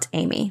my aunt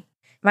Amy.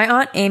 My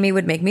aunt Amy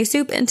would make me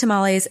soup and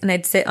tamales, and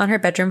I'd sit on her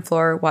bedroom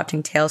floor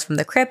watching Tales from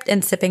the Crypt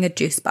and sipping a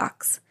juice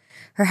box.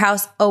 Her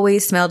house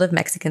always smelled of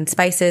Mexican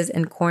spices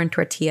and corn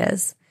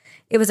tortillas.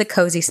 It was a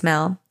cozy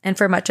smell, and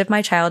for much of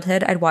my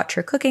childhood, I'd watch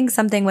her cooking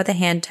something with a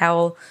hand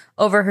towel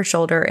over her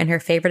shoulder in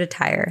her favorite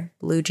attire,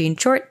 blue jean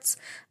shorts,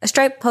 a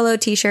striped polo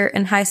t-shirt,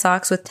 and high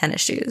socks with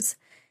tennis shoes.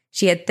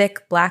 She had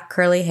thick, black,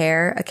 curly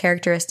hair, a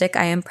characteristic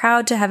I am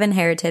proud to have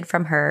inherited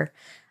from her.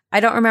 I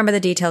don't remember the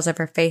details of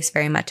her face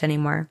very much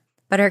anymore,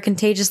 but her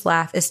contagious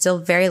laugh is still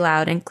very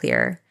loud and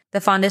clear.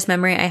 The fondest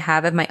memory I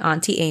have of my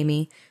Auntie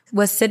Amy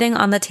was sitting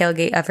on the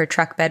tailgate of her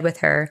truck bed with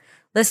her,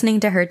 listening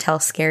to her tell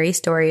scary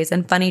stories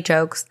and funny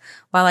jokes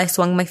while I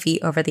swung my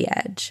feet over the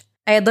edge.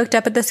 I had looked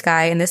up at the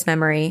sky in this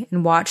memory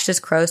and watched as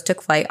crows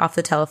took flight off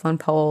the telephone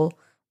pole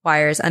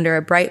wires under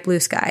a bright blue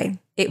sky.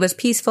 It was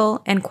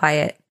peaceful and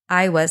quiet.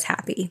 I was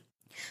happy.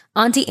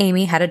 Auntie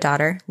Amy had a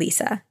daughter,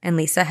 Lisa, and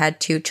Lisa had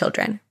 2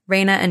 children,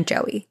 Raina and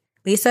Joey.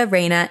 Lisa,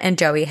 Raina, and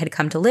Joey had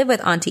come to live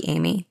with Auntie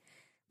Amy.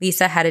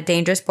 Lisa had a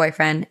dangerous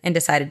boyfriend and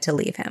decided to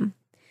leave him.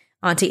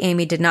 Auntie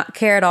Amy did not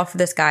care at all for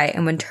this guy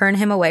and would turn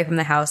him away from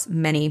the house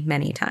many,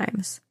 many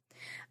times.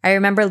 I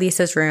remember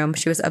Lisa's room.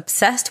 She was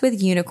obsessed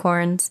with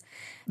unicorns.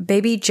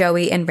 Baby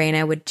Joey and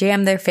Raina would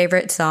jam their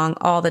favorite song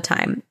all the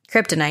time,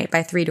 Kryptonite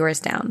by 3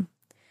 Doors Down.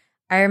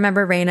 I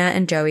remember Raina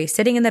and Joey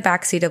sitting in the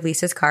backseat of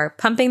Lisa's car,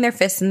 pumping their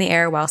fists in the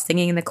air while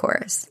singing the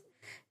chorus.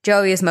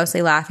 Joey is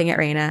mostly laughing at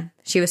Raina.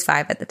 She was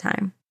 5 at the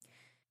time.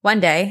 One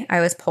day, I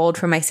was pulled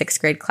from my 6th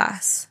grade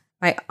class.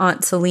 My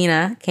Aunt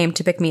Selena came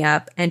to pick me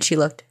up, and she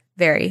looked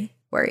very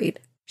worried.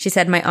 She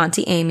said my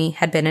Auntie Amy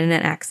had been in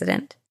an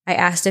accident. I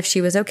asked if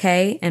she was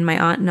okay, and my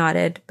aunt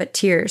nodded, but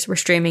tears were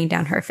streaming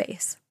down her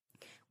face.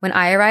 When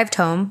I arrived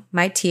home,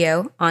 my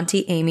Tio,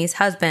 Auntie Amy's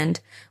husband,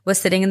 was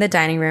sitting in the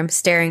dining room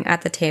staring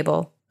at the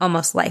table,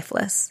 almost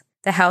lifeless.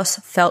 The house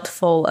felt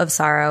full of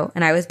sorrow,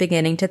 and I was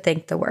beginning to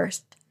think the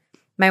worst.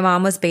 My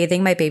mom was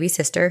bathing my baby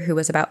sister, who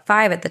was about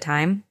 5 at the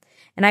time,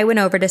 and I went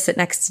over to sit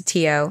next to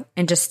Tio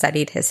and just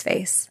studied his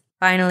face.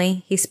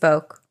 Finally, he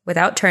spoke.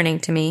 Without turning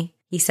to me,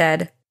 he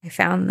said, I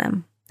found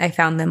them. I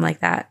found them like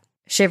that.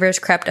 Shivers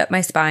crept up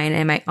my spine,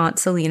 and my Aunt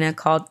Selena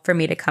called for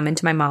me to come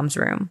into my mom's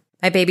room.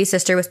 My baby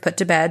sister was put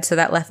to bed, so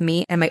that left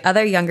me and my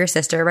other younger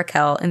sister,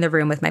 Raquel, in the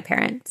room with my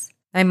parents.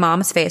 My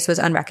mom's face was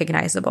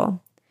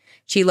unrecognizable.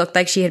 She looked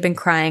like she had been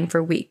crying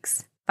for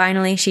weeks.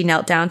 Finally, she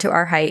knelt down to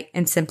our height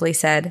and simply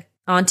said,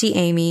 Auntie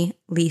Amy,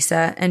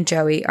 Lisa, and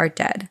Joey are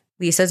dead.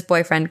 Lisa's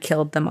boyfriend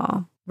killed them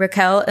all.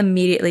 Raquel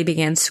immediately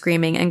began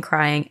screaming and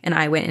crying, and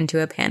I went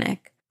into a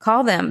panic.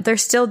 Call them. They're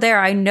still there.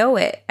 I know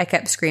it. I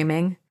kept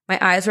screaming. My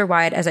eyes were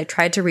wide as I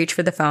tried to reach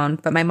for the phone,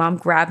 but my mom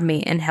grabbed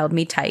me and held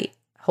me tight,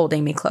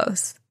 holding me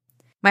close.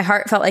 My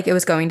heart felt like it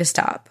was going to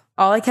stop.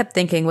 All I kept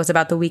thinking was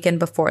about the weekend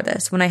before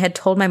this, when I had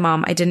told my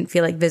mom I didn't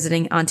feel like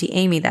visiting Auntie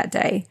Amy that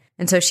day,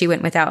 and so she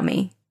went without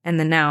me, and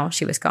then now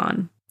she was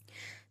gone.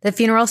 The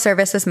funeral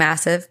service was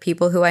massive.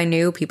 People who I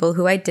knew, people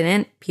who I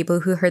didn't, people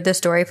who heard the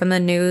story from the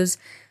news,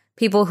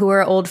 people who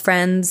were old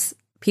friends,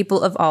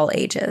 people of all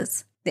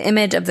ages. The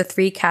image of the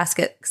 3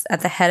 caskets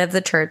at the head of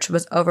the church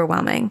was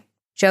overwhelming.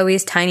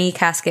 Joey's tiny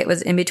casket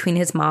was in between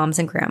his mom's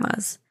and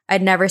grandma's.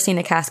 I'd never seen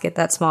a casket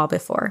that small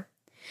before.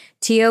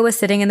 Tio was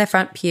sitting in the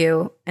front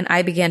pew, and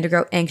I began to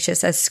grow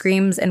anxious as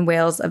screams and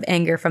wails of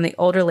anger from the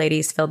older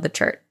ladies filled the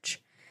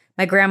church.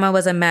 My grandma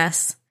was a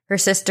mess. Her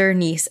sister,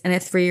 niece, and a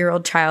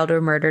 3-year-old child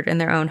were murdered in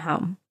their own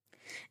home.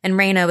 And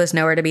Raina was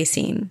nowhere to be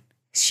seen.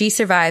 She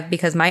survived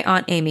because my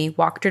Aunt Amy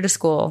walked her to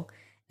school,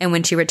 and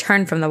when she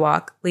returned from the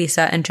walk,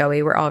 Lisa and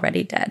Joey were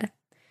already dead.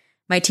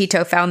 My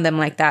Tito found them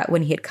like that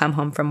when he had come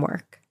home from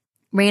work.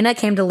 Raina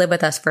came to live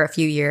with us for a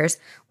few years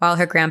while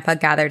her grandpa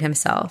gathered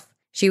himself.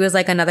 She was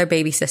like another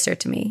baby sister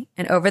to me,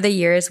 and over the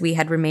years we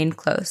had remained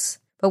close.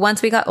 But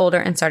once we got older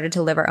and started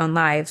to live our own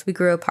lives, we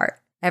grew apart.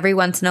 Every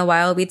once in a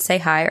while we'd say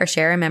hi or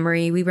share a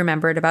memory we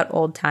remembered about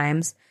old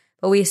times,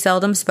 but we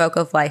seldom spoke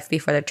of life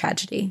before the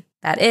tragedy.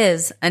 That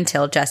is,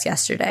 until just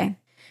yesterday.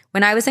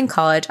 When I was in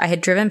college, I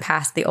had driven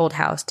past the old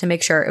house to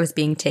make sure it was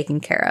being taken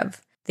care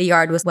of. The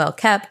yard was well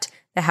kept,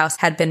 the house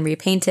had been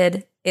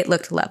repainted, it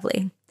looked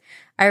lovely.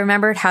 I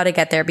remembered how to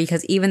get there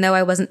because even though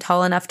I wasn't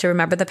tall enough to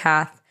remember the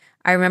path,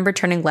 I remember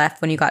turning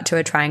left when you got to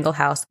a triangle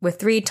house with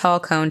 3 tall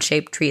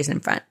cone-shaped trees in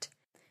front.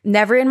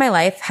 Never in my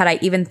life had I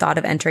even thought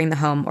of entering the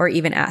home or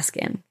even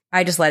asking.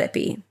 I just let it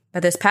be.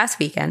 But this past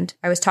weekend,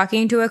 I was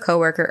talking to a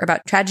coworker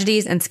about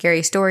tragedies and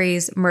scary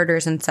stories,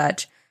 murders and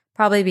such,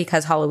 probably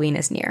because Halloween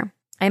is near.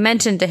 I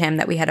mentioned to him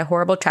that we had a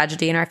horrible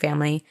tragedy in our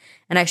family,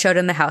 and I showed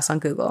him the house on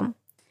Google.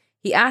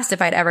 He asked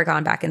if I'd ever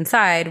gone back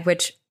inside,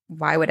 which,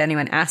 why would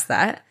anyone ask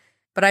that?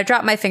 But I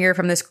dropped my finger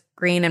from the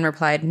screen and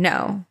replied,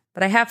 no,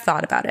 but I have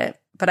thought about it.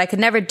 But I could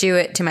never do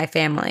it to my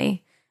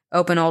family.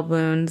 Open old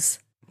wounds.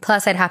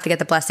 Plus, I'd have to get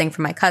the blessing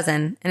from my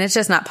cousin, and it's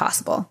just not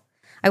possible.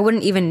 I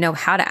wouldn't even know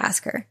how to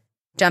ask her.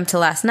 Jump to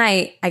last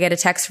night, I get a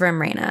text from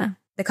Raina.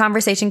 The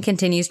conversation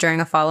continues during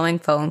a following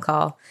phone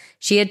call.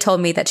 She had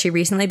told me that she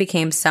recently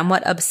became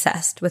somewhat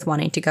obsessed with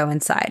wanting to go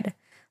inside.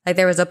 Like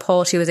there was a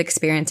pull she was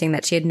experiencing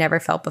that she had never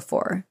felt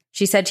before.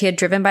 She said she had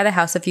driven by the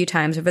house a few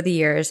times over the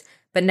years,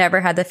 but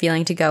never had the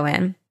feeling to go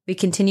in. We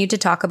continued to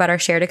talk about our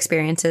shared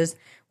experiences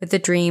with the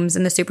dreams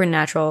and the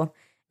supernatural,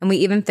 and we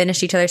even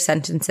finished each other's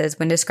sentences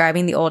when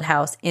describing the old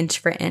house inch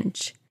for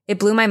inch. It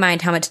blew my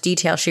mind how much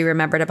detail she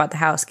remembered about the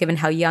house given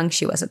how young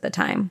she was at the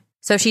time.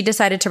 So she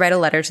decided to write a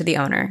letter to the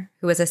owner,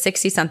 who was a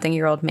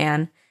 60-something-year-old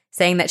man,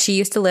 saying that she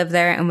used to live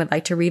there and would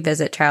like to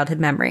revisit childhood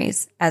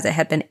memories, as it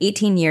had been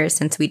 18 years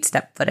since we'd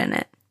stepped foot in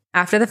it.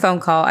 After the phone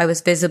call, I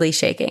was visibly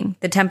shaking.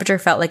 The temperature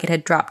felt like it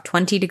had dropped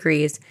 20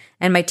 degrees,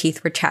 and my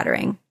teeth were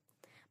chattering.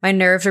 My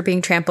nerves were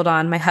being trampled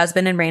on. My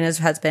husband and Raina's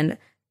husband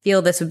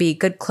feel this would be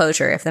good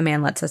closure if the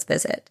man lets us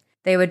visit.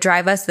 They would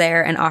drive us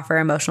there and offer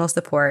emotional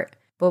support.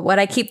 But what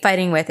I keep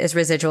fighting with is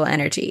residual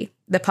energy,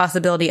 the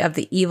possibility of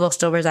the evil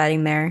still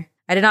residing there.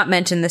 I did not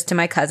mention this to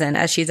my cousin,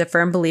 as she's a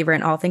firm believer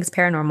in all things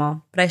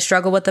paranormal, but I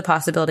struggle with the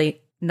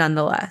possibility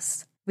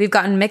nonetheless. We've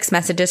gotten mixed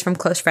messages from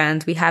close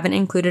friends. We haven't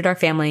included our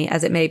family,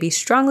 as it may be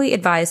strongly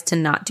advised to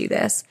not do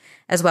this,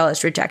 as well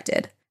as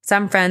rejected.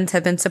 Some friends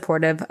have been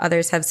supportive,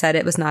 others have said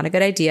it was not a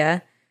good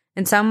idea,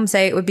 and some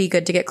say it would be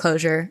good to get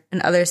closure,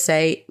 and others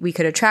say we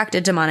could attract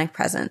a demonic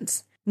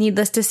presence.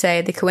 Needless to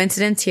say, the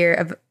coincidence here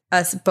of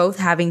us both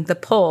having the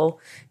pull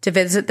to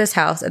visit this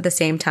house at the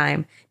same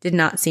time did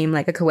not seem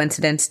like a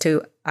coincidence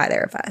to either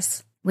of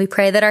us. We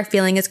pray that our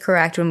feeling is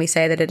correct when we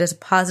say that it is a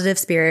positive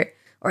spirit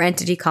or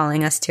entity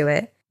calling us to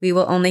it. We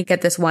will only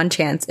get this one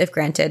chance, if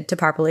granted, to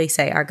properly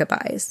say our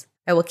goodbyes.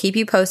 I will keep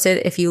you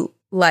posted if you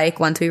like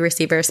once we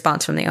receive a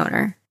response from the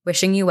owner.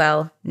 Wishing you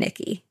well,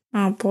 Nikki.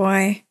 Oh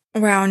boy.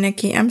 Wow,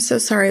 Nikki, I'm so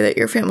sorry that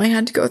your family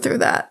had to go through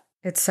that.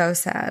 It's so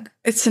sad.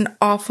 It's an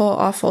awful,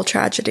 awful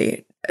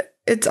tragedy.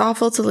 It's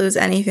awful to lose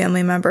any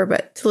family member,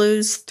 but to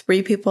lose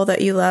 3 people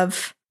that you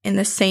love in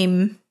the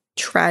same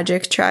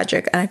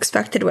tragic,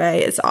 unexpected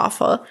way is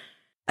awful.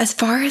 As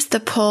far as the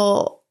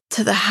pull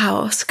to the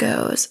house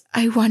goes,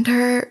 I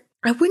wonder,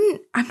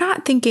 I'm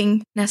not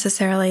thinking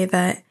necessarily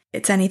that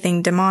it's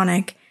anything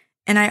demonic.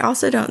 And I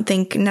also don't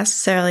think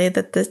necessarily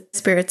that the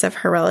spirits of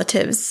her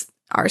relatives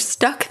are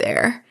stuck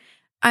there.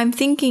 I'm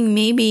thinking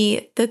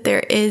maybe that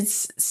there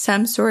is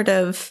some sort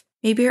of,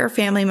 maybe her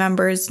family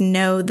members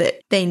know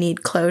that they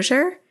need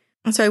closure.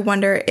 And so I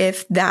wonder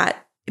if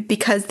that,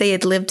 because they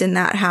had lived in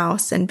that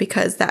house and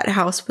because that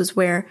house was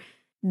where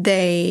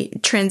they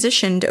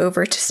transitioned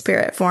over to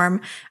spirit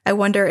form, I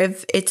wonder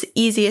if it's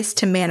easiest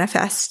to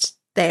manifest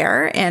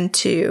there and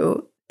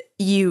to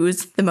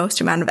use the most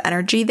amount of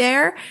energy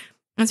there.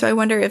 And so I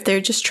wonder if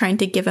they're just trying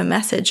to give a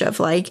message of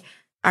like,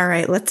 all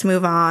right, let's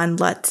move on.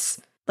 Let's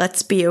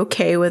be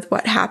okay with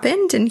what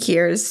happened. And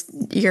here's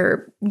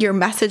your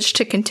message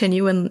to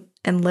continue and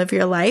live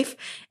your life.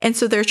 And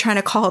so they're trying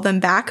to call them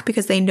back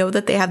because they know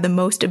that they have the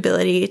most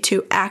ability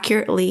to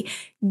accurately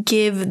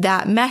give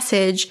that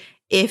message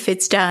if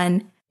it's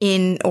done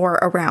in or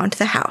around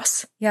the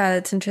house. Yeah,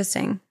 that's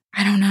interesting.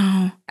 I don't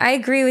know. I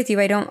agree with you.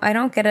 I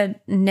don't get a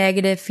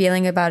negative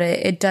feeling about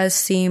it. It does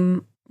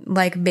seem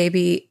like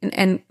maybe,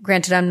 and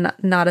granted, I'm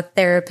not a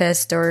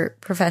therapist or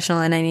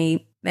professional in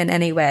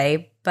any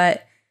way,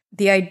 but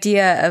the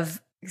idea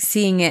of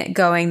seeing it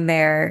going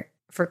there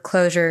for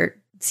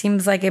closure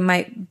seems like it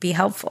might be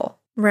helpful.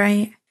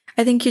 Right.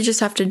 I think you just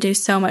have to do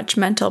so much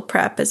mental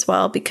prep as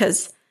well,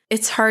 because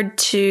it's hard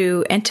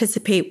to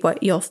anticipate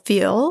what you'll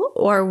feel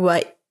or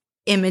what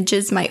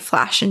images might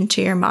flash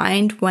into your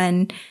mind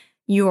when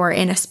you're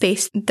in a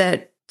space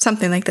that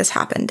something like this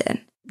happened in.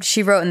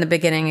 She wrote in the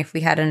beginning if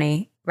we had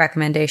any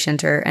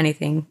recommendations or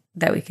anything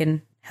that we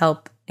can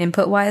help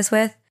input-wise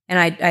with. And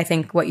I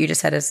think what you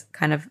just said is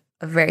kind of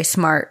very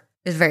smart.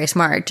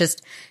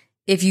 Just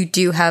if you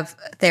do have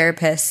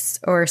therapists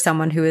or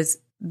someone who is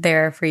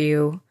there for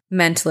you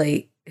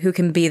mentally, who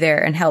can be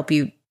there and help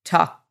you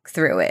talk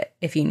through it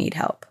if you need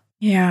help.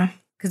 Yeah.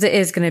 Because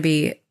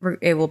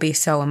it will be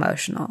so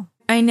emotional.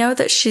 I know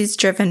that she's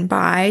driven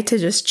by to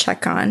just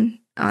check on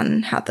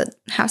how the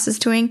house is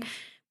doing,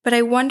 but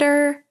I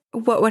wonder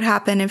what would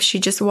happen if she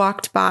just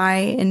walked by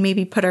and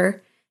maybe put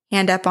her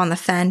hand up on the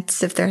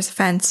fence if there's a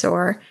fence,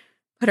 or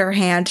put her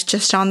hand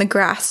just on the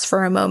grass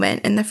for a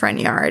moment in the front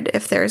yard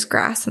if there's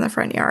grass in the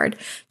front yard,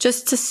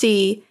 just to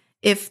see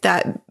if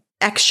that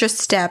extra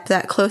step,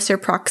 that closer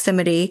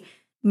proximity,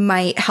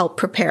 might help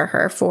prepare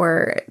her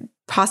for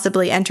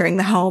possibly entering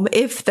the home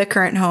if the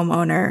current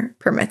homeowner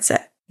permits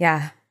it.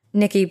 Yeah.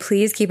 Nikki,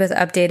 please keep us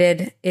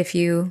updated if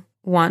you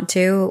want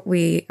to.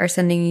 We are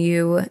sending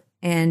you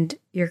and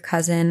your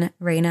cousin,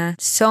 Raina,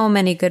 so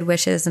many good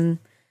wishes and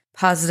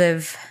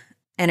positive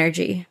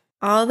energy.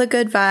 All the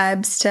good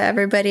vibes to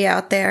everybody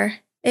out there.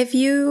 If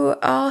you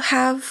all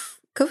have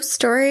ghost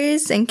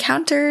stories,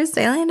 encounters,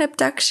 alien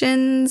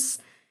abductions,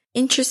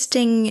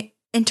 interesting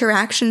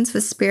interactions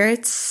with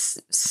spirits,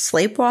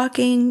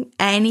 sleepwalking,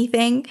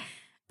 anything,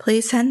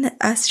 please send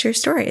us your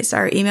stories.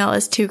 Our email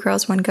is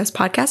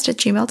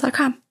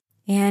twogirlsoneghostpodcast@gmail.com.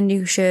 And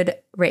you should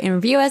rate and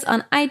review us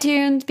on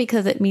iTunes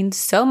because it means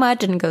so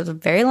much and goes a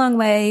very long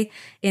way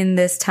in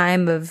this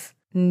time of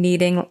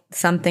needing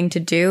something to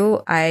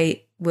do.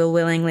 I will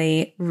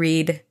willingly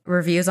read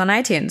reviews on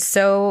iTunes,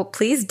 so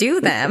please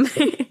do them.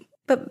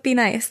 But be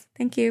nice.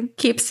 Thank you.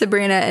 Keep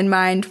Sabrina in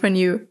mind when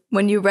you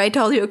write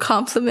all your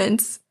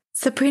compliments.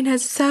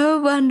 Sabrina's so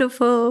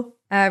wonderful.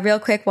 Real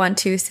quick, want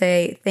to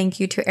say thank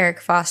you to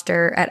Eric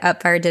Foster at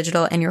Upfire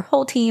Digital and your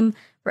whole team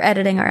for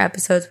editing our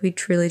episodes. We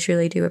truly,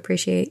 truly do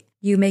appreciate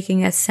you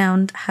making us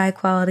sound high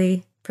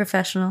quality,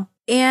 professional.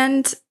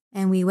 And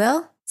we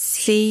will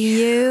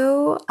see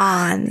you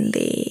on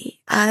the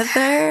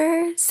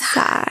other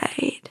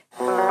side.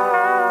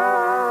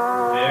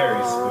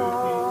 Very spooky.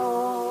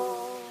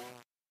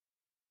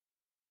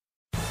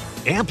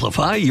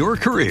 Amplify your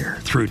career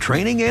through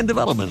training and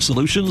development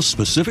solutions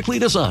specifically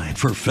designed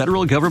for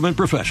federal government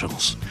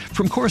professionals.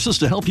 From courses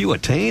to help you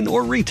attain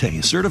or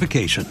retain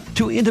certification,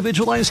 to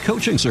individualized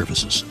coaching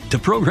services, to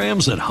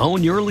programs that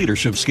hone your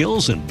leadership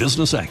skills and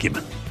business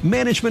acumen,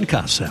 Management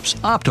Concepts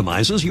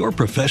optimizes your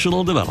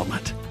professional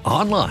development.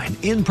 Online,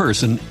 in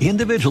person,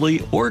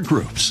 individually, or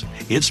groups,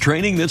 it's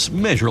training that's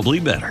measurably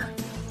better.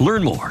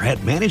 Learn more at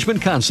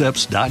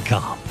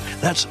managementconcepts.com.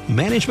 That's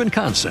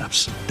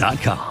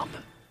managementconcepts.com.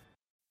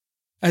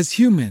 As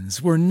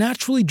humans, we're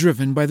naturally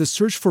driven by the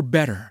search for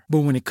better.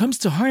 But when it comes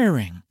to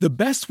hiring, the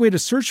best way to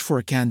search for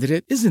a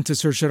candidate isn't to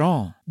search at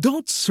all.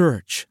 Don't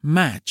search,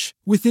 match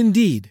with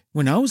Indeed.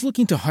 When I was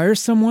looking to hire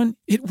someone,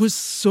 it was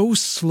so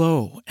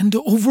slow and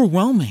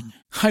overwhelming.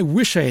 I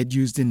wish I had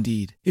used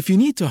Indeed. If you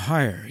need to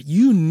hire,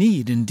 you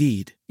need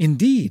Indeed.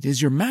 Indeed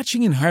is your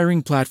matching and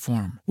hiring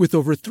platform with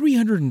over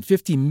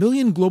 350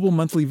 million global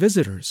monthly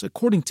visitors,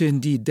 according to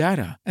Indeed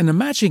data, and a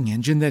matching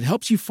engine that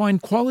helps you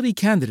find quality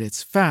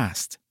candidates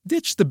fast.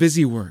 Ditch the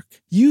busy work.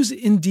 Use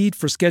Indeed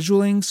for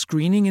scheduling,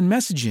 screening, and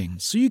messaging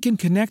so you can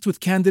connect with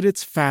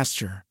candidates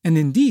faster. And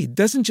Indeed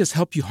doesn't just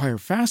help you hire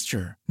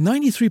faster.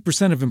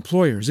 93% of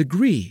employers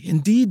agree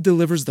Indeed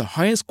delivers the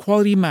highest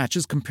quality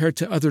matches compared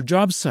to other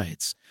job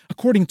sites,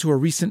 according to a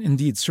recent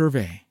Indeed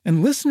survey.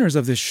 And listeners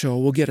of this show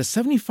will get a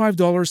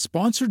 $75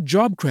 sponsored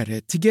job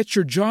credit to get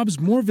your jobs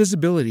more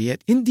visibility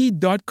at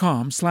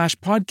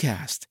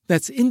Indeed.com/podcast.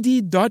 That's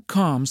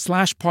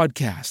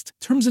Indeed.com/podcast.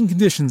 Terms and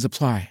conditions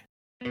apply.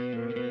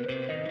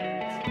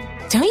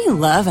 Don't you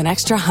love an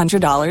extra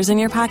 $100 in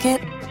your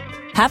pocket?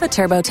 Have a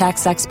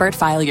TurboTax expert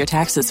file your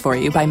taxes for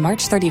you by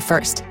March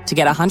 31st to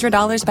get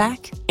 $100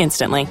 back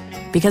instantly.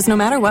 Because no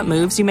matter what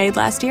moves you made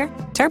last year,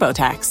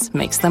 TurboTax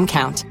makes them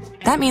count.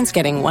 That means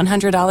getting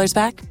 $100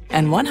 back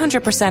and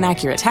 100%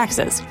 accurate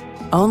taxes,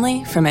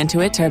 only from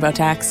Intuit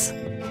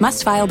TurboTax.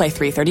 Must file by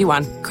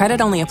 3/31. Credit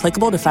only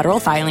applicable to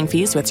federal filing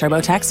fees with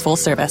TurboTax full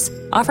service.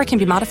 Offer can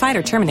be modified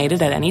or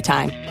terminated at any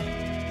time.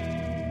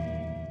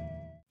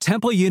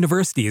 Temple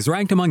University is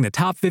ranked among the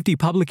top 50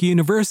 public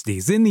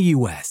universities in the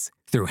U.S.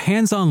 Through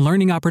hands-on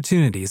learning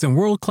opportunities and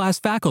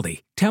world-class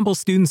faculty, Temple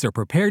students are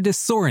prepared to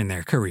soar in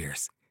their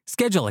careers.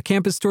 Schedule a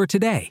campus tour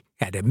today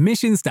at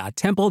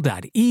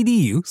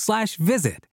admissions.temple.edu/visit.